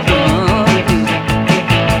my drums.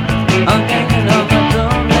 I'm banging on my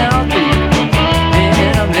drum now, too.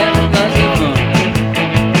 And I'm having lots of fun.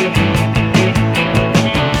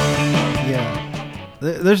 Yeah.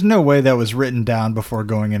 There's no way that was written down before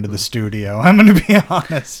going into the studio. I'm going to be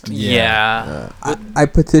honest. Yeah. I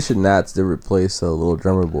petitioned Nats to replace a Little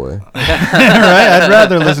Drummer Boy. Right? I'd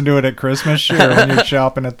rather listen to it at Christmas, sure, when you're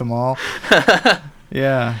shopping at the mall.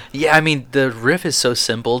 Yeah. Yeah, I mean, the riff is so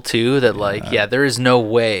simple, too, that, like, there is no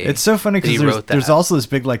way. It's so funny that he because wrote there's that. also this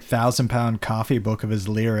big, like, 1,000-pound coffee book of his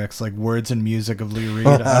lyrics, like Words and Music of Lou Reed.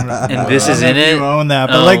 I don't know- And this I is don't know in if it? You own that,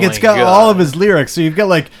 but, Oh like, it's my got God. all of his lyrics. So you've got,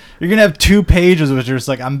 like, you're going to have 2 pages, which are just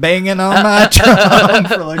like, I'm banging on my drum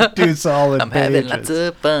for, like, 2 solid I'm pages. having lots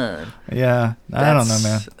of fun. Yeah. I don't know,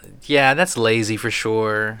 man. Yeah, that's lazy for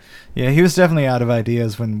sure. Yeah, he was definitely out of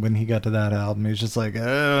ideas when he got to that album. He was just like, I don't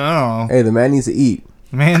know. Hey, the man needs to eat.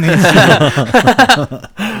 Man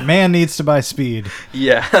needs to buy speed.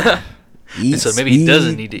 Yeah. Eat So maybe he speed.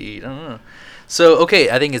 doesn't need to eat. I don't know. So, okay,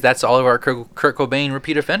 I think that's all of our Kurt Cobain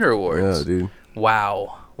Repeat Offender Awards. Yeah, dude.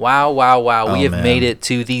 Wow. We have man. made it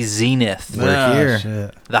to the zenith. We're here.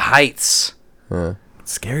 Shit. The heights. Yeah.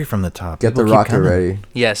 It's scary from the top. Get People the keep rocket coming. ready.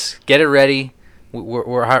 Yes, get it ready. We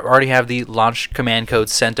already have the launch command code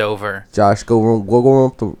sent over. Josh, go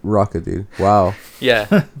warm up the rocket, dude. Wow.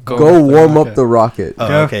 Yeah. Go warm up the rocket. Oh,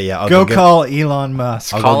 Go, okay, yeah. I'll go give- call Elon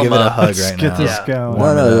Musk. I'll Call go give him it a up. hug Let's right get now. this Yeah. going.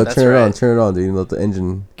 No, That's turn it on. right. Turn it on, dude. Let the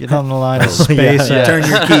engine. Get on the line of Yeah, space. Turn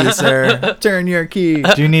your key, sir. Turn your key.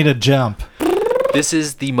 Do you need a jump? This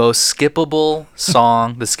is the most skippable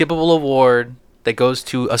song, the skippable award that goes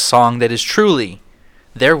to a song that is truly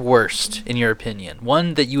their worst, in your opinion.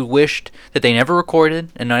 One that you wished that they never recorded,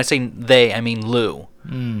 and when I say they, I mean Lou.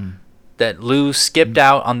 That Lou skipped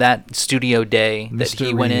out on that studio day that Mr.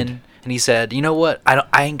 he went Reed. in and he said, "You know what? I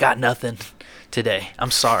ain't got nothing today.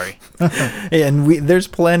 I'm sorry." Yeah, and there's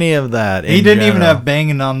plenty of that. He in didn't even general. have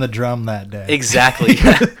banging on the drum that day. Exactly.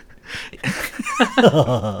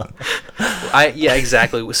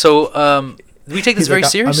 Exactly. So we take this He's very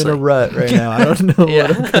like, seriously. I'm in a rut right now. I don't know Yeah.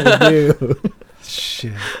 what I'm gonna do.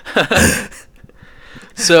 Shit.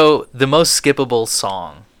 So the most skippable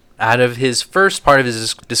song out of his first part of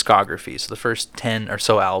his discography, so the first 10 or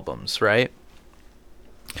so albums, right?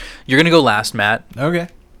 You're going to go last, Matt. Okay.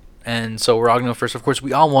 And so we're all going to go first. Of course,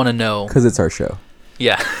 we all want to know. Because it's our show.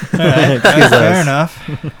 Yeah. All right. Fair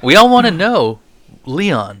enough. We all want to know,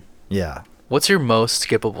 Leon, Yeah. what's your most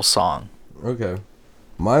skippable song? Okay.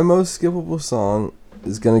 My most skippable song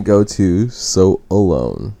is going to go to So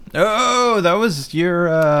Alone. Oh, that was your.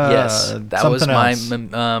 Yes, that was something my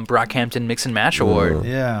else. Brockhampton Mix and Match Award.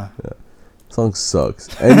 Yeah. Song sucks.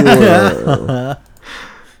 Anyway,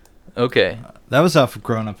 Okay. That was off of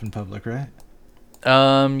Grown Up in Public, right?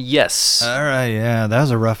 Yes. All right. Yeah, that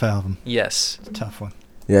was a rough album. Yes. Tough one.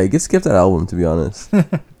 yeah, you could skip that album, to be honest. You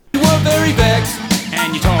were very vexed,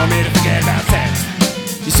 and you told me to forget about sex.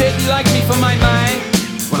 You said you liked me for my mind.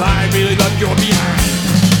 Well, I really loved your behind.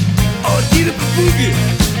 Oh, get up and boogie.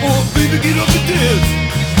 Oh, baby, get up and dance.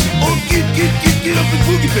 Oh, get up and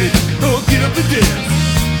boogie, baby. Oh, get up and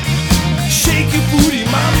dance. Shake your booty,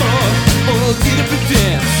 mama.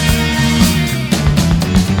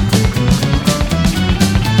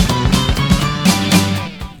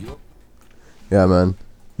 Yeah, man.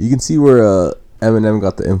 You can see where Eminem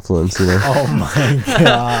got the influence, you know. Oh my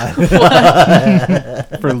god.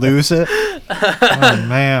 For Lose It. Oh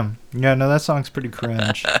man. Yeah, no, that song's pretty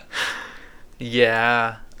cringe.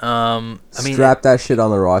 Yeah. I mean, Strap that shit on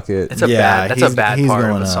the rocket. it's a Yeah, bad. That's a bad he's part of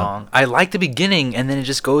going the up. song. I like the beginning, and then it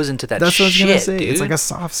just goes into that That's what I was shit, gonna say. dude. It's like a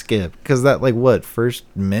soft skip because that like what first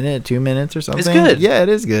minute, 2 minutes or something. good. Yeah, it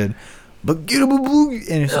is good. But get a boogie,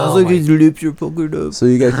 and it sounds Oh like my- his lips are puckered up. So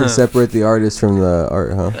you guys can separate the artist from the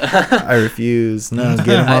art, huh? I refuse. No, get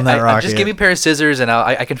him on that rocket. Just give me a pair of scissors, and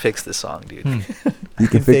I can fix this song, dude. You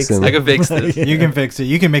can fix him. I can fix this. You can fix it.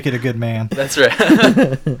 You can make it a good man. That's right.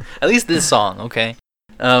 At least this song, okay.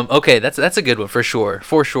 Okay, that's a good one for sure.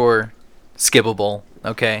 For sure, skippable.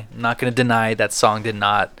 Okay, I'm not gonna deny that song did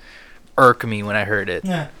not irk me when I heard it.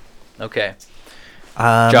 Yeah. Okay.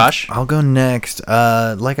 Josh? I'll go next.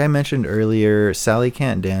 Like I mentioned earlier, Sally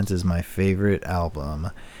Can't Dance is my favorite album.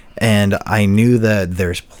 And I knew that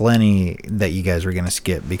there's plenty that you guys were going to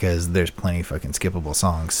skip because there's plenty fucking skippable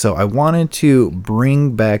songs. So I wanted to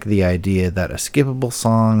bring back the idea that a skippable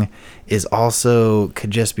song is also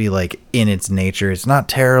could just be like in its nature. It's not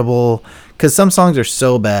terrible because some songs are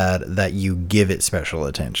so bad that you give it special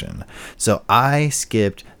attention. So I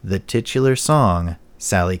skipped the titular song,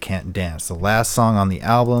 Sally Can't Dance, the last song on the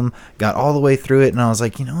album, got all the way through it, and I was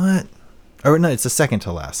like, you know what? Or no, it's the second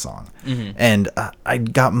to last song. Mm-hmm. And I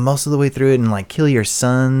got most of the way through it, and like Kill Your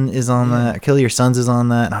Son is on that. Kill Your Sons is on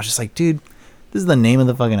that. And I was just like, dude, this is the name of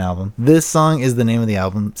the fucking album. This song is the name of the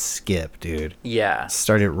album. Skip, dude. Yeah.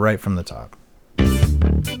 Start it right from the top.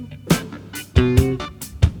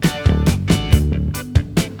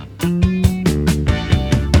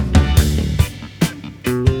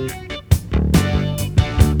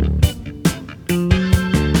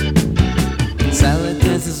 Sally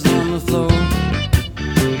dances on the floor.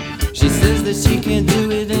 She says that she can't do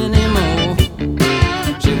it anymore.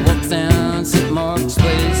 She walks down St. Mark's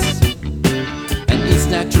Place and eats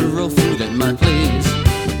natural food at my place.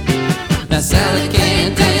 Now Sally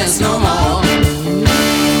can't dance no more.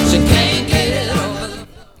 She can't get over.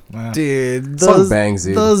 Wow. Dude, Song those, bangs,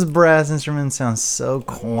 dude. those brass instruments sound so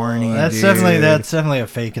corny. That's dude. definitely a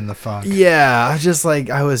fake in the funk. Yeah,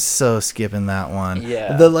 I was so skipping that one.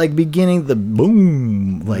 Yeah. The like beginning, the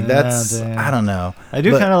boom, like Yeah, that's damn. I don't know. I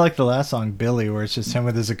do But- kind of like the last song, Billy, where it's just him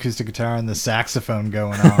with his acoustic guitar and the saxophone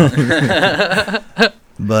going on.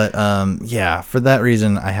 But yeah, for that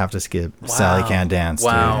reason, I have to skip Sally Wow. Can't Dance.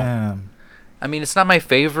 Wow. Dude. Damn. I mean, it's not my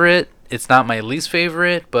favorite. It's not my least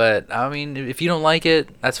favorite, but I mean, if you don't like it,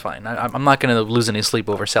 that's fine. I'm not gonna lose any sleep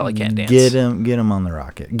over Sally Can't Dance. Get him on the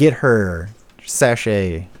rocket. Get her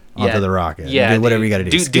sashay onto the rocket. Yeah, do whatever dude. you got to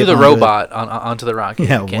do. Do Skip the onto it. robot onto the rocket.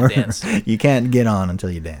 Yeah, You can't dance. you can't get on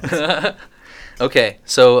until you dance. Okay,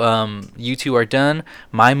 so you two are done.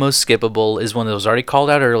 My most skippable is one that was already called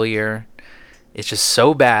out earlier. It's just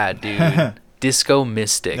so bad, dude. Disco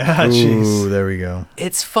Mystic. Ah, jeez. Ooh, there we go.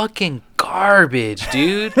 It's fucking garbage,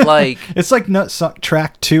 dude. Like, It's like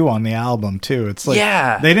track 2 on the album too. It's like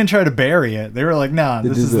Yeah. they didn't try to bury it. They were like, nah, They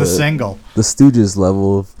this did is the single. The Stooges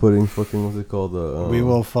level of putting fucking, what's it called? We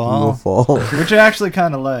Will Fall. We Will Fall. Which I actually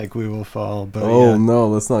kind of like. We Will Fall. But Oh yeah. no,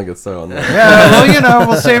 let's not get started on that. Yeah, well, you know,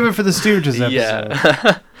 we'll save it for the Stooges episode.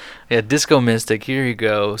 yeah. Yeah, Disco Mystic, here you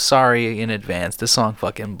go. Sorry in advance. This song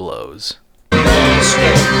fucking blows.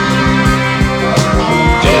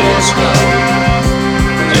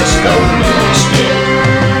 Disco Mystic.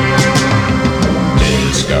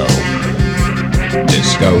 Disco.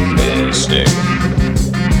 Disco Mystic.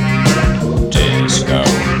 Disco.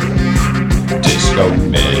 Disco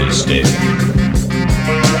Mystic.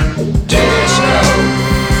 Disco.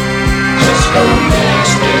 Disco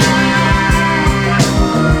Mystic.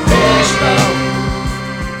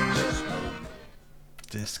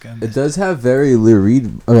 Disco. It does have very Lou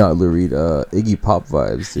Reed, not Lou Reed, Iggy Pop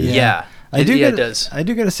vibes, dude. Yeah. I do. Yeah, It it does. I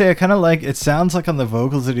do gotta say, I kind of like. It sounds like on the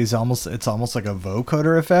vocals that it's almost like a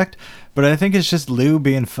vocoder effect, but I think it's just Lou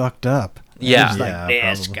being fucked up. Yeah. Just Yeah, like, probably.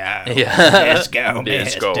 disco, Yeah. disco, Disco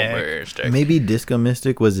mystic. Mystic. Maybe Disco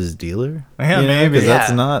Mystic was his dealer. Yeah, You know, maybe. 'cause that's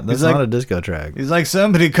Yeah. not He's like- a disco track. He's like,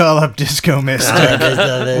 somebody call up Disco Mystic.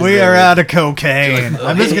 We are out of cocaine.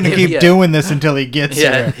 I'm just gonna keep Yeah. doing this until he gets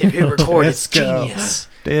Yeah, here. if you record, it's Disco. genius.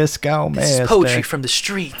 Disco This is Mystic. poetry from the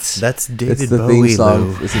streets. That's David It's the Bowie. theme song.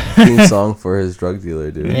 Lou. It's a theme song for his drug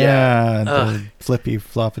dealer, dude. Yeah, the Ugh. flippy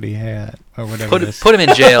floppity hat or whatever Put it is. put him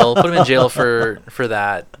in jail. Put him in jail for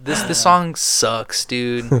that. This song sucks,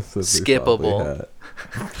 dude. Skippable.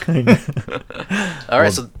 All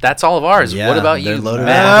right, so that's all of ours. Yeah, what about they're you, loaded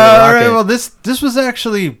Matt? up. All right, Rocket. well this was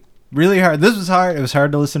actually really hard. This was hard. It was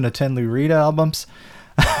hard to listen to 10 Lou Reed albums.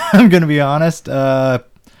 I'm gonna be honest.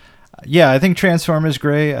 Yeah, I think Transformers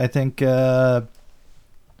great. I think everything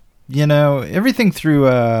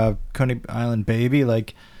through Coney Island Baby,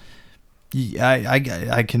 like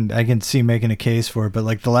I can see making a case for it, but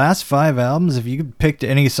like the last 5 albums, if you could pick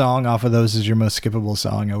any song off of those as your most skippable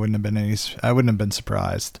song, I wouldn't have been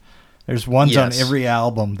surprised. There's ones on every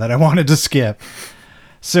album that I wanted to skip.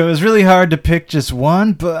 So it was really hard to pick just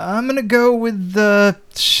one, but I'm going to go with the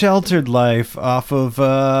Sheltered Life off of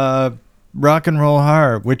Rock and Roll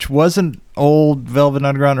Heart, which wasn't old Velvet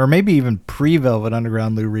Underground, or maybe even pre-Velvet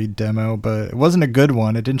Underground Lou Reed demo, but it wasn't a good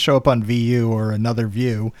one. It didn't show up on VU or Another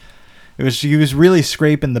View. He was really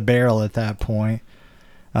scraping the barrel at that point.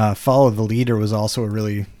 Follow the Leader was also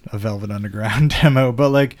a Velvet Underground demo,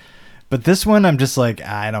 but this one I'm just like,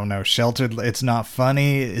 I don't know. Sheltered, it's not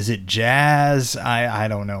funny. Is it jazz? I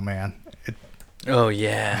don't know, man. Oh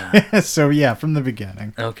yeah. So yeah, from the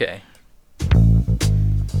beginning. Okay.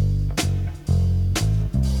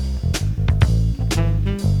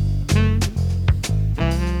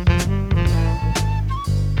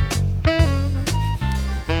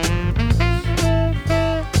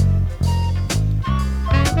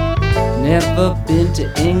 Never been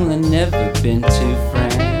to England, never been to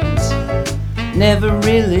France. Never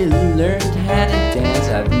really learned how to dance.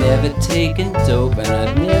 I've never taken dope and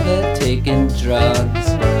I've never taken drugs.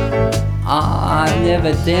 I've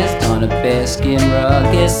never danced on a bearskin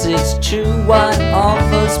rug. Guess it's true what all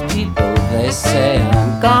those people they say.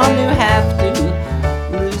 I'm gonna have to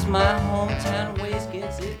lose my hometown ways.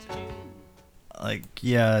 Guess it's true. Do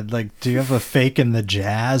you have a Fake in the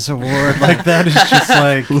Jazz award? Like, that is just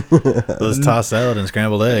like those tossed salad and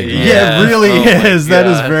scrambled eggs. Yeah, it really is. That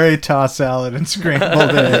is very tossed salad and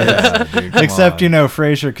scrambled eggs. Dude, Except,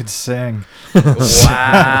 Frasier could sing.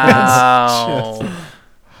 Wow.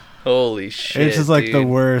 Holy shit. It's just like the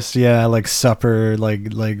worst, like supper, like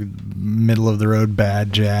middle of the road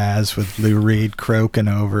bad jazz with Lou Reed croaking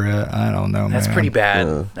over it. I don't know, man. That's pretty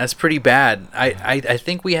bad. That's pretty bad. I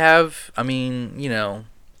think we have,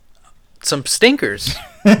 some stinkers.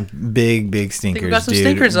 Big stinkers. I think we got some dude.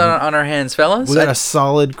 stinkers on our hands, fellas. We got a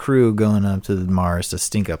solid crew going up to Mars to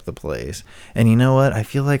stink up the place. And you know what? I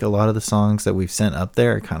feel like a lot of the songs that we've sent up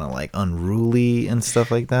there are kind of like unruly and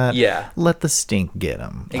stuff like that. Yeah. Let the stink get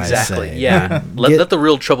them. Exactly. Yeah. Let the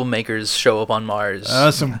real troublemakers show up on Mars.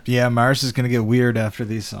 Mars is going to get weird after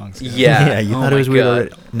these songs. Yeah. You thought it was weird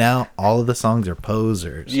already. Now all of the songs are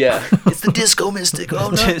posers. Yeah. It's the disco mystic.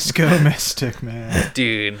 Oh, no. Disco mystic, man.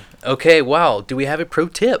 Dude. Okay, wow. Do we have a pro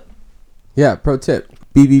tip? Yeah, pro tip.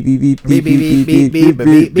 Beep beep beep beep beep beep beep beep beep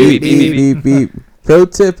beep beep, beep beep beep. Pro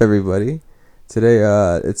tip, everybody. Today,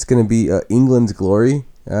 it's gonna be England's Glory.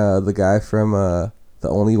 The guy from the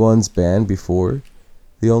Only Ones band before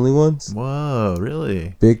the Only Ones. Whoa,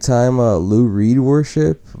 really? Big time Lou Reed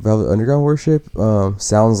worship, Velvet Underground worship.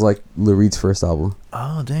 Sounds like Lou Reed's first album.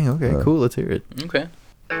 Oh, dang. Okay, cool. Let's hear it. Okay.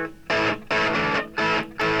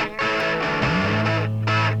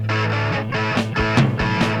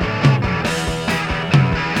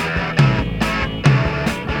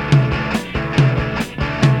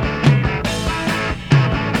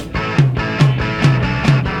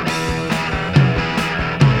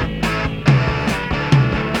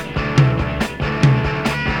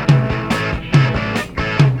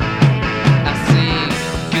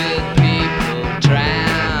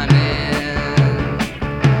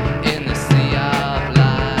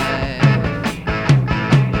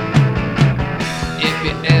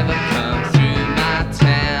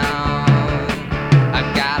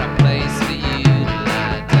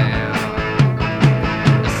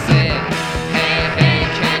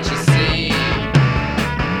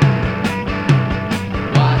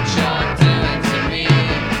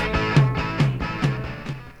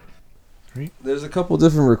 There's a couple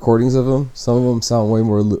different recordings of them. Some of them sound way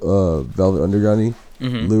more Velvet Underground-y,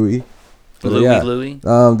 Louis. Louis.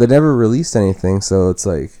 They never released anything, so it's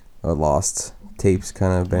like a lost tapes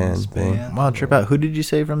kind of band thing. Wow, trip out. Who did you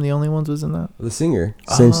say from The Only Ones was in that? The singer.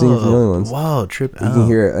 Same singer from The Only Ones. Wow, trip out. You can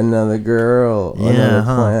hear it. Another girl, another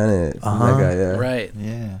planet. That guy, yeah. Right.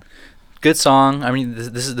 Yeah. Good song. I mean,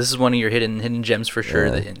 this is one of your hidden gems for sure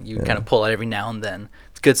that you kind of pull out every now and then.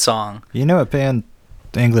 It's a good song. You know what band,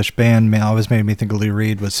 the English band, always made me think of Lou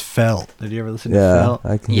Reed was Felt. Did you ever listen to Felt?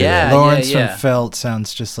 I can hear that. Lawrence from Felt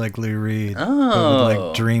sounds just like Lou Reed. Oh. With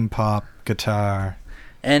like dream pop guitar.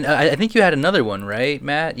 And I think you had another one, right,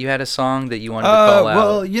 Matt? You had a song that you wanted to call out.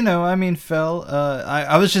 Well, Felt.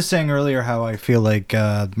 I was just saying earlier how I feel like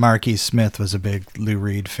Marquis Smith was a big Lou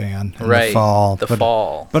Reed fan. In right. The Fall.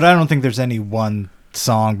 Fall. But I don't think there's any one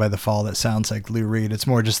song by The Fall that sounds like Lou Reed. It's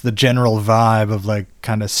more just the general vibe of like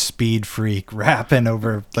kind of speed freak rapping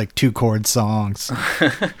over like 2-chord songs.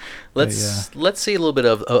 Let's see a little bit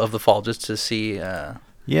of The Fall just to see how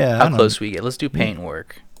close we get. Let's do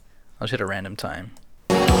Paintwork. I'll just hit a random time.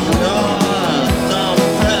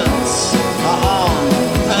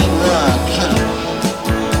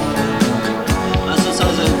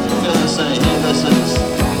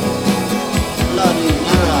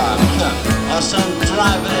 Some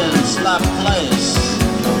drive-in slap place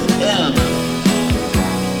in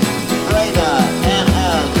Breda,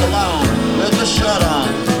 NL, Cologne, with a shirt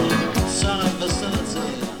on, son of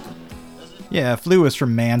vicinity. Yeah, if Lou was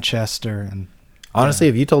from Manchester and Honestly,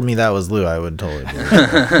 if you told me that was Lou, I would totally believe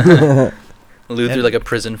it. Lou through like a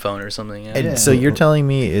prison phone or something. Yeah. And so you're telling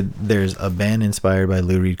me there's a band inspired by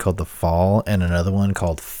Lou Reed called The Fall and another one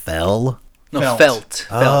called Fell? No, Felt.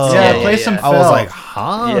 Oh. yeah, play some I was Felt. like,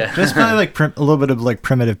 huh? Yeah. Just play like a little bit of like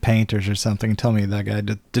Primitive Painters or something and tell me that guy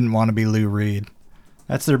didn't want to be Lou Reed.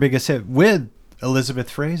 That's their biggest hit with Elizabeth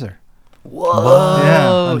Fraser. Whoa! Yeah,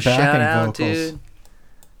 on Shout backing out, vocals. dude.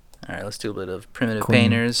 All right, let's do a bit of Primitive Queen.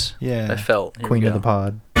 Painters. Yeah. I Felt. Here Queen we of go. the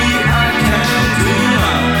Pod.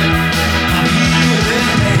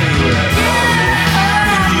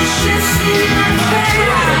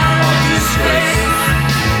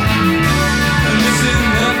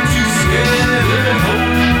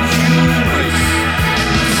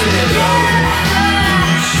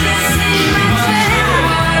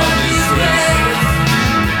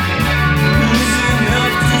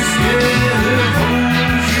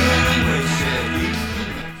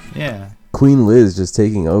 Yeah. Queen Liz just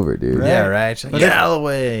taking over, dude. Right. Yeah, right. But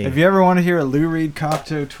Galloway. If you ever want to hear a Lou Reed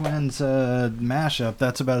Cocteau Twins mashup,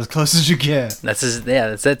 that's about as close as you get. That's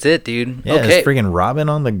it, dude. Yeah, Okay. it's freaking Robin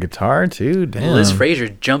on the guitar, too. Damn. Liz Fraser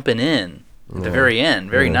jumping in at the very end.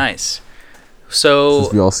 Very nice. So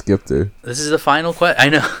Since we all skipped her. this is the final question. I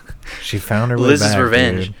know. She found her way Liz's back,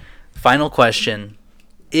 Revenge. dude. Final question.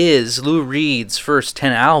 Is Lou Reed's first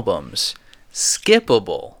 10 albums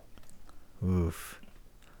skippable? Oof.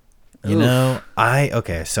 You know,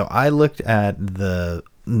 so I looked at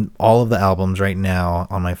all of the albums right now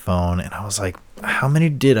on my phone, and I was like, how many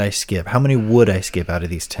did I skip? How many would I skip out of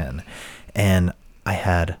these 10? And I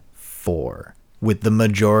had 4, with the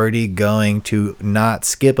majority going to not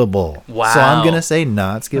skippable. Wow. So I'm going to say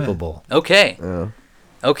not skippable. Okay. Yeah.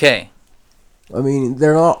 Okay. I mean,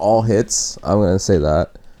 they're not all hits. I'm going to say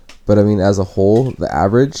that. But, I mean, as a whole, the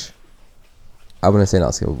average, I'm going to say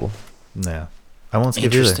not skippable. Yeah. I won't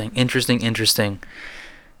skip either. Interesting.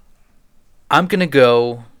 I'm going to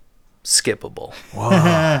go skippable. Wow.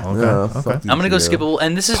 Yeah, Okay. fuck you I'm going to go too. skippable.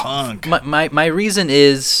 And this is Punk. my reason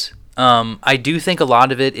is I do think a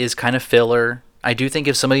lot of it is kind of filler. I do think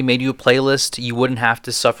if somebody made you a playlist, you wouldn't have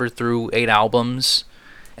to suffer through 8 albums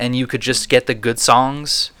and you could just get the good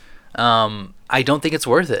songs. I don't think it's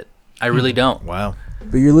worth it. I really don't. Wow.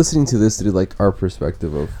 But you're listening to this through, like, our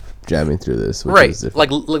perspective of jamming through this. Which Right. Is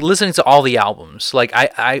different. Like listening to all the albums. Like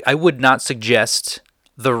I would not suggest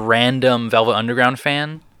the random Velvet Underground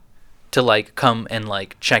fan to like come and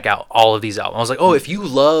like check out all of these albums. I was like, oh, if you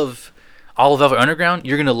love all of Velvet Underground,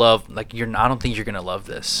 you're gonna love I don't think you're gonna love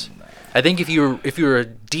this. I think if you're a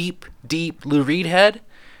deep Lou Reed head,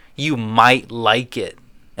 you might like it.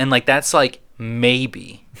 And like that's like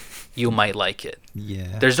maybe you might like it.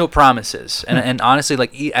 Yeah. There's no promises. And honestly,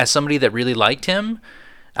 like as somebody that really liked him,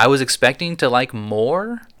 I was expecting to like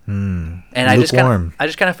more. And I just kind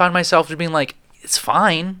of found myself just being like, it's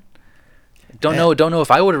fine. Don't know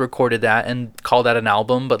if I would have recorded that and called that an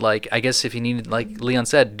album, but like I guess if you needed, like Leon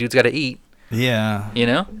said, dude's got to eat. Yeah. You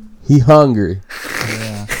know? He hungry.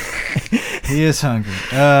 Yeah. He is hungry.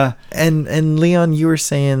 And Leon, you were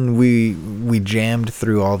saying we jammed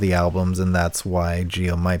through all the albums, and that's why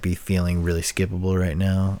Gio might be feeling really skippable right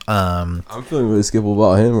now. I'm feeling really skippable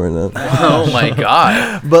about him right now. Oh my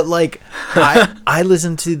god! But like, I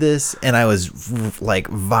listened to this and I was like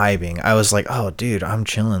vibing. I was like, oh dude, I'm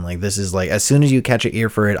chilling. Like this is like, as soon as you catch an ear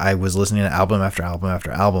for it, I was listening to album after album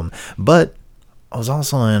after album. But I was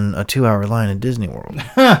also in a 2-hour line at Disney World.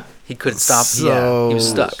 He couldn't stop. So He was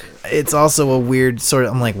stuck. It's also a weird sort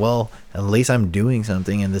of, I'm like, well, at least I'm doing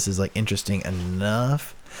something and this is like interesting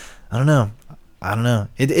enough. I don't know.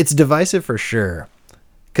 It's divisive for sure.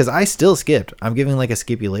 Because I still skipped. I'm giving like a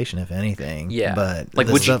stipulation, if anything. Yeah. But like,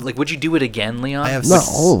 the would stuff- you do it again, Leon? I have Not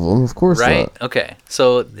all of them, of course right? not. Okay.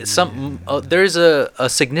 So there's a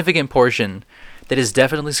significant portion that is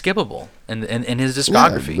definitely skippable in his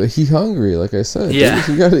discography. Yeah, but he hungry, like I said. Yeah.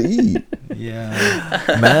 Dude, he gotta eat.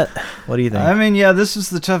 Yeah. Matt, what do you think? I mean, yeah, this is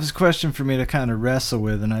the toughest question for me to kind of wrestle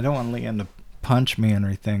with, and I don't want Leon to punch me and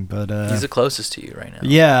everything, but He's the closest to you right now.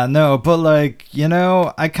 yeah, no, but like,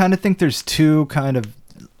 I kind of think there's two kind of.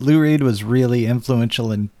 Lou Reed was really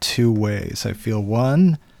influential in two ways. I feel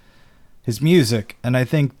one, his music, and I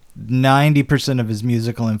think 90% of his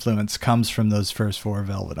musical influence comes from those first 4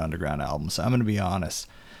 Velvet Underground albums. I'm going to be honest.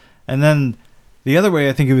 And then the other way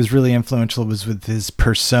I think he was really influential was with his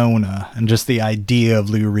persona and just the idea of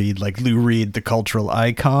Lou Reed, like Lou Reed, the cultural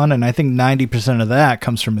icon. And I think 90% of that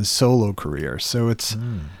comes from his solo career. So it's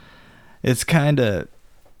kind of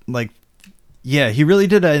like, yeah, he really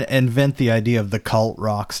did invent the idea of the cult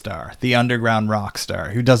rock star, the underground rock star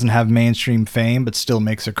who doesn't have mainstream fame but still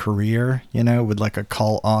makes a career, with like a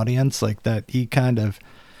cult audience like that. He kind of,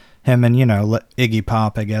 him and, Iggy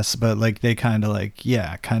Pop, I guess, but like they kind of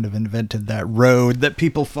invented that road that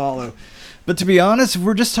people follow. But to be honest, if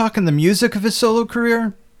we're just talking the music of his solo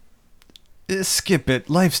career, skip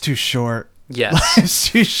it. Life's too short. Yes.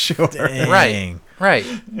 Life's too short. Right.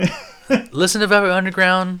 Listen to Velvet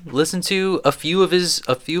Underground. Listen to a few of his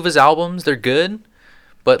albums. They're good,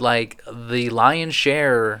 but like the lion's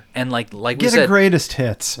share, and like we get said, a greatest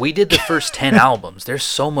hits. We did the first 10 albums. There's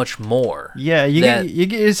so much more. Yeah, you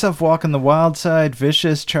get yourself Walking the Wild Side,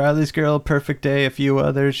 Vicious, Charlie's Girl, Perfect Day, a few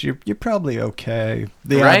others. You're probably okay.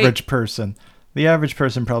 The average person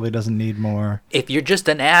probably doesn't need more. If you're just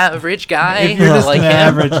an average guy, if you're just like an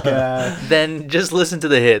average guy, then just listen to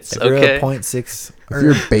the hits. If you're okay. 0.6. If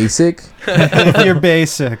you're basic, if you're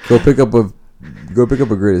basic, go pick up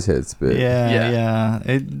a greatest hits. But yeah.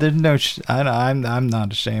 There's no. I'm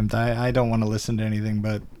not ashamed. I don't want to listen to anything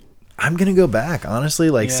but. I'm gonna go back, honestly.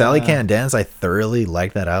 Like Sally Can't Dance, I thoroughly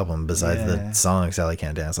liked that album. Besides the song Sally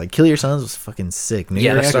Can't Dance, like Kill Your Sons was fucking sick. New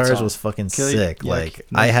York Stars was fucking sick.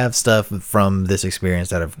 I have stuff from this experience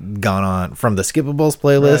that have gone on from the Skippables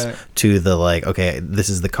playlist to the this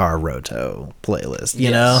is the Car Roto playlist, you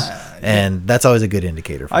know, and that's always a good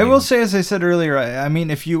indicator. For I me. will say, as I said earlier, I mean,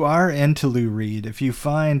 if you are into Lou Reed, if you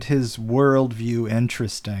find his worldview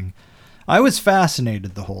interesting. I was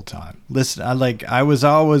fascinated the whole time. Listen, I was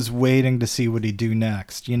always waiting to see what he'd do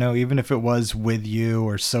next, even if it was With You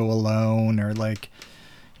or So Alone or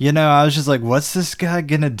I was just like, what's this guy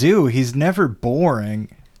gonna do? He's never boring,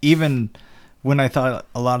 even when I thought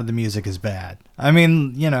a lot of the music is bad. I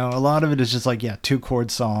mean, a lot of it is just 2-chord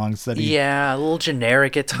songs that a little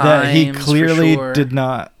generic at times. That he clearly did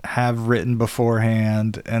not have written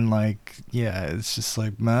beforehand, and it's just I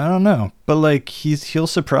don't know, but he'll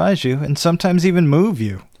surprise you and sometimes even move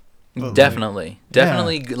you. But definitely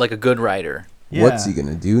like a good writer. Yeah. What's he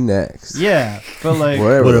gonna do next? Yeah, but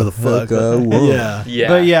whatever the fuck I want. Yeah.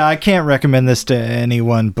 But I can't recommend this to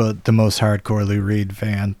anyone but the most hardcore Lou Reed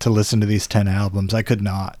fan to listen to these 10 albums. I could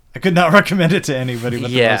not recommend it to anybody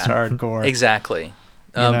but the most hardcore. Exactly.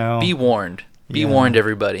 Be warned. Be warned,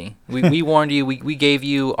 everybody. We warned you. We gave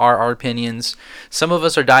you our opinions. Some of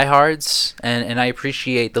us are diehards, and I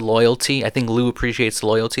appreciate the loyalty. I think Lou appreciates the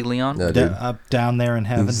loyalty, Leon. No, up down there in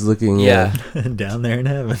heaven. He's looking. Down there in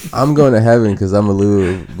heaven. I'm going to heaven because I'm a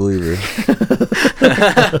Lou believer.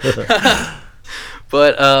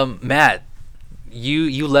 But Matt,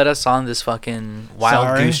 you led us on this fucking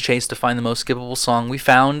wild goose chase to find the most skippable song. We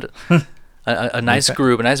found. A nice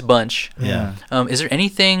group, a nice bunch. Yeah. Is there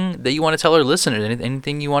anything that you want to tell our listeners?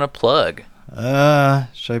 Anything you want to plug?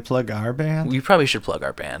 Should I plug our band? We probably should plug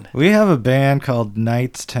our band. We have a band called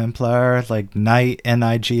Knights Templar, Knight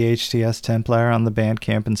Nights Templar on the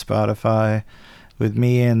Bandcamp and Spotify. With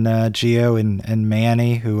me and Gio and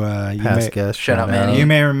Manny, who shout out Manny. You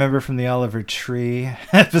may remember from the Oliver Tree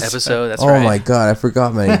episode. That's right. Oh my god, I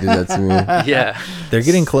forgot Manny did that to me. Yeah, they're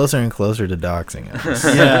getting closer and closer to doxing us.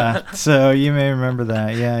 Yeah, so you may remember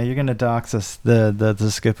that. Yeah, you're gonna dox us, the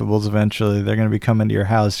Skippables eventually. They're gonna be coming to your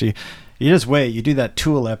house. You just wait. You do that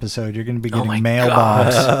Tool episode, you're gonna be getting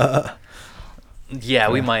mailbox. Yeah,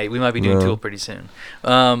 we might be doing Tool pretty soon.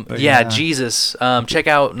 Jesus. Check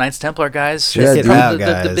out Knights Templar, guys. Check it out,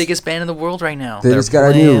 guys. The biggest band in the world right now. They just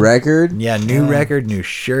got a new record. Yeah, new record, new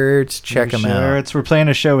shirts. Check them out. We're playing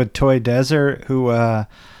a show with Toy Desert, who I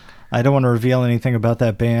don't want to reveal anything about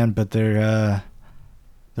that band, but they're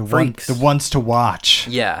the ones to watch.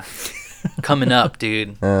 Yeah. Coming up,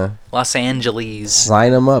 dude. Los Angeles.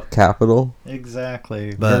 Sign them up, Capital.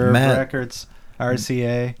 Exactly. But Verve Matt, Records.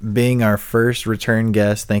 RCA. Being our first return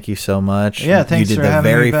guest, thank you so much. Yeah, thanks You did for the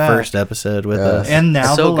having me very back. first episode with us. And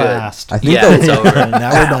now So the good. last. I think Yeah, it's the, over.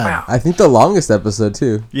 Now we're done. I think the longest episode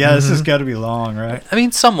too. Yeah, this has got to be long, right? I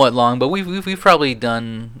mean, somewhat long, but we've probably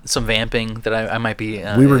done some vamping that I might be.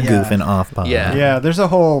 We were Yeah. goofing off pod. Yeah. Yeah, there's a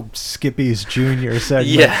whole Skippy's Junior segment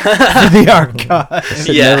Yeah. for the archive.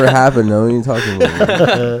 It Yeah. never happened. No one talking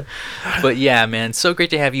about. But yeah, man, so great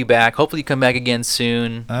to have you back. Hopefully you come back again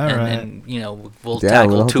soon. All and, right. and you know, we'll Damn,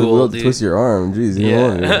 tackle we'll Tool, have to twist dude. your arm. Jeez, you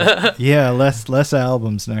don't want Yeah. Yeah, less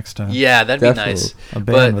albums next time. Yeah, that'd be Definitely. nice. A band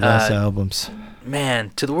But, with less albums.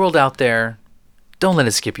 Man, to the world out there, don't let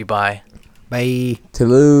it skip you by. Bye.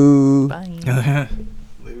 Hello. Bye.